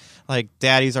thing. Like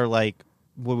daddies are like,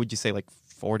 what would you say, like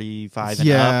 45 and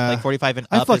Yeah. up? Like 45 and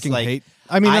I up. fucking is like, hate.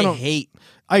 I mean, I don't hate.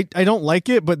 I don't like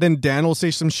it, but then Dan will say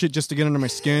some shit just to get under my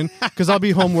skin because I'll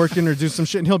be home working or do some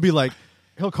shit, and he'll be like,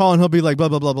 he'll call and he'll be like, blah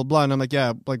blah blah blah blah, and I'm like,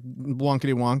 yeah, like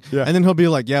wonkety wonk, Yeah. and then he'll be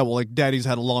like, yeah, well, like Daddy's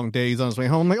had a long day, he's on his way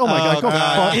home. I'm like, oh my god, go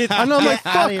fuck, It's- and I'm like,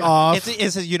 get outta fuck here. off.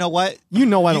 It's you know what? You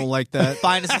know I don't like that.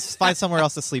 Find somewhere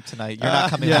else to sleep tonight. You're not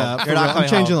coming Yeah, home. for You're real. not coming I'm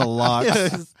changing home. the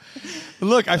locks.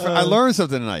 Look, I learned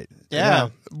something tonight. Yeah.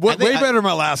 Way I think better than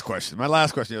my last question. My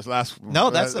last question is last. No,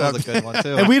 that was a good one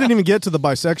too. And we didn't even get to the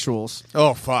bisexuals.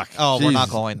 Oh fuck. Oh, we're Jeez. not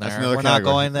going That's there. another We're not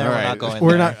category. going there. All We're right. not going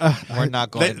We're there. not. We're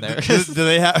not going there. do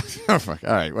they have? Oh fuck.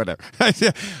 All right, whatever.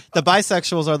 Yeah. The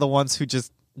bisexuals are the ones who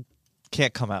just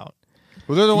can't come out.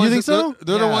 Well, they're the ones. think so?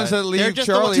 They're the Yeah. ones that They're leave just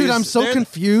the ones- Charlie's. Dude, I'm so They're-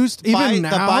 confused. Even The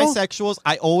now, bisexuals,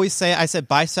 I said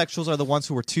bisexuals are the ones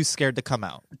who were too scared to come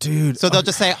out. dude. So they'll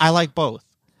just say, I like both.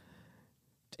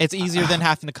 It's easier than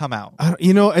having to come out.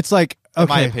 It's like In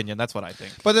my okay, opinion, that's what I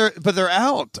think. But they're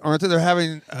out, aren't they? They're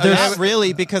having. Not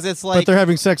really, because it's like but they're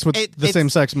having sex with it- the it's- same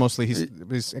sex mostly. He's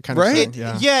kind of Right? saying,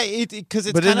 yeah. Yeah, because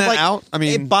it's But kind isn't of that like out? I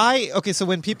mean- okay. So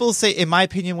when people say, in my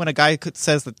opinion, when a guy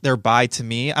says that they're bi to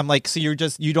me, I'm like, so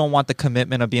you don't want the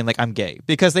commitment of being like I'm gay,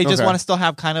 because they just Okay. want to still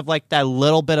have kind of like that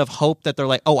little bit of hope that they're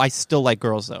like, oh, I still like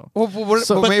girls though. Well,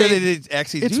 So- but maybe but they did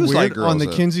actually It's do weird like girls on the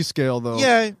though. Kinsey scale, though.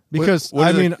 Yeah, because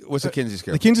What is I mean, what's the Kinsey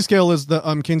scale? the Kinsey scale is the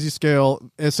Kinsey scale.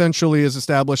 Essentially, is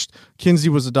established. Kinsey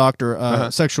was a doctor,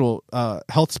 sexual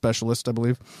health specialist, I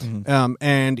believe,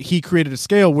 and he created a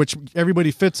scale which everybody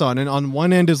fits on. And on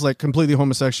one end is like completely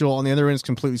homosexual, on the other end is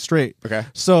completely straight. Okay.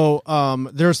 So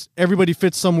there's everybody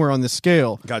fits somewhere on this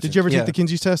scale. Gotcha. Did you ever Yeah. take the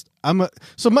Kinsey test?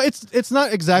 It's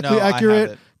not exactly No, I accurate.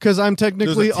 haven't. Because I'm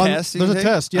technically There's a on. test you There's a take?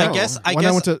 test. Yeah. I guess- when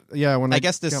I went to when I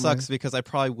guess this got my- sucks because I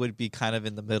probably would be kind of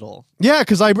in the middle. Yeah,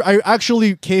 because I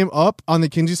actually came up on the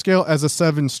Kinsey scale as a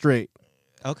 7 straight.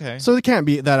 Okay. So it can't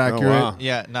be that accurate. wow.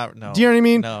 yeah, no. Do you know what I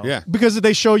mean? No. Yeah. Because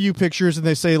they show you pictures and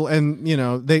they say, and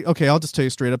I'll just tell you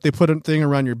straight up. They put a thing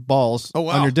around your balls, Oh,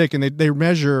 wow. on your dick, and they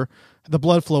measure the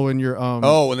blood flow in your.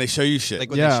 Oh, when they show you shit. Like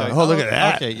when Yeah. they show you- Oh, look at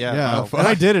that. Okay, yeah. yeah. Oh, And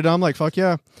I did it. I'm like, fuck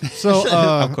yeah. So,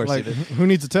 Of course you like, did. who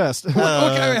needs a test?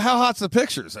 Okay, how hot's the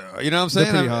pictures? You know what I'm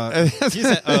saying? They're pretty You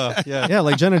said, yeah. yeah,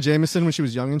 like Jenna Jameson when she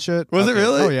was young and shit. Was it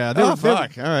really? Oh yeah.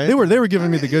 Fuck. All right. They were giving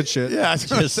me the good shit. Yeah, I was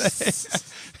gonna say.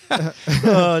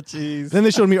 Oh, jeez. Then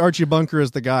they showed me Archie Bunker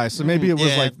as the guy, so maybe it was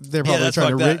Yeah. like they're Yeah, probably that's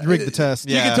trying to fucked up. rig the test.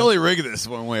 You Yeah. can totally rig this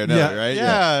one way or another, Yeah. right?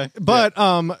 Yeah. But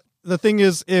the thing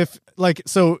is, if like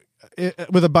so,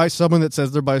 with someone that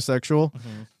says they're bisexual,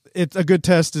 it's a good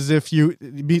test is if you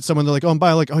meet someone, they're like,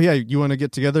 oh, yeah, you want to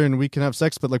get together and we can have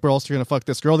sex, but like we're also gonna fuck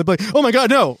this girl. They'd be like, oh my god,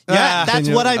 no. Yeah, that's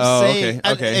what I'm saying.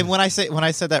 Okay. And when I said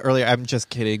that earlier, I'm just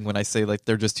kidding. When I say like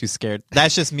they're just too scared,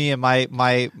 that's just me and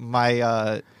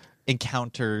my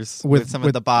encounters with some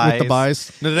of the buys. With the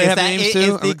buys. Do they have names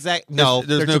too? The exact, no,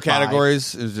 there's no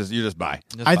categories. It's just you're just bi.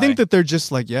 I think that they're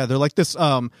just like they're like this.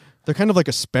 They're kind of like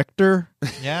a specter.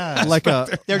 Yeah, like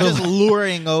they're just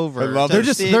luring over. I love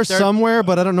they're somewhere,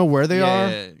 but I don't know where they are.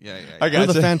 Yeah. I got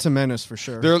They're the Phantom Menace for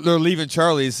sure. They're leaving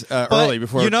Charlie's early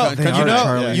before. they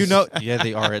are at Yeah,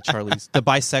 they are at Charlie's. The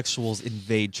bisexuals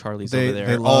invade Charlie's over there.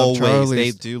 They love Charlie's. They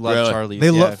do love Charlie's.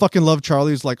 They fucking love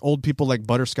Charlie's like old people like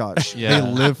butterscotch. Yeah. They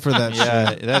live for that Yeah,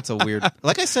 shit. that's a weird.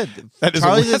 Like I said,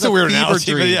 Charlie's is a weird fever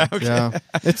analogy. dream. Yeah, okay. Yeah.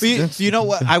 It's You know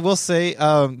what? I will say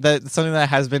that something that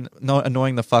has been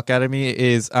annoying the fuck out of me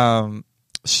is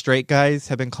straight guys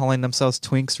have been calling themselves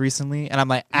twinks recently, and I'm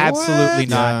like, absolutely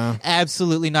not.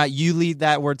 Absolutely not. You lead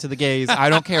that word to the gays. I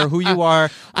don't care who you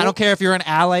are. I don't care if you're an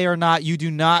ally or not. You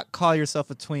do not call yourself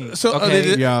a twink. So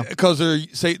Yeah. because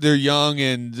they're young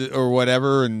or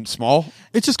whatever and small.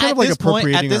 It's just kind of like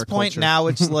appropriating At this our point culture. now,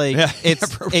 it's like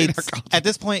it's at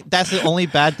this point. That's the only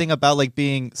bad thing about like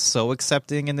being so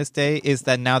accepting in this day is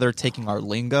that now they're taking our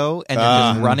lingo and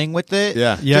they're just running with it.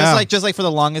 Yeah. Just like for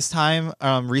the longest time,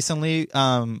 recently,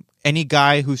 any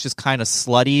guy who's just kind of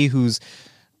slutty, who's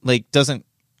like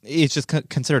it's just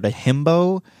considered a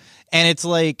himbo, and it's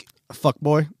like. Fuck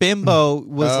boy. Bimbo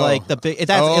was like the big.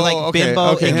 Bimbo.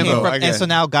 Okay, it came himbo, from, and so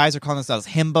now guys are calling themselves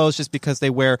himbos just because they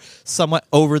wear somewhat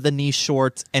over the knee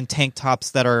shorts and tank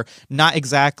tops that are not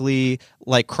exactly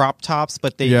like crop tops,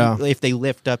 but if they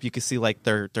lift up, you can see like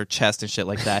their chest and shit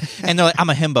like that. And they're like, I'm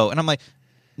a himbo, and I'm like.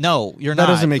 No, you're not.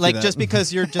 Doesn't make like you that. just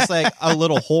because you're just like a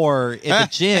little whore at the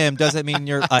gym doesn't mean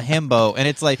you're a himbo. And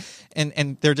it's like,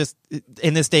 and they're just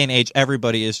in this day and age,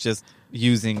 everybody is just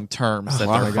using terms that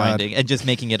they're finding and just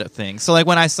making it a thing. So like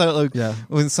when I saw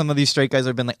when some of these straight guys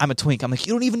have been like, I'm a twink. I'm like,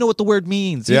 you don't even know what the word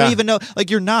means. You don't even know. Like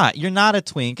you're not a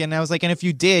twink. And I was like, and if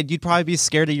you did, you'd probably be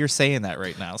scared of you're saying that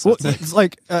right now. So it's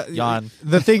like yawn.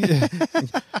 The thing,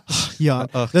 yawn.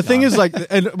 The thing is like,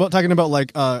 and talking about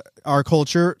like our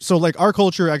culture. So like our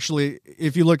culture actually,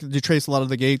 if you look, you trace a lot of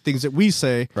the gay things that we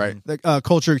say. Right. The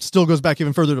culture still goes back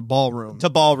even further to ballroom.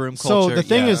 Culture. So the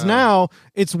thing is now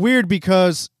it's weird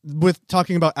because with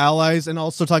talking about allies and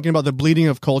also talking about the bleeding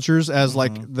of cultures as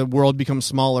like the world becomes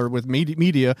smaller with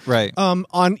media. Right.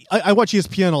 I watch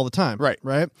ESPN all the time.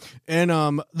 Right.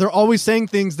 And they're always saying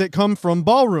things that come from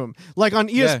ballroom. Like on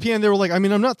ESPN, they were like, I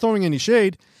mean, I'm not throwing any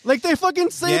shade. Like they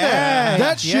fucking say that.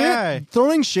 That shit,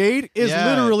 throwing shade is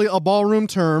literally a ballroom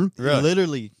term. Really?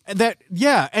 Literally.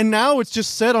 And now it's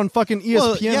just said on fucking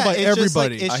ESPN by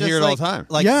everybody. I hear it all the time.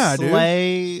 Like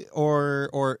slay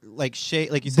or like shade,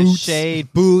 like you said,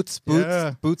 shade, boots,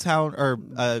 hound, or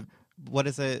what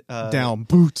is it? Down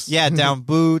boots. Yeah, down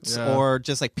boots, or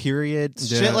just like period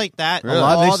shit like that. Really?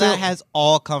 All that has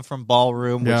all come from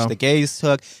ballroom, which the gays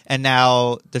took, and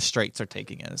now the straights are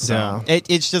taking it. So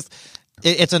it's just.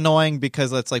 It's annoying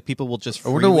because it's like people will just. I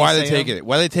wonder why they're taking it.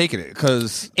 Why are they taking it?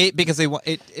 Because they want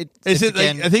it. Is it?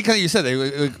 Like, I think kind of you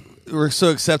said we're so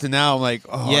accepted now. I'm like,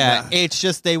 it's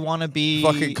just they want to be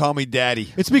fucking call me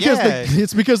daddy. It's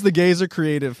because the gays are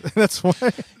creative. That's why.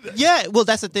 Yeah, well,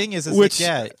 that's the thing is,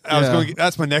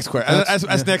 That's my next question.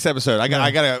 That's next episode. I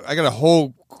got a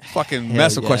whole fucking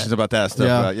mess of questions about that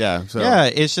stuff.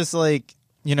 It's just like.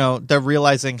 You know, they're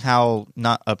realizing how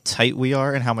not uptight we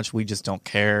are and how much we just don't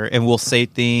care. And we'll say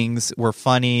things, we're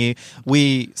funny,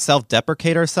 we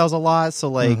self-deprecate ourselves a lot. So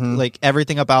like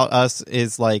everything about us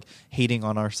is like hating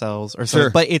on ourselves or something.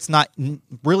 But it's not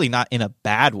really not in a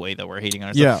bad way that we're hating on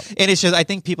ourselves. Yeah. And it's just, I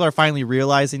think people are finally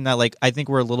realizing that like, I think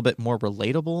we're a little bit more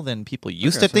relatable than people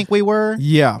used to think we were.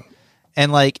 Yeah.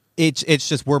 And like it's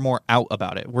just we're more out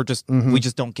about it. We're just we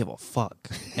just don't give a fuck,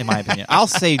 in my opinion. I'll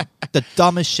say the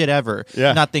dumbest shit ever,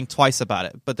 not think twice about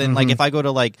it. But then like if I go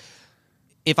to like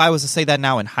if I was to say that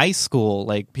now in high school,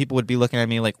 like people would be looking at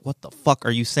me like, "What the fuck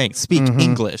are you saying? Speak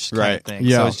English," kind of thing.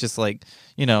 Yeah. So it's just like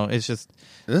it's just.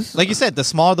 Like you said, the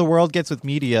smaller the world gets with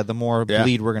media, the more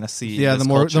bleed we're gonna see. Yeah, the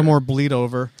more bleed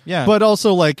over. Yeah, but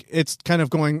also like it's kind of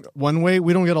going one way.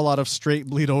 We don't get a lot of straight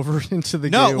bleed over into the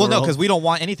gay world. No, because we don't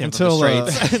want anything from the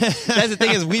straights. That's the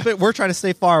thing is we're trying to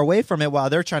stay far away from it while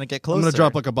they're trying to get closer. I'm gonna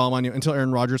drop like a bomb on you until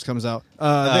Aaron Rodgers comes out.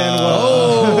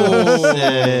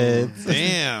 Shit.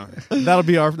 Damn. That'll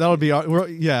be our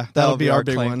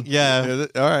big claim. one. Yeah.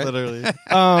 All right. Literally.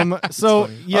 So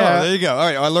yeah, there you go. All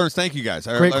right, I learned. Thank you guys.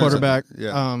 Great quarterback.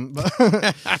 Yeah.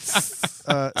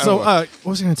 What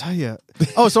was I going to tell you?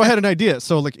 Oh, so I had an idea.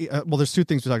 So like, there's two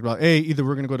things we talked about. Either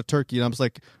we're going to go to Turkey, and I was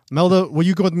like, Melda, will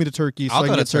you go with me to Turkey so I'll I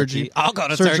go can to get surgery? Turkey. I'll go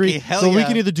to surgery. Turkey. Hell so yeah. we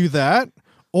can either do that,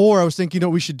 or I was thinking, you know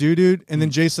what we should do, dude? And then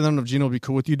Jason, I don't know if Gino will be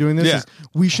cool with you doing this. Yeah. Is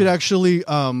we should actually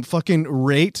fucking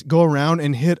go around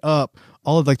and hit up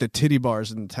all of like the titty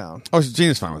bars in town Oh,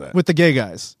 Gina's fine with that. with the gay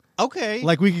guys. Okay.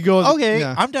 Like we could go. Okay,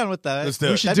 yeah. I'm down with that. Let's do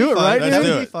We it. should That'd do be it, fun. right, That'd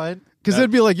dude? be fun. Because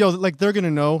they'd be like, yo, like they're gonna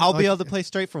know. I'll like, be able to play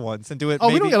straight for once and do it. Oh,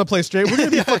 we maybe- don't gotta play straight. We're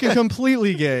gonna be fucking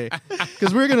completely gay.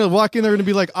 Because we're gonna walk in there and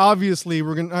be like, obviously,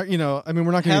 we're gonna, I mean,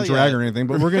 we're not gonna Hell drag yeah. or anything,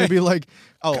 but we're gonna be like,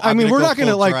 Oh, I mean, we're not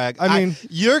gonna full like, drag. I mean,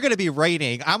 you're gonna be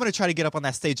rating. I'm gonna try to get up on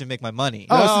that stage and make my money.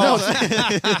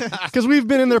 because we've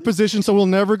been in their position, so we're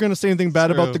never gonna say anything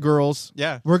bad about True. the girls.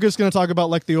 Yeah. We're just gonna talk about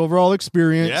like the overall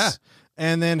experience. Yeah.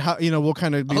 And then how we'll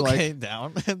kind of be Okay,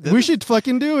 down. like, we should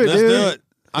fucking do it, Let's dude. do it.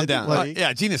 I'm down. Like-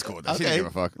 Yeah, Gina's cool with that. She doesn't Okay. give a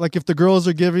fuck. Like if the girls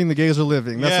are giving, the gays are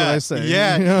living. That's yeah. what I say.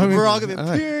 Yeah, You know what I mean? we're all gonna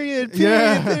be period.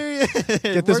 Yeah. Period.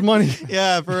 Get this Work- money.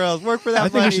 Yeah, for real. Work for that I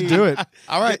think we money. should do it.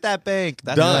 All right. Get that bank.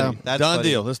 That's Done. funny. That's Done funny.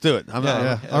 deal. Let's do it. I'm Yeah.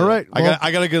 not. Yeah. All right. I Well,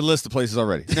 got a good list of places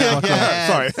already. Yeah.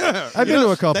 Sorry. I've been to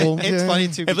a couple. It's Yeah. funny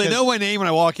too. If they because know my name when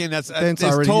I walk in, that's It's it's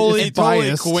already- totally it's totally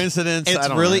biased. coincidence. I It's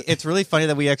don't really know. it's really funny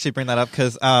that we actually bring that up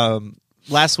because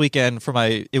last weekend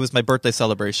it was my birthday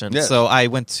celebration. Yeah. So I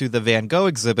went to the Van Gogh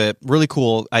exhibit. Really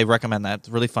cool. I recommend that. It's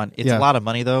really fun. It's Yeah. a lot of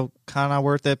money though, kind of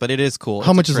worth it, but it is cool.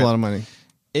 How It's much is a trip. lot of money?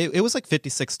 It was like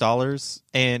 $56,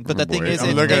 but the thing boy. is,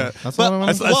 I'm looking at- That's but- a lot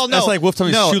of money? That's like Wolf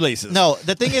Tummy's no, shoelaces. No,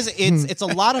 the thing is, it's a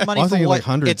lot of money I was for thinking what like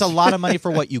hundreds. it's a lot of money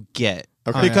for what you get.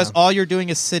 Okay. Because Yeah. all you're doing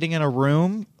is sitting in a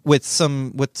room with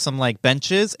some like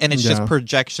benches, and it's just Yeah.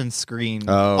 projection screen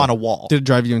Oh. on a wall. Did it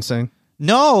drive you insane?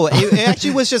 No, it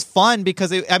actually was just fun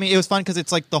because it was fun because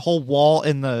it's like the whole wall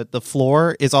and the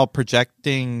floor is all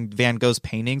projecting Van Gogh's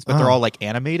paintings, but they're all like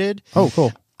animated. Oh,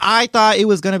 cool. I thought it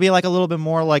was going to be like a little bit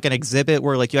more like an exhibit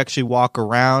where like you actually walk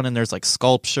around and there's like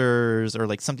sculptures or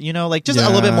like something, like just a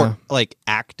little bit Yeah. more like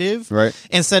active. Right.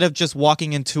 Instead of just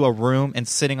walking into a room and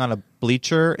sitting on a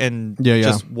bleacher and Yeah.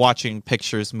 just watching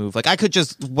pictures move. Like I could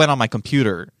just went on my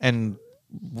computer and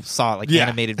saw like Yeah.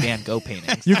 animated Van Gogh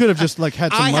paintings. You could have just like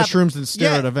had some I have- mushrooms and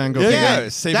stare yeah. at a Van Gogh. Yeah, painting. yeah.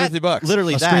 Save that- $50.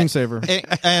 Literally A that. screensaver.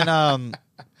 And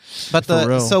but For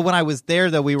real. so when I was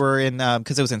there though, we were in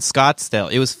because it was in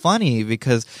Scottsdale. It was funny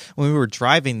because when we were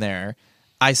driving there,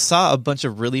 I saw a bunch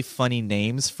of really funny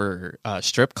names for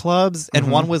strip clubs, and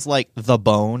one was like The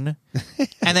Bone, and then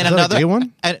Mm-hmm. Is that a another gay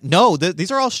one? And, no, these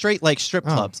are all straight like strip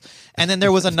clubs, and then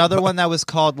there was another one that was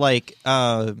called like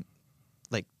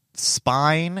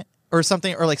Spine. Or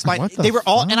something, or like spine. What the They were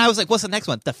all, fuck? and I was like, "What's the next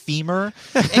one? The femur?"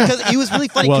 Because it was really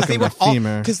funny because they Welcome were to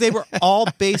femur. because they were all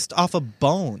based off of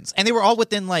bones, and they were all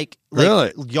within like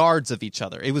Really? yards of each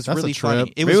other. It was That's a really trip.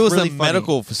 funny. It Maybe it was really the funny.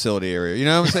 medical facility area. You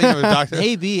know what I'm saying? With a doctor.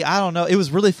 Maybe I don't know. It was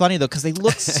really funny though because they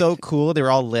looked so cool. They were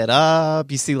all lit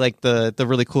up. You see like the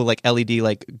really cool like LED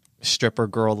like stripper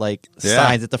girl like Yeah.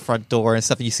 signs at the front door and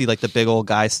stuff. And you see like the big old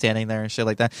guy standing there and shit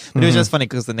like that. But it was just funny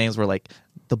because the names were like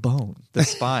the bone, the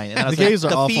spine. And I The was like, gays are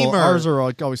the awful. femur. Ours are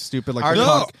like always stupid. Like Ours- the,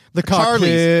 No. the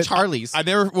cockpit. Charlie's. I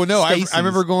never. Well, no. I Stacy's.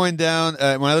 remember going down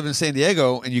when I lived in San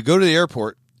Diego, and you go to the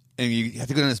airport, and you have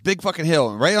to go down this big fucking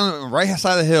hill, and right on the right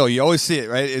side of the hill, you always see it.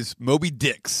 Right, it's Moby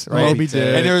Dick's. Right, Moby Dick.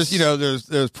 and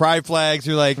there's pride flags.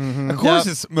 You're like, of course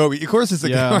Yep. it's Moby. Of course it's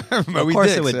the Yeah. Moby Of course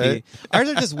Dick's, it would right? be. Ours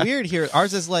are just weird here.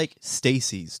 Ours is like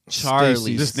Stacy's,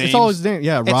 Charlie's. Just It's always named.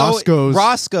 Yeah, It's always- Roscoe's.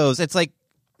 Roscoe's. It's like,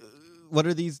 what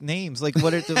are these names? Like,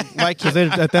 what are the? Why Because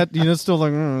can't? at that, it's still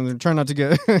like they're trying not to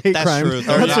get hate That's crimes. true.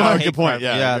 That's Yeah, a hate good point. crime.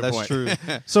 Yeah, good that's point.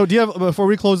 true. So, do you have before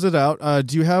we close it out?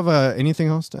 Do you have anything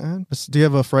else to add? Do you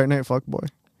have a Fright Night fuckboy?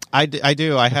 I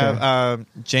do. I have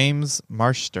James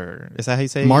Marster. Is that how you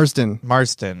say it? Marsden.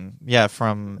 Marsden. Yeah,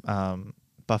 from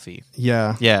Buffy.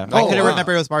 Yeah. Yeah, I couldn't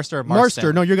remember it was Marster or Marston.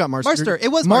 Marster. No, you got Marster. Marster. It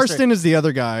was Marston is the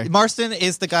other guy. Marston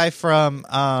is the guy from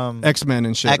X-Men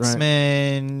and shit. Right?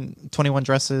 X-Men, 21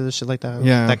 Dresses, shit like that.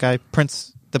 Yeah. that guy,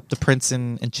 Prince, the Prince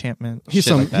in Enchantment. He's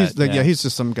shit some. like that. He's like, yeah. He's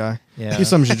just some guy. Yeah. He's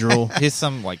some jadrul. He's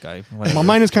some white guy. Whatever. Well,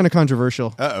 mine is kind of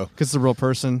controversial Uh-oh. because it's a real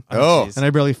person. Oh. jeez. And I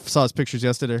barely saw his pictures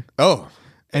yesterday. Oh,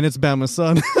 And it's Bama's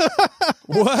son.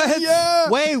 what? yeah.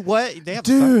 Wait, what? They have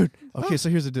Dude. Okay, so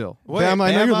here's the deal. Wait, Bama,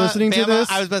 I know you're Bama- listening to Bama,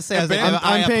 this. I was about to say, I was Bama- like,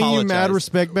 I'm I paying you mad apologize.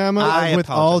 respect, Bama, I with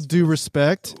all apologize. due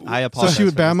respect. I So apologize. she,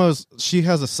 for this. she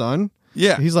has a son.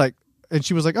 Yeah. He's like, and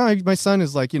she was like, "Oh, my son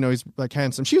is like, he's like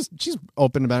handsome." She's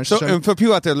open about it. So, and for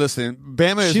people out there listening,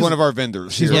 Bama is one of our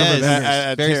vendors. She's one of our vendors.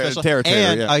 At very special, Territory,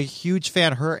 and yeah. a huge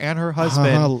fan. Her and her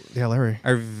husband, Larry,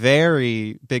 are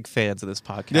very big fans of this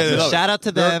podcast. Yeah, So shout out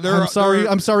to them.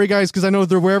 I'm sorry, guys, because I know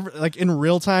they're wherever, like in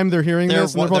real time, they're hearing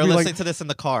this, and they're probably listening like to this in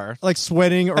the car, like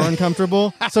sweating or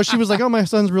uncomfortable. So she was like, "Oh, my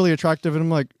son's really attractive," and I'm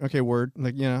like, "Okay, word."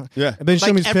 Like, Yeah. And then she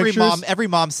showed me pictures. every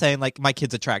mom saying like, "My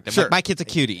kid's attractive. Sure. Like, my kid's a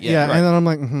cutie." Yeah, right. and then I'm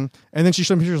like, mm-hmm. And then she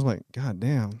showed me pictures. I'm like, God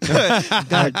damn.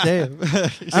 God damn.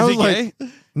 Is I was he like,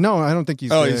 gay? no, I don't think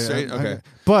he's. Oh, gay. he's straight? Okay.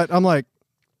 But I'm like,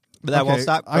 But that okay, won't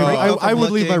stop. I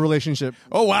would leave my relationship.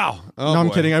 Oh, wow. Oh, No, I'm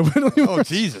boy. kidding. I wouldn't leave. Oh,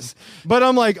 Jesus. But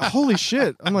I'm like, holy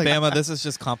shit. I'm like, Bama, this is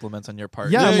just compliments on your part.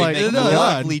 Yeah, I'm You like, make oh my God.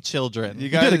 lovely children. You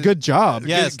you did a good job.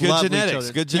 Yes, good lovely genetics.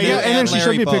 children. Good Yeah, genetics. and then she showed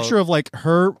Larry me a both. picture of like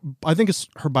her, I think it's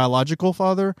her biological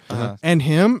father and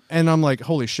him, and I'm like,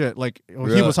 holy shit, like he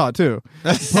Really? was hot too.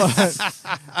 But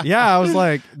yeah, I was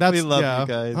like, that's We love yeah. you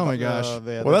guys. Oh my gosh,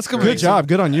 man, Well, that's gonna good job,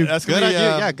 good on you. That's good gonna on be, you.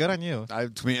 Yeah, good on you. It's gonna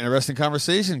be an interesting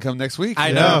conversation come next week. I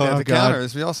You know. At Oh, the God. counter.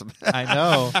 It's gonna be awesome. I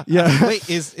know. Yeah. Wait,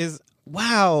 is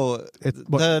wow.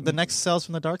 What? The next Sales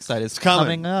from the Dark Side is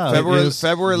Coming up. February It is.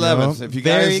 11th. Yep. If you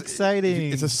Very guys,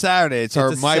 exciting. It's a Saturday. It's our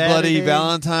a My Bloody Saturday.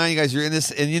 Valentine. You guys, you're in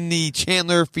this and in the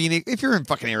Chandler, Phoenix. If you're in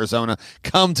fucking Arizona,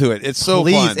 come to it. It's so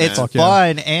Please, fun. it's man. Fuck yeah.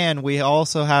 fun, and we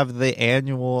also have the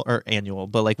annual,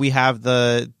 but like we have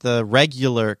the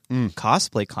regular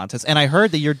cosplay contest. And I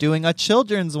heard that you're doing a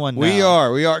children's one. We now.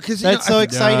 are because That's so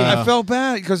exciting. I felt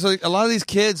bad because like a lot of these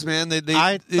kids, man, they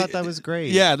I thought that was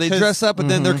great. Yeah, they 'Cause- dress up, but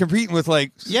then they're competing with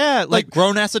like like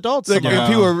grown ass adults. like some of them.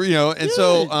 people are, and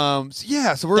so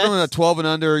so we're doing a 12 and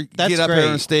under. That's Get up great.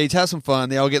 here on stage, have some fun.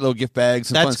 They all get little gift bags.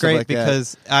 And fun That's stuff great like that.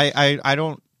 because I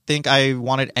don't think I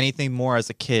wanted anything more as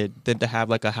a kid than to have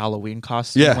like a Halloween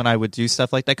costume Yeah. when I would do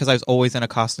stuff like that, because I was always in a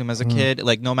costume as a kid.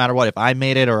 Like no matter what, if I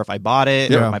made it or if I bought it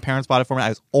or Yeah. if my parents bought it for me, I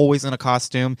was always in a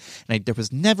costume, and there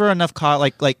was never enough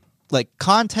like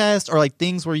contests or like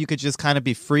things where you could just kind of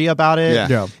be free about it. Yeah.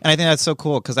 Yeah. And I think that's so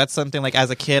cool because that's something like as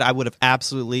a kid I would have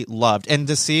absolutely loved. And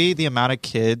to see the amount of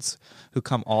kids who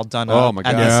come all done Oh up my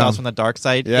at God. the Yeah. Sales from the Dark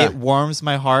Side, Yeah. it warms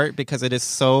my heart because it is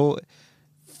so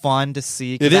fun to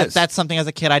see. 'Cause It is. That's something as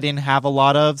a kid I didn't have a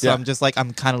lot of. So Yeah. I'm just like,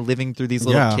 I'm kind of living through these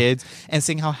little Yeah. kids and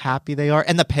seeing how happy they are.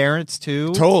 And the parents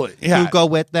too. Totally, yeah. Who go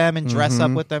with them and dress up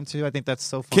with them too. I think that's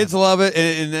so fun. Kids love it,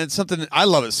 and it's something I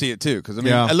love to see it too. Because I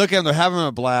mean, Yeah. I look at them; they're having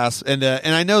a blast, and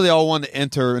I know they all want to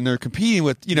enter, and they're competing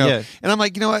with Yeah. And I'm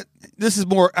like, you know what? This is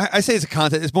more. I say it's a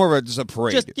contest. It's more of just a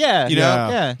parade. Just, yeah. you know,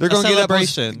 Yeah. they're A going to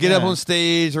celebration. get up Yeah. on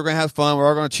stage. We're going to have fun. We're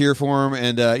all going to cheer for them,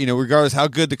 and regardless how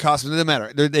good the costume, it doesn't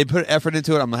matter. They put effort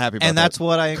into it. I'm happy about And that. that's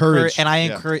what I Courage. encourage. And I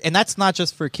encourage, and that's not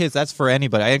just for kids. That's for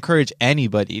anybody. I encourage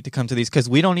anybody to come to these because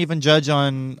we don't even judge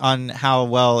on how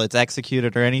well it's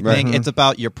executed or anything. Right. It's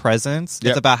about your presence. Yep.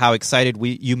 It's about how excited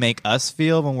you make us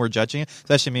feel when we're judging it.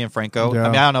 Especially me and Franco. Yeah. I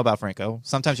mean, I don't know about Franco.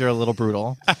 Sometimes you're a little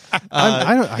brutal.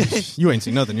 You ain't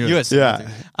seen nothing. You US, Yeah.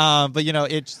 but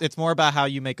it's more about how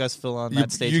you make us feel on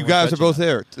that stage. You when we're guys are judging both it.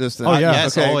 there. This thing. Oh, yeah.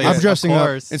 Yes, Okay. always. I'm dressing of up.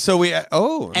 course. And so we.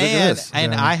 Oh, look at And this.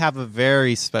 I have a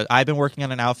very special. I've been working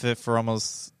on an outfit for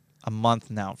almost a month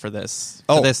now for this.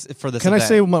 Oh. For this. Can I event.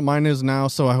 say what mine is now,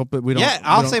 so I hope that we don't. Yeah, we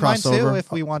I'll don't say mine cross over? too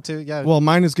if we want to. Yeah. Well,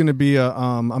 mine is going to be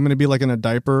I'm going to be like in a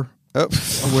diaper Oh.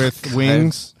 with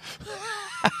wings,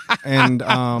 and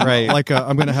Right.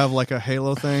 I'm going to have like a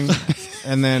halo thing,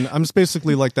 and then I'm just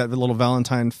basically like that little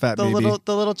Valentine fat the baby.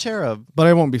 little cherub. But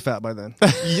I won't be fat by then.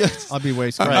 Yes. I'll be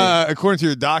way skinny. According to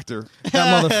your doctor,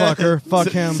 That motherfucker. Fuck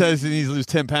him. says he needs to lose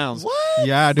 10 pounds.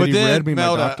 Yeah, dude, But he then, read me.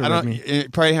 Melda, My doctor I read don't. me. You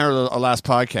probably heard our last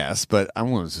podcast, but I'm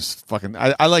going to just fucking.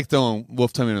 I like throwing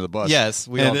Wolf Tummy under the bus. Yes,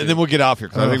 we all and do. then we'll get off here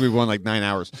because I Ugh. think we've gone like 9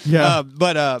 hours. Yeah.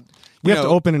 But We have to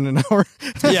open in an hour.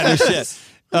 Yeah, no shit.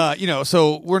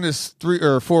 So we're in this 3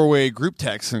 or 4-way group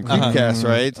text and groupcast,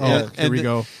 right? Oh, and, here we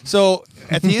go. So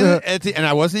at the end, and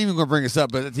I wasn't even going to bring this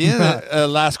up, but at the end of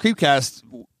last creepcast,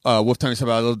 Wolf told me something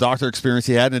about a little doctor experience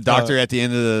he had, and the doctor at the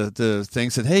end of the thing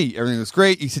said, "Hey, everything looks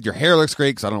great." He said, "Your hair looks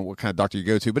great," because I don't know what kind of doctor you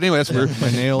go to, but anyway, that's weird. My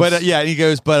nails. But and he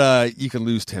goes, "But you can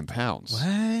lose 10 pounds."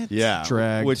 What? Yeah,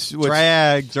 Dragged. which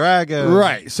Drag him.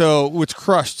 right? So which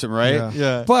crushed him, right? Yeah.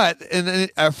 Yeah. But and then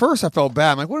at first I felt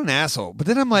bad. I'm like, what an asshole. But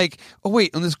then I'm like, oh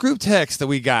wait, on this group text that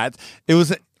we got, it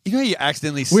was you know you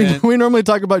accidentally send. We normally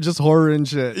talk about just horror and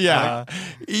shit. Yeah,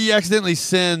 you accidentally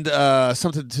send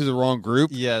something to the wrong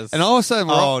group. Yes. And all of a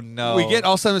sudden, no. we get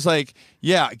all of a sudden it's like,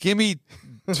 yeah, give me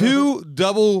 2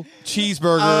 double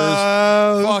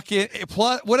cheeseburgers. Fucking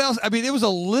plus, what else? I mean, it was a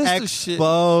list of shit.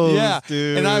 Exposed, Yeah,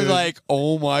 dude. and I was like,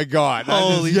 oh my god, I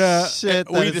just- Holy Yeah. shit!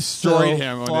 we that is destroyed so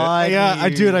him on it. funny.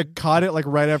 Yeah, I caught it like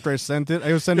right after I sent it.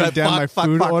 I was sending You're it down my like, fuck,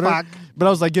 food fuck, order. fuck. but I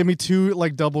was like, give me 2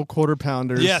 like double quarter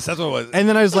pounders. Yes, that's what it was. And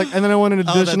then I was like, and then I want an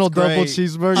additional that's double great.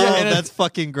 cheeseburger. Oh, and that's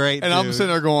fucking great. And I'm dude.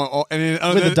 sitting there going, oh, and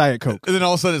then, With a Diet Coke. And then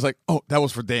all of a sudden it's like, oh, that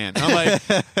was for Dan. And I'm like,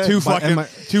 too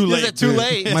late. Is it too dude.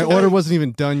 late? My order wasn't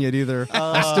even done yet either.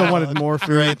 I still wanted more food.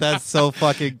 Great, that's so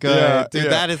fucking good, Yeah, dude. yeah.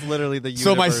 That is literally the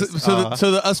So universe.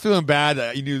 us feeling bad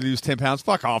that you need to lose 10 pounds.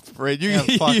 Fuck off, right? Yeah,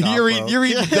 fuck off, you're bro.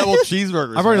 eating double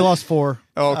cheeseburgers. I've already man. lost 4.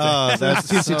 Oh, okay. Oh, that's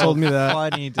Cece so told me that.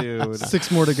 funny, dude.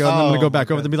 6 more to go. And I'm Oh, going to go back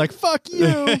my over there and be like, fuck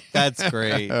you. That's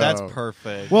great. That's Oh.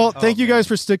 perfect. Well, thank you guys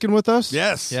for sticking with us.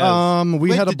 Yes. Yeah. We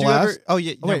Wait, had a did you ever- blast. oh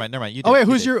yeah, wait. never mind. You Oh, did, wait,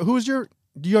 you who's did. your,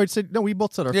 you already said, no, we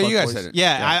both said our Yeah, fuck you guys boys. said it.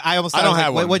 Yeah, I almost. I don't was like,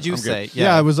 have one. What'd you I'm say? good.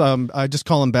 Yeah, I was, I just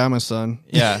call him Bama son.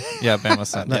 yeah, Bama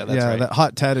son. Yeah, that's right. that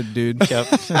hot tatted dude. Yep.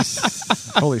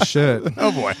 Holy shit.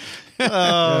 Oh, boy.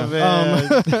 Oh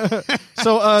man.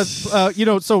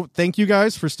 So thank you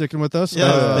guys for sticking with us.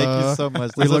 Yeah, thank you so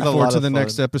much. We This look was a forward lot to of the fun.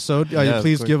 next episode. Yeah,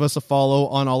 Please of give us a follow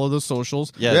on all of the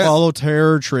socials. Yes. Follow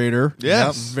Terror Trader.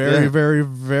 Yes. Very, Yeah. very,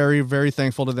 very, very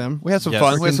thankful to them. We had some Yes.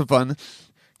 fun. We had some fun.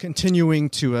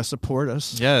 Continuing to support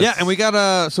us. Yes. Yeah, and we got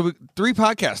 3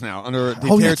 podcasts now under the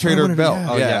Oh, Terror that's what I Trader wanted to- belt. yeah.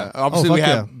 Oh, Yeah. yeah. Obviously, Oh, we fuck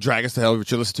have Drag Us to Hell,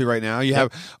 which you listen to right now. You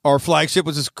have our flagship,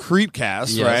 which is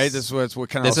Creepcast, Yes. right? This is what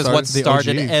kind of This is what The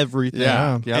started OG. everything.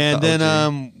 Yeah. Yep, And the then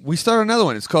OG. we started another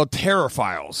one. It's called Terror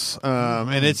Files.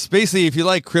 And it's basically if you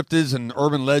like cryptids and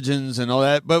urban legends and all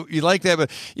that, but you like that. But,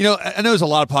 I know there's a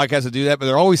lot of podcasts that do that, but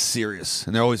they're always serious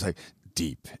and they're always like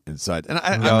deep inside. And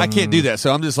I can't do that.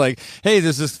 So I'm just like, hey,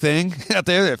 there's this thing out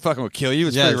there that fucking will kill you.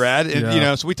 It's Yes. pretty rad. And,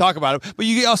 Yeah. so we talk about it, but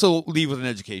you also leave with an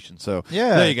education. So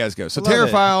Yeah. there you guys go. So Love Terror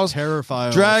it. Files, Terror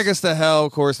Files. Drag Us to Hell,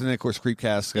 of course, and then, of course,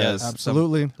 Creepcast. Yes.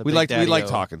 Absolutely. The We Big like Daddy-O.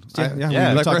 talking.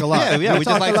 Yeah, we talk a lot. Yeah, we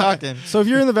just like talking. So if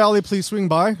you're in the valley, please swing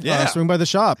by. Yeah. Swing by the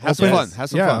shop. Have some Open- fun. Have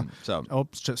some yeah. fun. So Oh,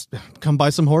 just come buy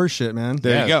some horror shit, man.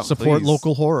 there you go. Support Please.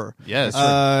 local horror. Yes.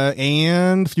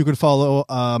 And if you could follow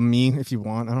me if you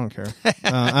want, I don't care.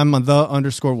 I'm the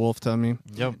 _wolf tummy.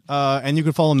 Yep. And you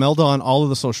can follow Melda on all of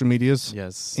the social medias.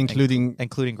 Yes. Including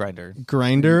including Grinder.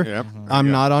 Grinder. Yep.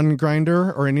 I'm not on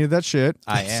Grinder or any of that shit.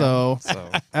 I am. So,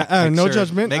 Make no sure-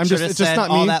 judgment. Make I'm sure just to it's just send not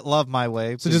all me. that love my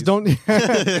way. So just please. don't.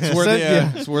 It's where,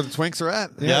 yeah. it's where the twinks are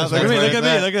at. Yeah, It's like, that's look right. at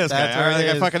me. Look at this That's guy. where I think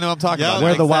it I is. fucking know what I'm talking Yep, about.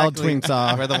 Where the wild exactly. twinks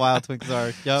are. Where the wild twinks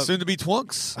are. Yep. Soon to be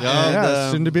twunks.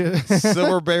 Yeah, soon to be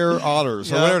Silver bear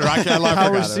otters. Or Yeah. whatever. I forgot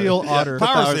Power it. seal Yeah. otter.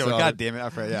 Power Power seal. seal God otter. damn it. I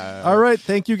forgot. Yeah. All right,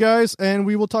 thank you guys, and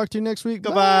we will talk to you next week.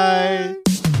 Goodbye.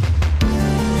 Bye.